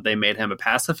 They made him a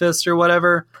pacifist or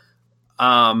whatever.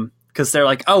 Because they're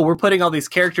like, oh, we're putting all these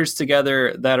characters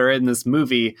together that are in this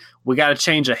movie. We got to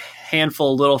change a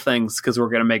handful of little things because we're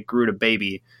going to make Groot a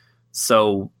baby.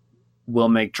 So we'll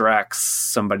make Drax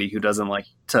somebody who doesn't like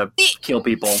to kill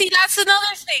people. See, that's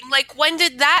another thing. Like, when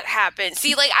did that happen?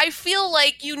 See, like, I feel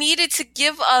like you needed to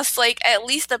give us, like, at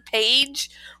least a page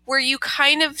where you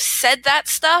kind of said that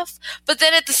stuff. But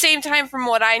then at the same time, from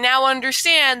what I now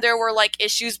understand, there were, like,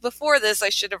 issues before this I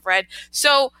should have read.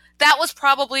 So that was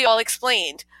probably all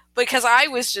explained. Because I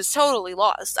was just totally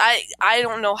lost. I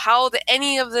don't know how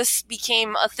any of this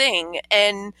became a thing,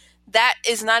 and that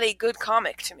is not a good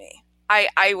comic to me.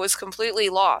 I was completely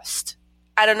lost.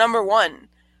 At a number 1.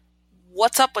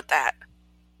 What's up with that?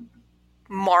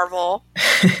 Marvel.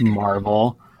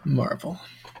 Marvel.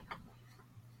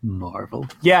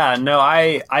 Yeah, no,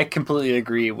 I completely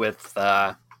agree with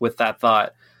that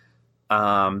thought.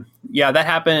 Yeah, that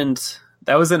happened.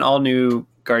 That was an all new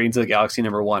Guardians of the Galaxy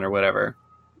number 1 or whatever.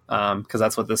 Because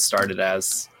that's what this started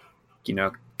as, you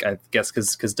know, I guess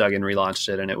because Duggan relaunched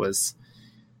it, and it was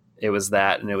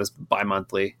that, and it was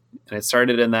bi-monthly, and it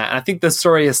started in that. And I think the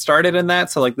story has started in that,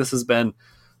 so like this has been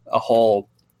a whole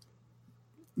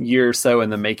year or so in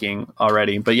the making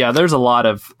already. But yeah, there's a lot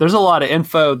of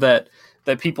info that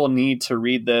people need to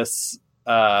read this.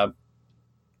 There's a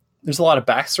lot of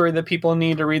backstory that people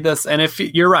need to read this, and if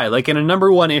you're right, like in a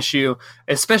number 1 issue,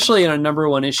 especially in a number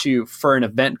 1 issue for an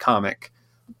event comic.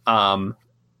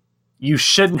 You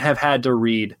shouldn't have had to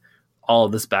read all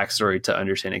of this backstory to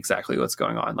understand exactly what's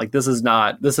going on. Like this is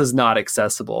not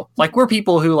accessible. Like we're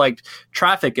people who like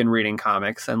traffic in reading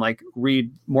comics and like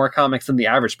read more comics than the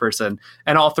average person.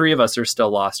 And all 3 of us are still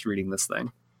lost reading this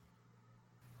thing.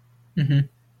 Mm-hmm.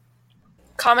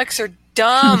 Comics are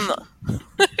dumb.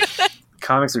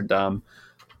 Comics are dumb.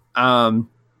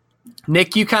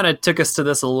 Nick, you kind of took us to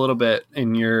this a little bit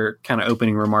in your kind of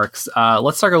opening remarks.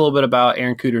 Let's talk a little bit about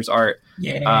Aaron Kuder's art.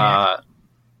 Yeah.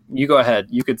 You go ahead.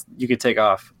 You could take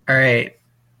off. All right.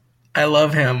 I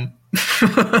love him.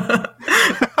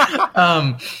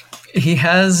 He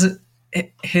has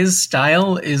his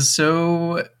style is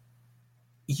so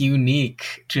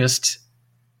unique just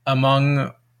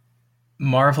among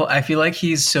Marvel. I feel like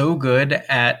he's so good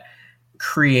at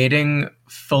creating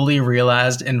fully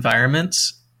realized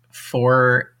environments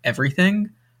for everything.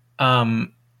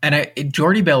 And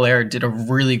Jordi Belair did a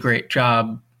really great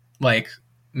job, like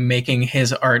making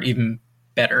his art even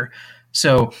better.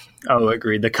 So,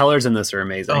 agreed. The colors in this are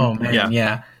amazing. Oh man,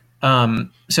 yeah.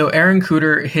 So Aaron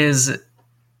Kuder,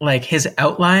 his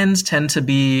outlines tend to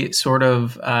be sort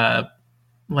of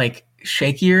like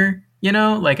shakier, you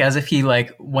know, like as if he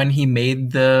like when he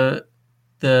made the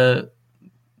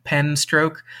pen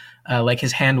stroke, like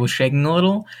his hand was shaking a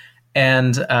little,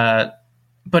 and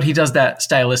but he does that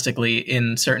stylistically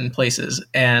in certain places,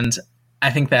 and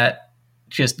I think that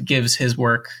just gives his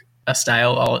work a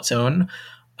style all its own.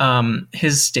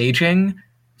 His staging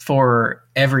for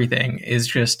everything is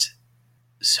just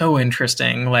so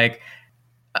interesting. Like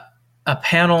a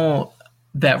panel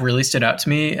that really stood out to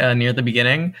me near the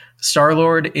beginning,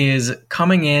 Star-Lord is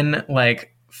coming in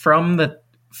like from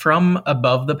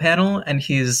above the panel, and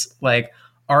he's like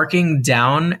arcing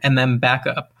down and then back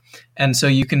up. And so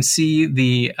you can see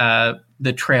the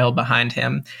trail behind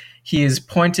him. He is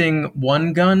pointing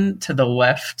one gun to the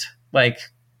left, like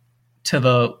to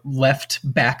the left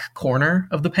back corner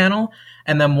of the panel,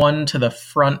 and then one to the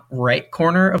front right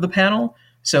corner of the panel.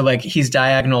 So like he's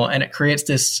diagonal, and it creates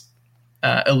this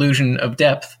illusion of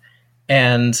depth.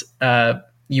 And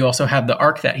you also have the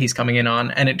arc that he's coming in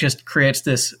on, and it just creates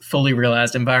this fully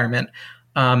realized environment.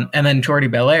 And then Jordi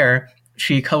Belair,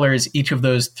 she colors each of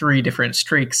those three different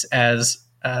streaks as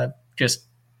just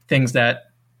things that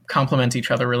complement each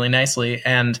other really nicely.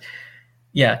 And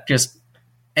yeah, just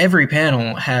every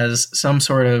panel has some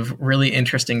sort of really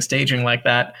interesting staging like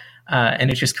that. And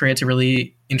it just creates a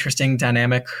really interesting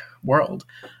dynamic world.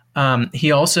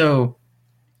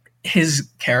 His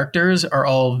characters are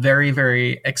all very,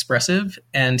 very expressive,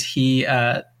 and he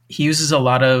uses a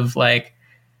lot of like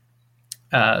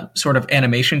sort of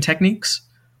animation techniques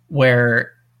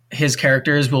where his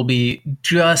characters will be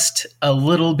just a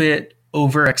little bit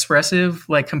over expressive,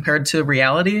 like compared to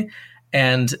reality.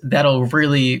 And that'll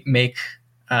really make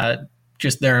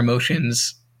just their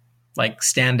emotions like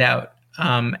stand out.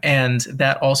 And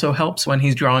that also helps when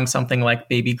he's drawing something like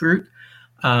Baby Groot,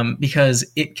 because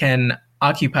it can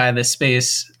occupy this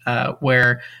space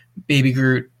where Baby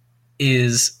Groot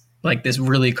is like this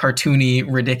really cartoony,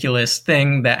 ridiculous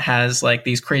thing that has like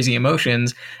these crazy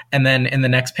emotions. And then in the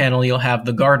next panel, you'll have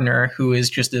the gardener, who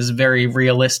is just this very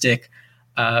realistic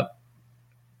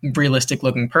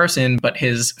looking person, but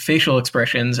his facial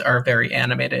expressions are very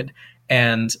animated.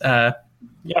 And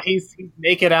yeah, he's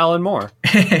naked Alan Moore.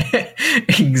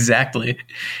 Exactly.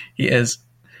 He is.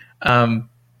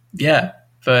 Yeah,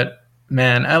 but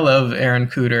man, I love Aaron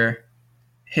Kuder.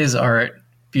 His art,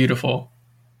 beautiful.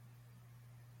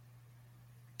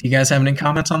 Do you guys have any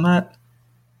comments on that?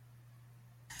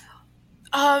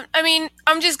 I mean,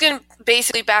 I'm just going to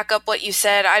basically back up what you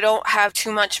said. I don't have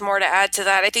too much more to add to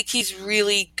that. I think he's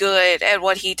really good at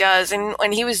what he does. And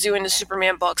when he was doing the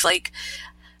Superman books, like,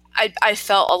 I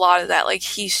felt a lot of that. Like,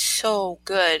 he's so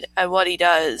good at what he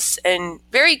does and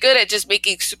very good at just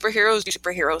making superheroes do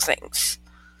superhero things.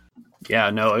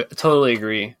 Yeah, no, I totally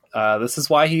agree. This is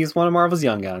why he's one of Marvel's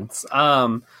young guns.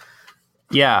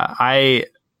 Yeah, I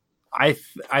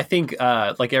think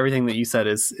like everything that you said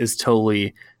is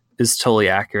totally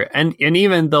accurate. And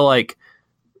even though, like,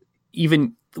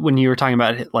 even when you were talking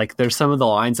about it, like, there's some of the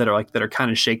lines that are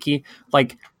kind of shaky,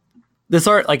 like, this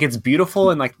art, like, it's beautiful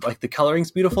and like the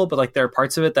coloring's beautiful, but like there are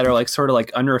parts of it that are like sort of like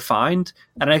unrefined.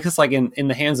 And I guess like in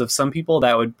the hands of some people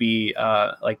that would be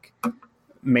like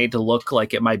made to look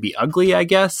like it might be ugly, I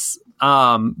guess.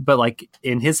 But like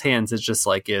in his hands, it's just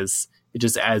like it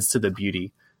just adds to the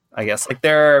beauty, I guess. Like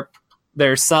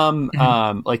there's some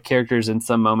like characters in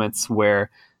some moments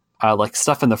where like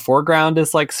stuff in the foreground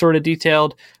is like sort of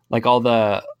detailed, like all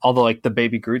the like the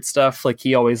Baby Groot stuff. Like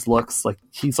he always looks like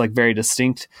he's like very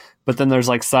distinct. But then there's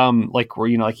like some like where,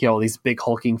 you know, like you have all these big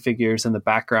hulking figures in the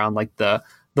background, like the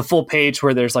full page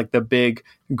where there's like the big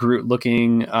Groot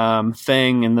looking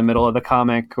thing in the middle of the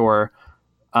comic, or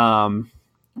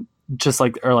just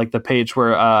like, or like the page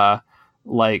where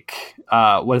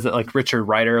what is it, like Richard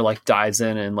Rider like dives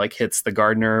in and like hits the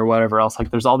gardener or whatever else.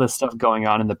 Like there's all this stuff going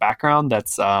on in the background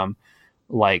that's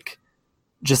like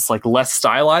just like less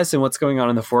stylized than what's going on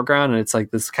in the foreground, and it's like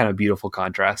this kind of beautiful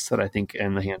contrast that I think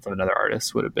in the hands of another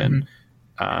artist would have been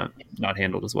not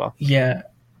handled as well. Yeah,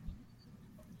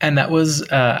 and that was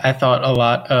I thought a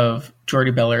lot of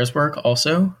Jordi Bellaire's work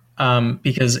also,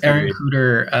 because Aaron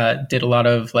Kuder did a lot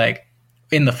of like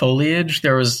in the foliage.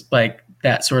 There was like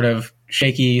that sort of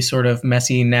shaky, sort of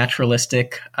messy,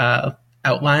 naturalistic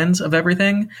outlines of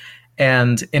everything.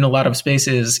 And in a lot of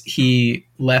spaces, he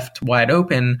left wide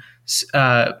open.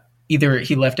 Either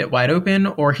he left it wide open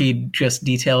or he'd just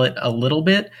detail it a little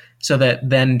bit so that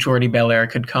then Jordi Bellaire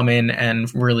could come in and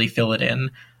really fill it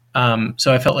in.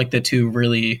 So I felt like the two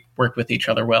really worked with each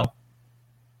other well.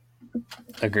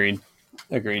 Agreed.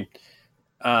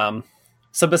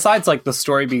 So besides like the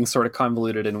story being sort of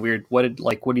convoluted and weird, what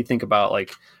do you think about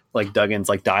like Duggan's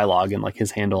like dialogue and like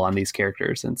his handle on these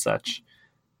characters and such?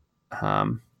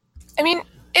 I mean,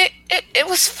 it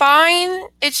was fine.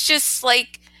 It's just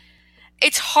like,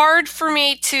 it's hard for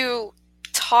me to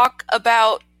talk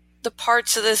about the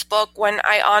parts of this book when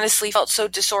I honestly felt so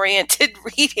disoriented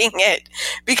reading it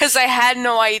because I had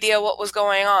no idea what was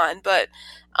going on. But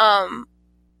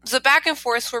the back and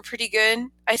forths were pretty good,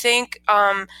 I think.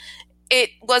 It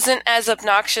wasn't as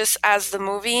obnoxious as the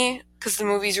movie, because the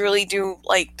movies really do,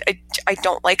 like, I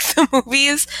don't like the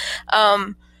movies.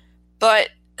 But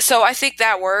so I think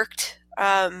that worked.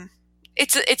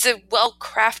 It's a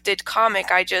well-crafted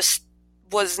comic. I just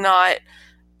was not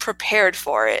prepared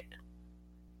for it,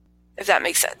 if that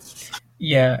makes sense.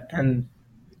 Yeah, and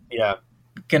yeah,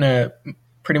 gonna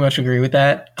pretty much agree with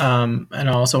that. And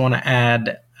I also want to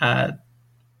add,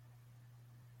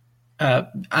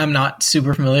 I'm not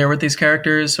super familiar with these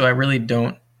characters, so I really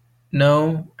don't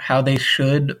know how they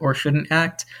should or shouldn't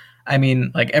act. I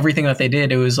mean, like everything that they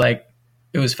did, it was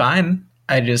fine.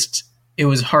 It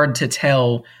was hard to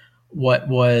tell what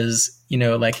was, you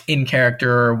know, like in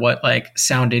character or what like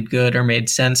sounded good or made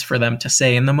sense for them to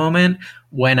say in the moment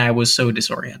when I was so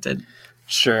disoriented.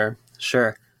 Sure.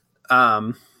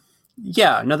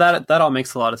 Yeah, no, that all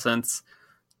makes a lot of sense.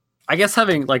 I guess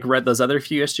having like read those other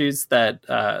few issues that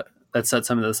set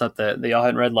some of this up that y'all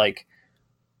hadn't read, like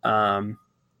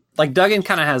Duggan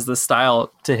kind of has this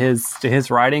style to his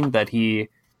writing that he,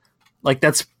 like,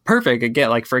 that's perfect again,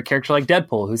 like for a character like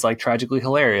Deadpool, who's like tragically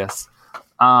hilarious.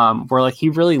 where like he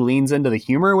really leans into the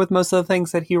humor with most of the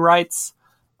things that he writes.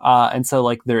 And so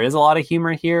like there is a lot of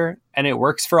humor here, and it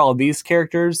works for all of these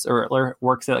characters, or it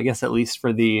works, I guess, at least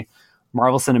for the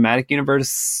Marvel Cinematic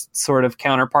Universe sort of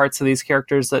counterparts of these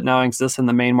characters that now exist in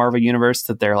the main Marvel Universe,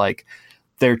 that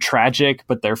they're tragic,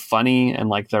 but they're funny, and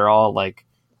like they're all like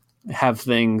have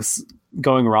things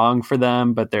going wrong for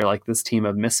them, but they're like this team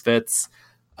of misfits.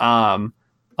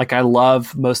 Like I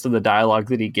love most of the dialogue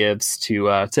that he gives to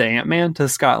Ant-Man, to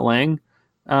Scott Lang,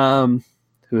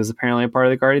 who is apparently a part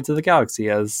of the Guardians of the Galaxy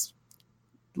as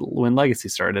when Legacy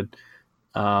started.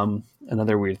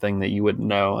 Another weird thing that you wouldn't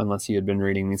know unless you had been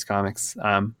reading these comics.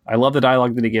 I love the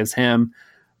dialogue that he gives him.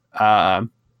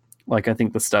 Like I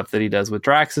think the stuff that he does with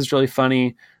Drax is really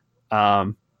funny.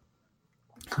 I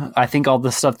think all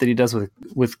the stuff that he does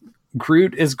with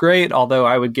Groot is great, although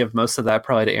I would give most of that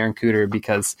probably to Aaron Kuder,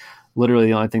 because literally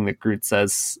the only thing that Groot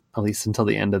says, at least until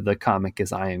the end of the comic,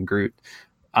 is "I am Groot."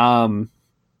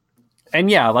 And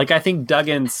yeah, like I think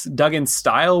Duggan's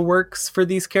style works for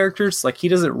these characters. Like he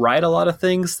doesn't write a lot of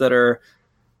things that are,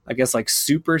 I guess, like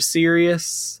super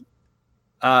serious.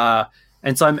 And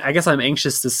so I'm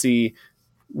anxious to see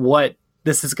what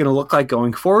this is going to look like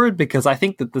going forward, because I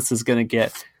think that this is going to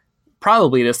get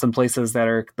probably to some places that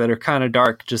are kind of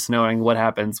dark, just knowing what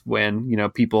happens when, you know,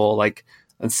 people like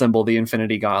assemble the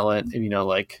Infinity Gauntlet and, you know,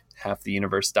 like half the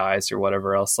universe dies or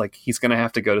whatever else. Like he's going to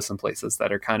have to go to some places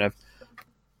that are kind of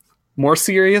more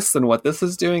serious than what this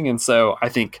is doing. And so I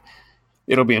think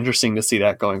it'll be interesting to see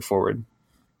that going forward,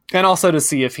 and also to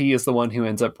see if he is the one who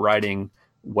ends up writing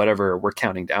whatever we're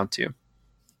counting down to.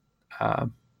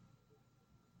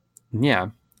 Yeah,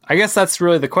 I guess that's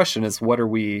really the question, is what are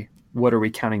we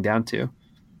counting down to?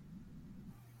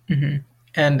 Mm-hmm.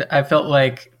 And I felt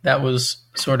like that was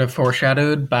sort of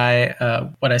foreshadowed by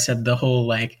what I said, the whole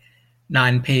like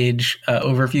 9-page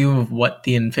overview of what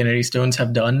the Infinity Stones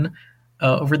have done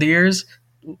over the years.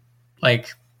 Like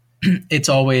it's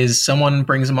always someone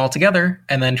brings them all together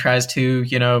and then tries to,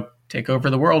 you know, take over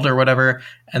the world or whatever.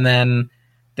 And then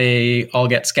they all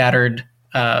get scattered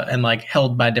and like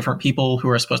held by different people who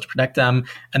are supposed to protect them.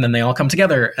 And then they all come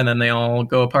together, and then they all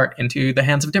go apart into the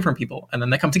hands of different people. And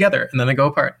then they come together, and then they go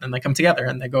apart, and they come together,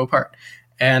 and they go apart.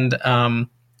 And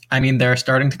I mean, they're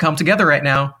starting to come together right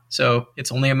now. So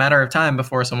it's only a matter of time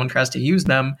before someone tries to use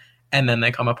them, and then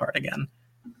they come apart again.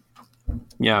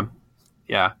 Yeah.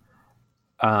 Yeah.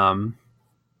 And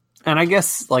I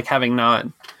guess like having not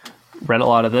read a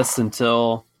lot of this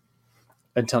until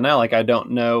now, like I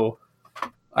don't know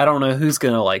who's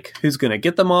gonna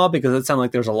get them all, because it sounds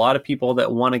like there's a lot of people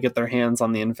that want to get their hands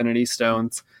on the Infinity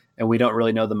Stones, and we don't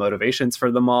really know the motivations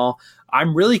for them all.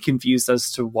 I'm really confused as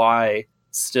to why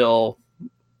still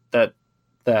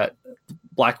that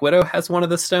Black Widow has one of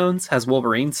the stones, has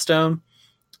Wolverine's stone.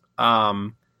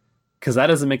 Because that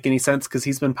doesn't make any sense, because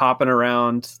he's been popping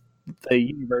around the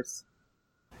universe.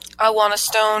 I want a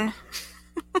stone.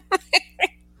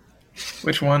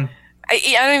 Which one? I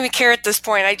don't even care at this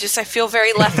point. I feel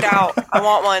very left out. I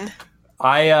want one.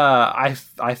 I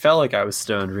felt like I was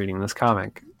stoned reading this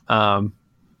comic.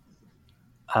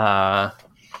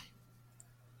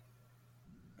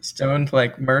 Stoned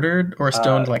like murdered, or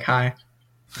stoned like high?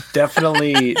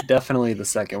 Definitely the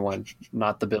second one,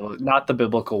 not the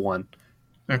biblical one.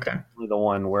 Okay. The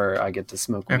one where I get to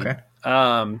smoke weed. Okay.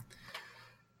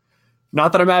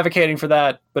 Not that I'm advocating for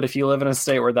that, but if you live in a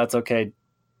state where that's okay,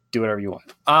 do whatever you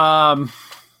want.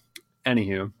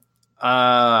 Anywho.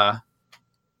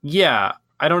 Yeah,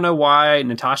 I don't know why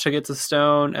Natasha gets a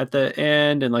stone at the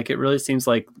end, and like it really seems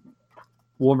like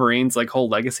Wolverine's like whole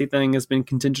legacy thing has been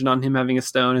contingent on him having a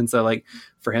stone, and so like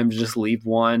for him to just leave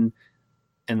one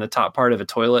in the top part of a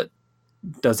toilet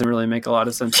doesn't really make a lot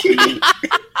of sense to me.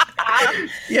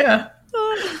 Yeah.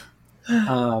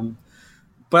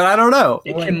 But I don't know.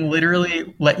 It can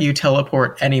literally let you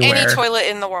teleport anywhere. Any toilet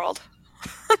in the world.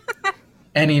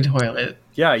 Any toilet.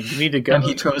 Yeah, you need to go. And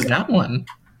he chose that one.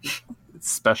 It's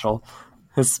special.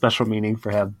 Has special meaning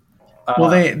for him. Well,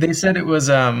 they said it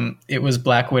was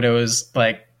Black Widow's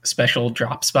like special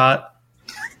drop spot.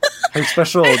 Her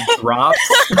special drop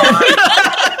spot.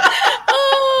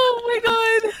 Oh my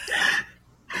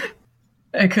god!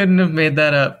 I couldn't have made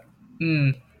that up.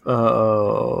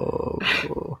 Oh.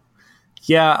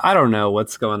 Yeah, I don't know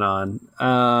what's going on.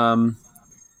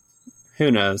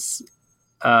 Who knows?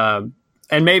 And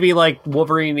maybe like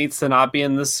Wolverine needs to not be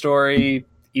in this story,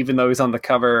 even though he's on the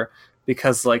cover,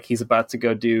 because like he's about to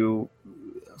go do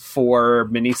 4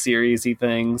 miniseries-y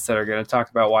things that are going to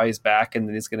talk about why he's back, and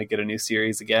then he's going to get a new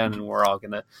series again, and we're all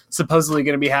supposedly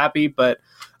going to be happy. But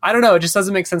I don't know. It just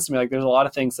doesn't make sense to me. Like, there's a lot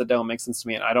of things that don't make sense to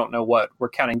me, and I don't know what we're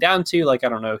counting down to. Like, I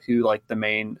don't know who like the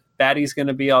main baddie's going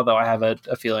to be, although I have a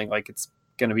feeling like it's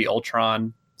going to be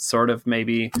Ultron, sort of,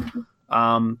 maybe.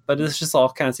 But this just all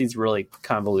kind of seems really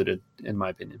convoluted, in my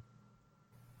opinion.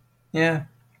 Yeah.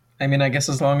 I mean, I guess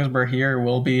as long as we're here,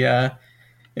 we'll be,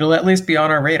 it'll at least be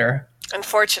on our radar.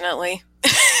 Unfortunately.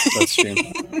 That's true.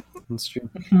 That's true.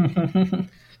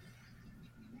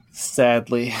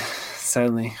 Sadly,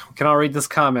 we can all read this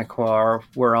comic while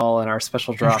we're all in our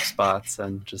special drop spots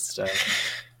and just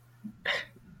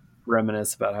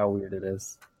reminisce about how weird it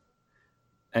is.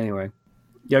 Anyway,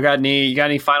 you got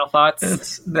any final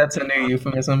thoughts? That's a new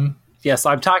euphemism. Yes,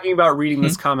 I'm talking about reading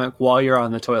this comic while you're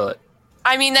on the toilet.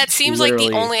 I mean, that seems like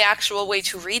the only actual way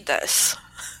to read this.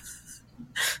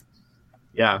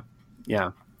 Yeah.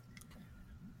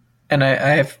 And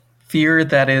I fear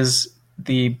that is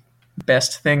the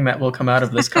best thing that will come out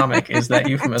of this comic is that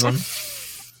euphemism.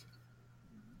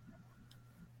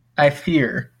 I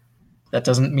fear. That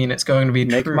doesn't mean it's going to be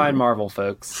Make true. mine Marvel,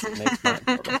 folks. Make mine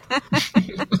Marvel.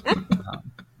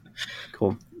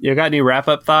 Cool. You got any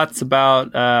wrap-up thoughts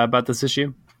about this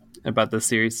issue? About this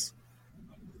series?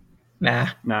 Nah.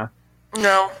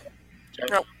 No.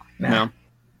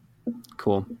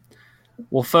 Cool.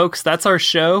 Well, folks, that's our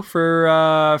show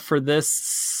for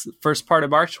this first part of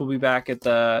March. We'll be back at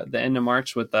the end of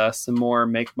March with some more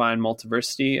Make Mine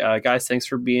Multiversity. Guys, thanks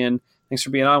for being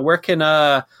on. Where can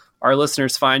our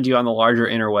listeners find you on the larger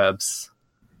interwebs?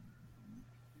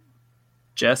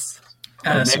 Jess?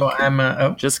 So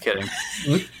I'm just kidding.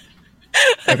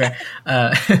 Okay.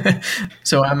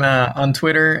 So I'm on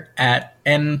Twitter at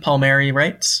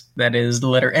npalmieriwrites. That is the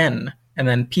letter N. And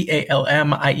then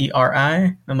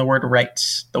PALMIERI, and the word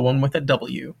rights, the one with a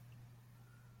W.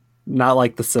 Not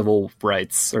like the civil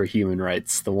rights or human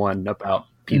rights, the one about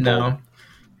people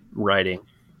writing.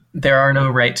 There are no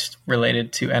rights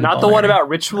related to N. Not the one about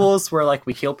rituals where like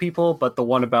we kill people, but the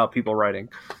one about people writing.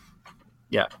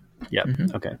 Yeah.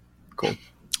 Mm-hmm. Okay. Cool.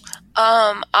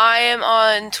 I am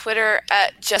on Twitter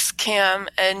at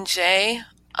JessCamNJ.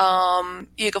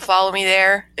 You can follow me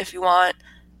there if you want.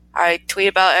 I tweet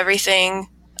about everything,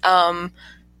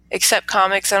 except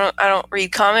comics. I don't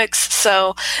read comics,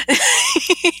 so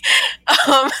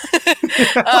yeah.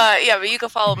 But you can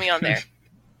follow me on there.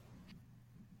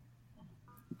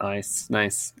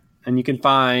 Nice. And you can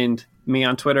find me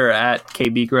on Twitter at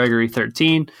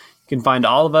KBGregory13. You can find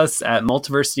all of us at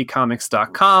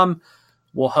multiversitycomics.com.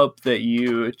 We'll hope that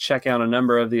you check out a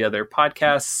number of the other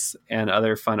podcasts and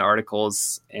other fun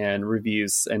articles and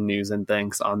reviews and news and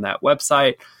things on that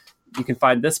website. You can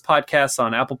find this podcast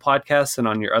on Apple Podcasts and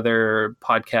on your other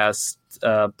podcast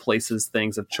places,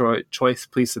 things of choice.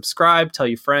 Please subscribe, tell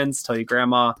your friends, tell your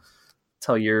grandma,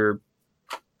 tell your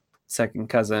second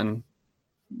cousin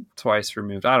twice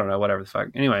removed. I don't know, whatever the fuck.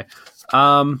 Anyway,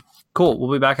 cool.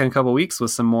 We'll be back in a couple weeks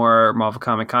with some more Marvel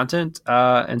comic content.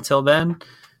 Until then,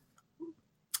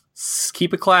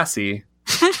 keep it classy.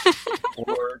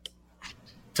 Or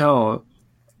don't.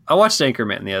 I watched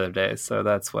Anchorman the other day, so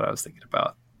that's what I was thinking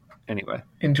about. Anyway.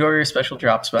 Enjoy your special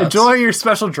drop spots. Enjoy your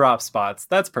special drop spots.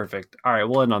 That's perfect. All right,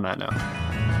 we'll end on that note.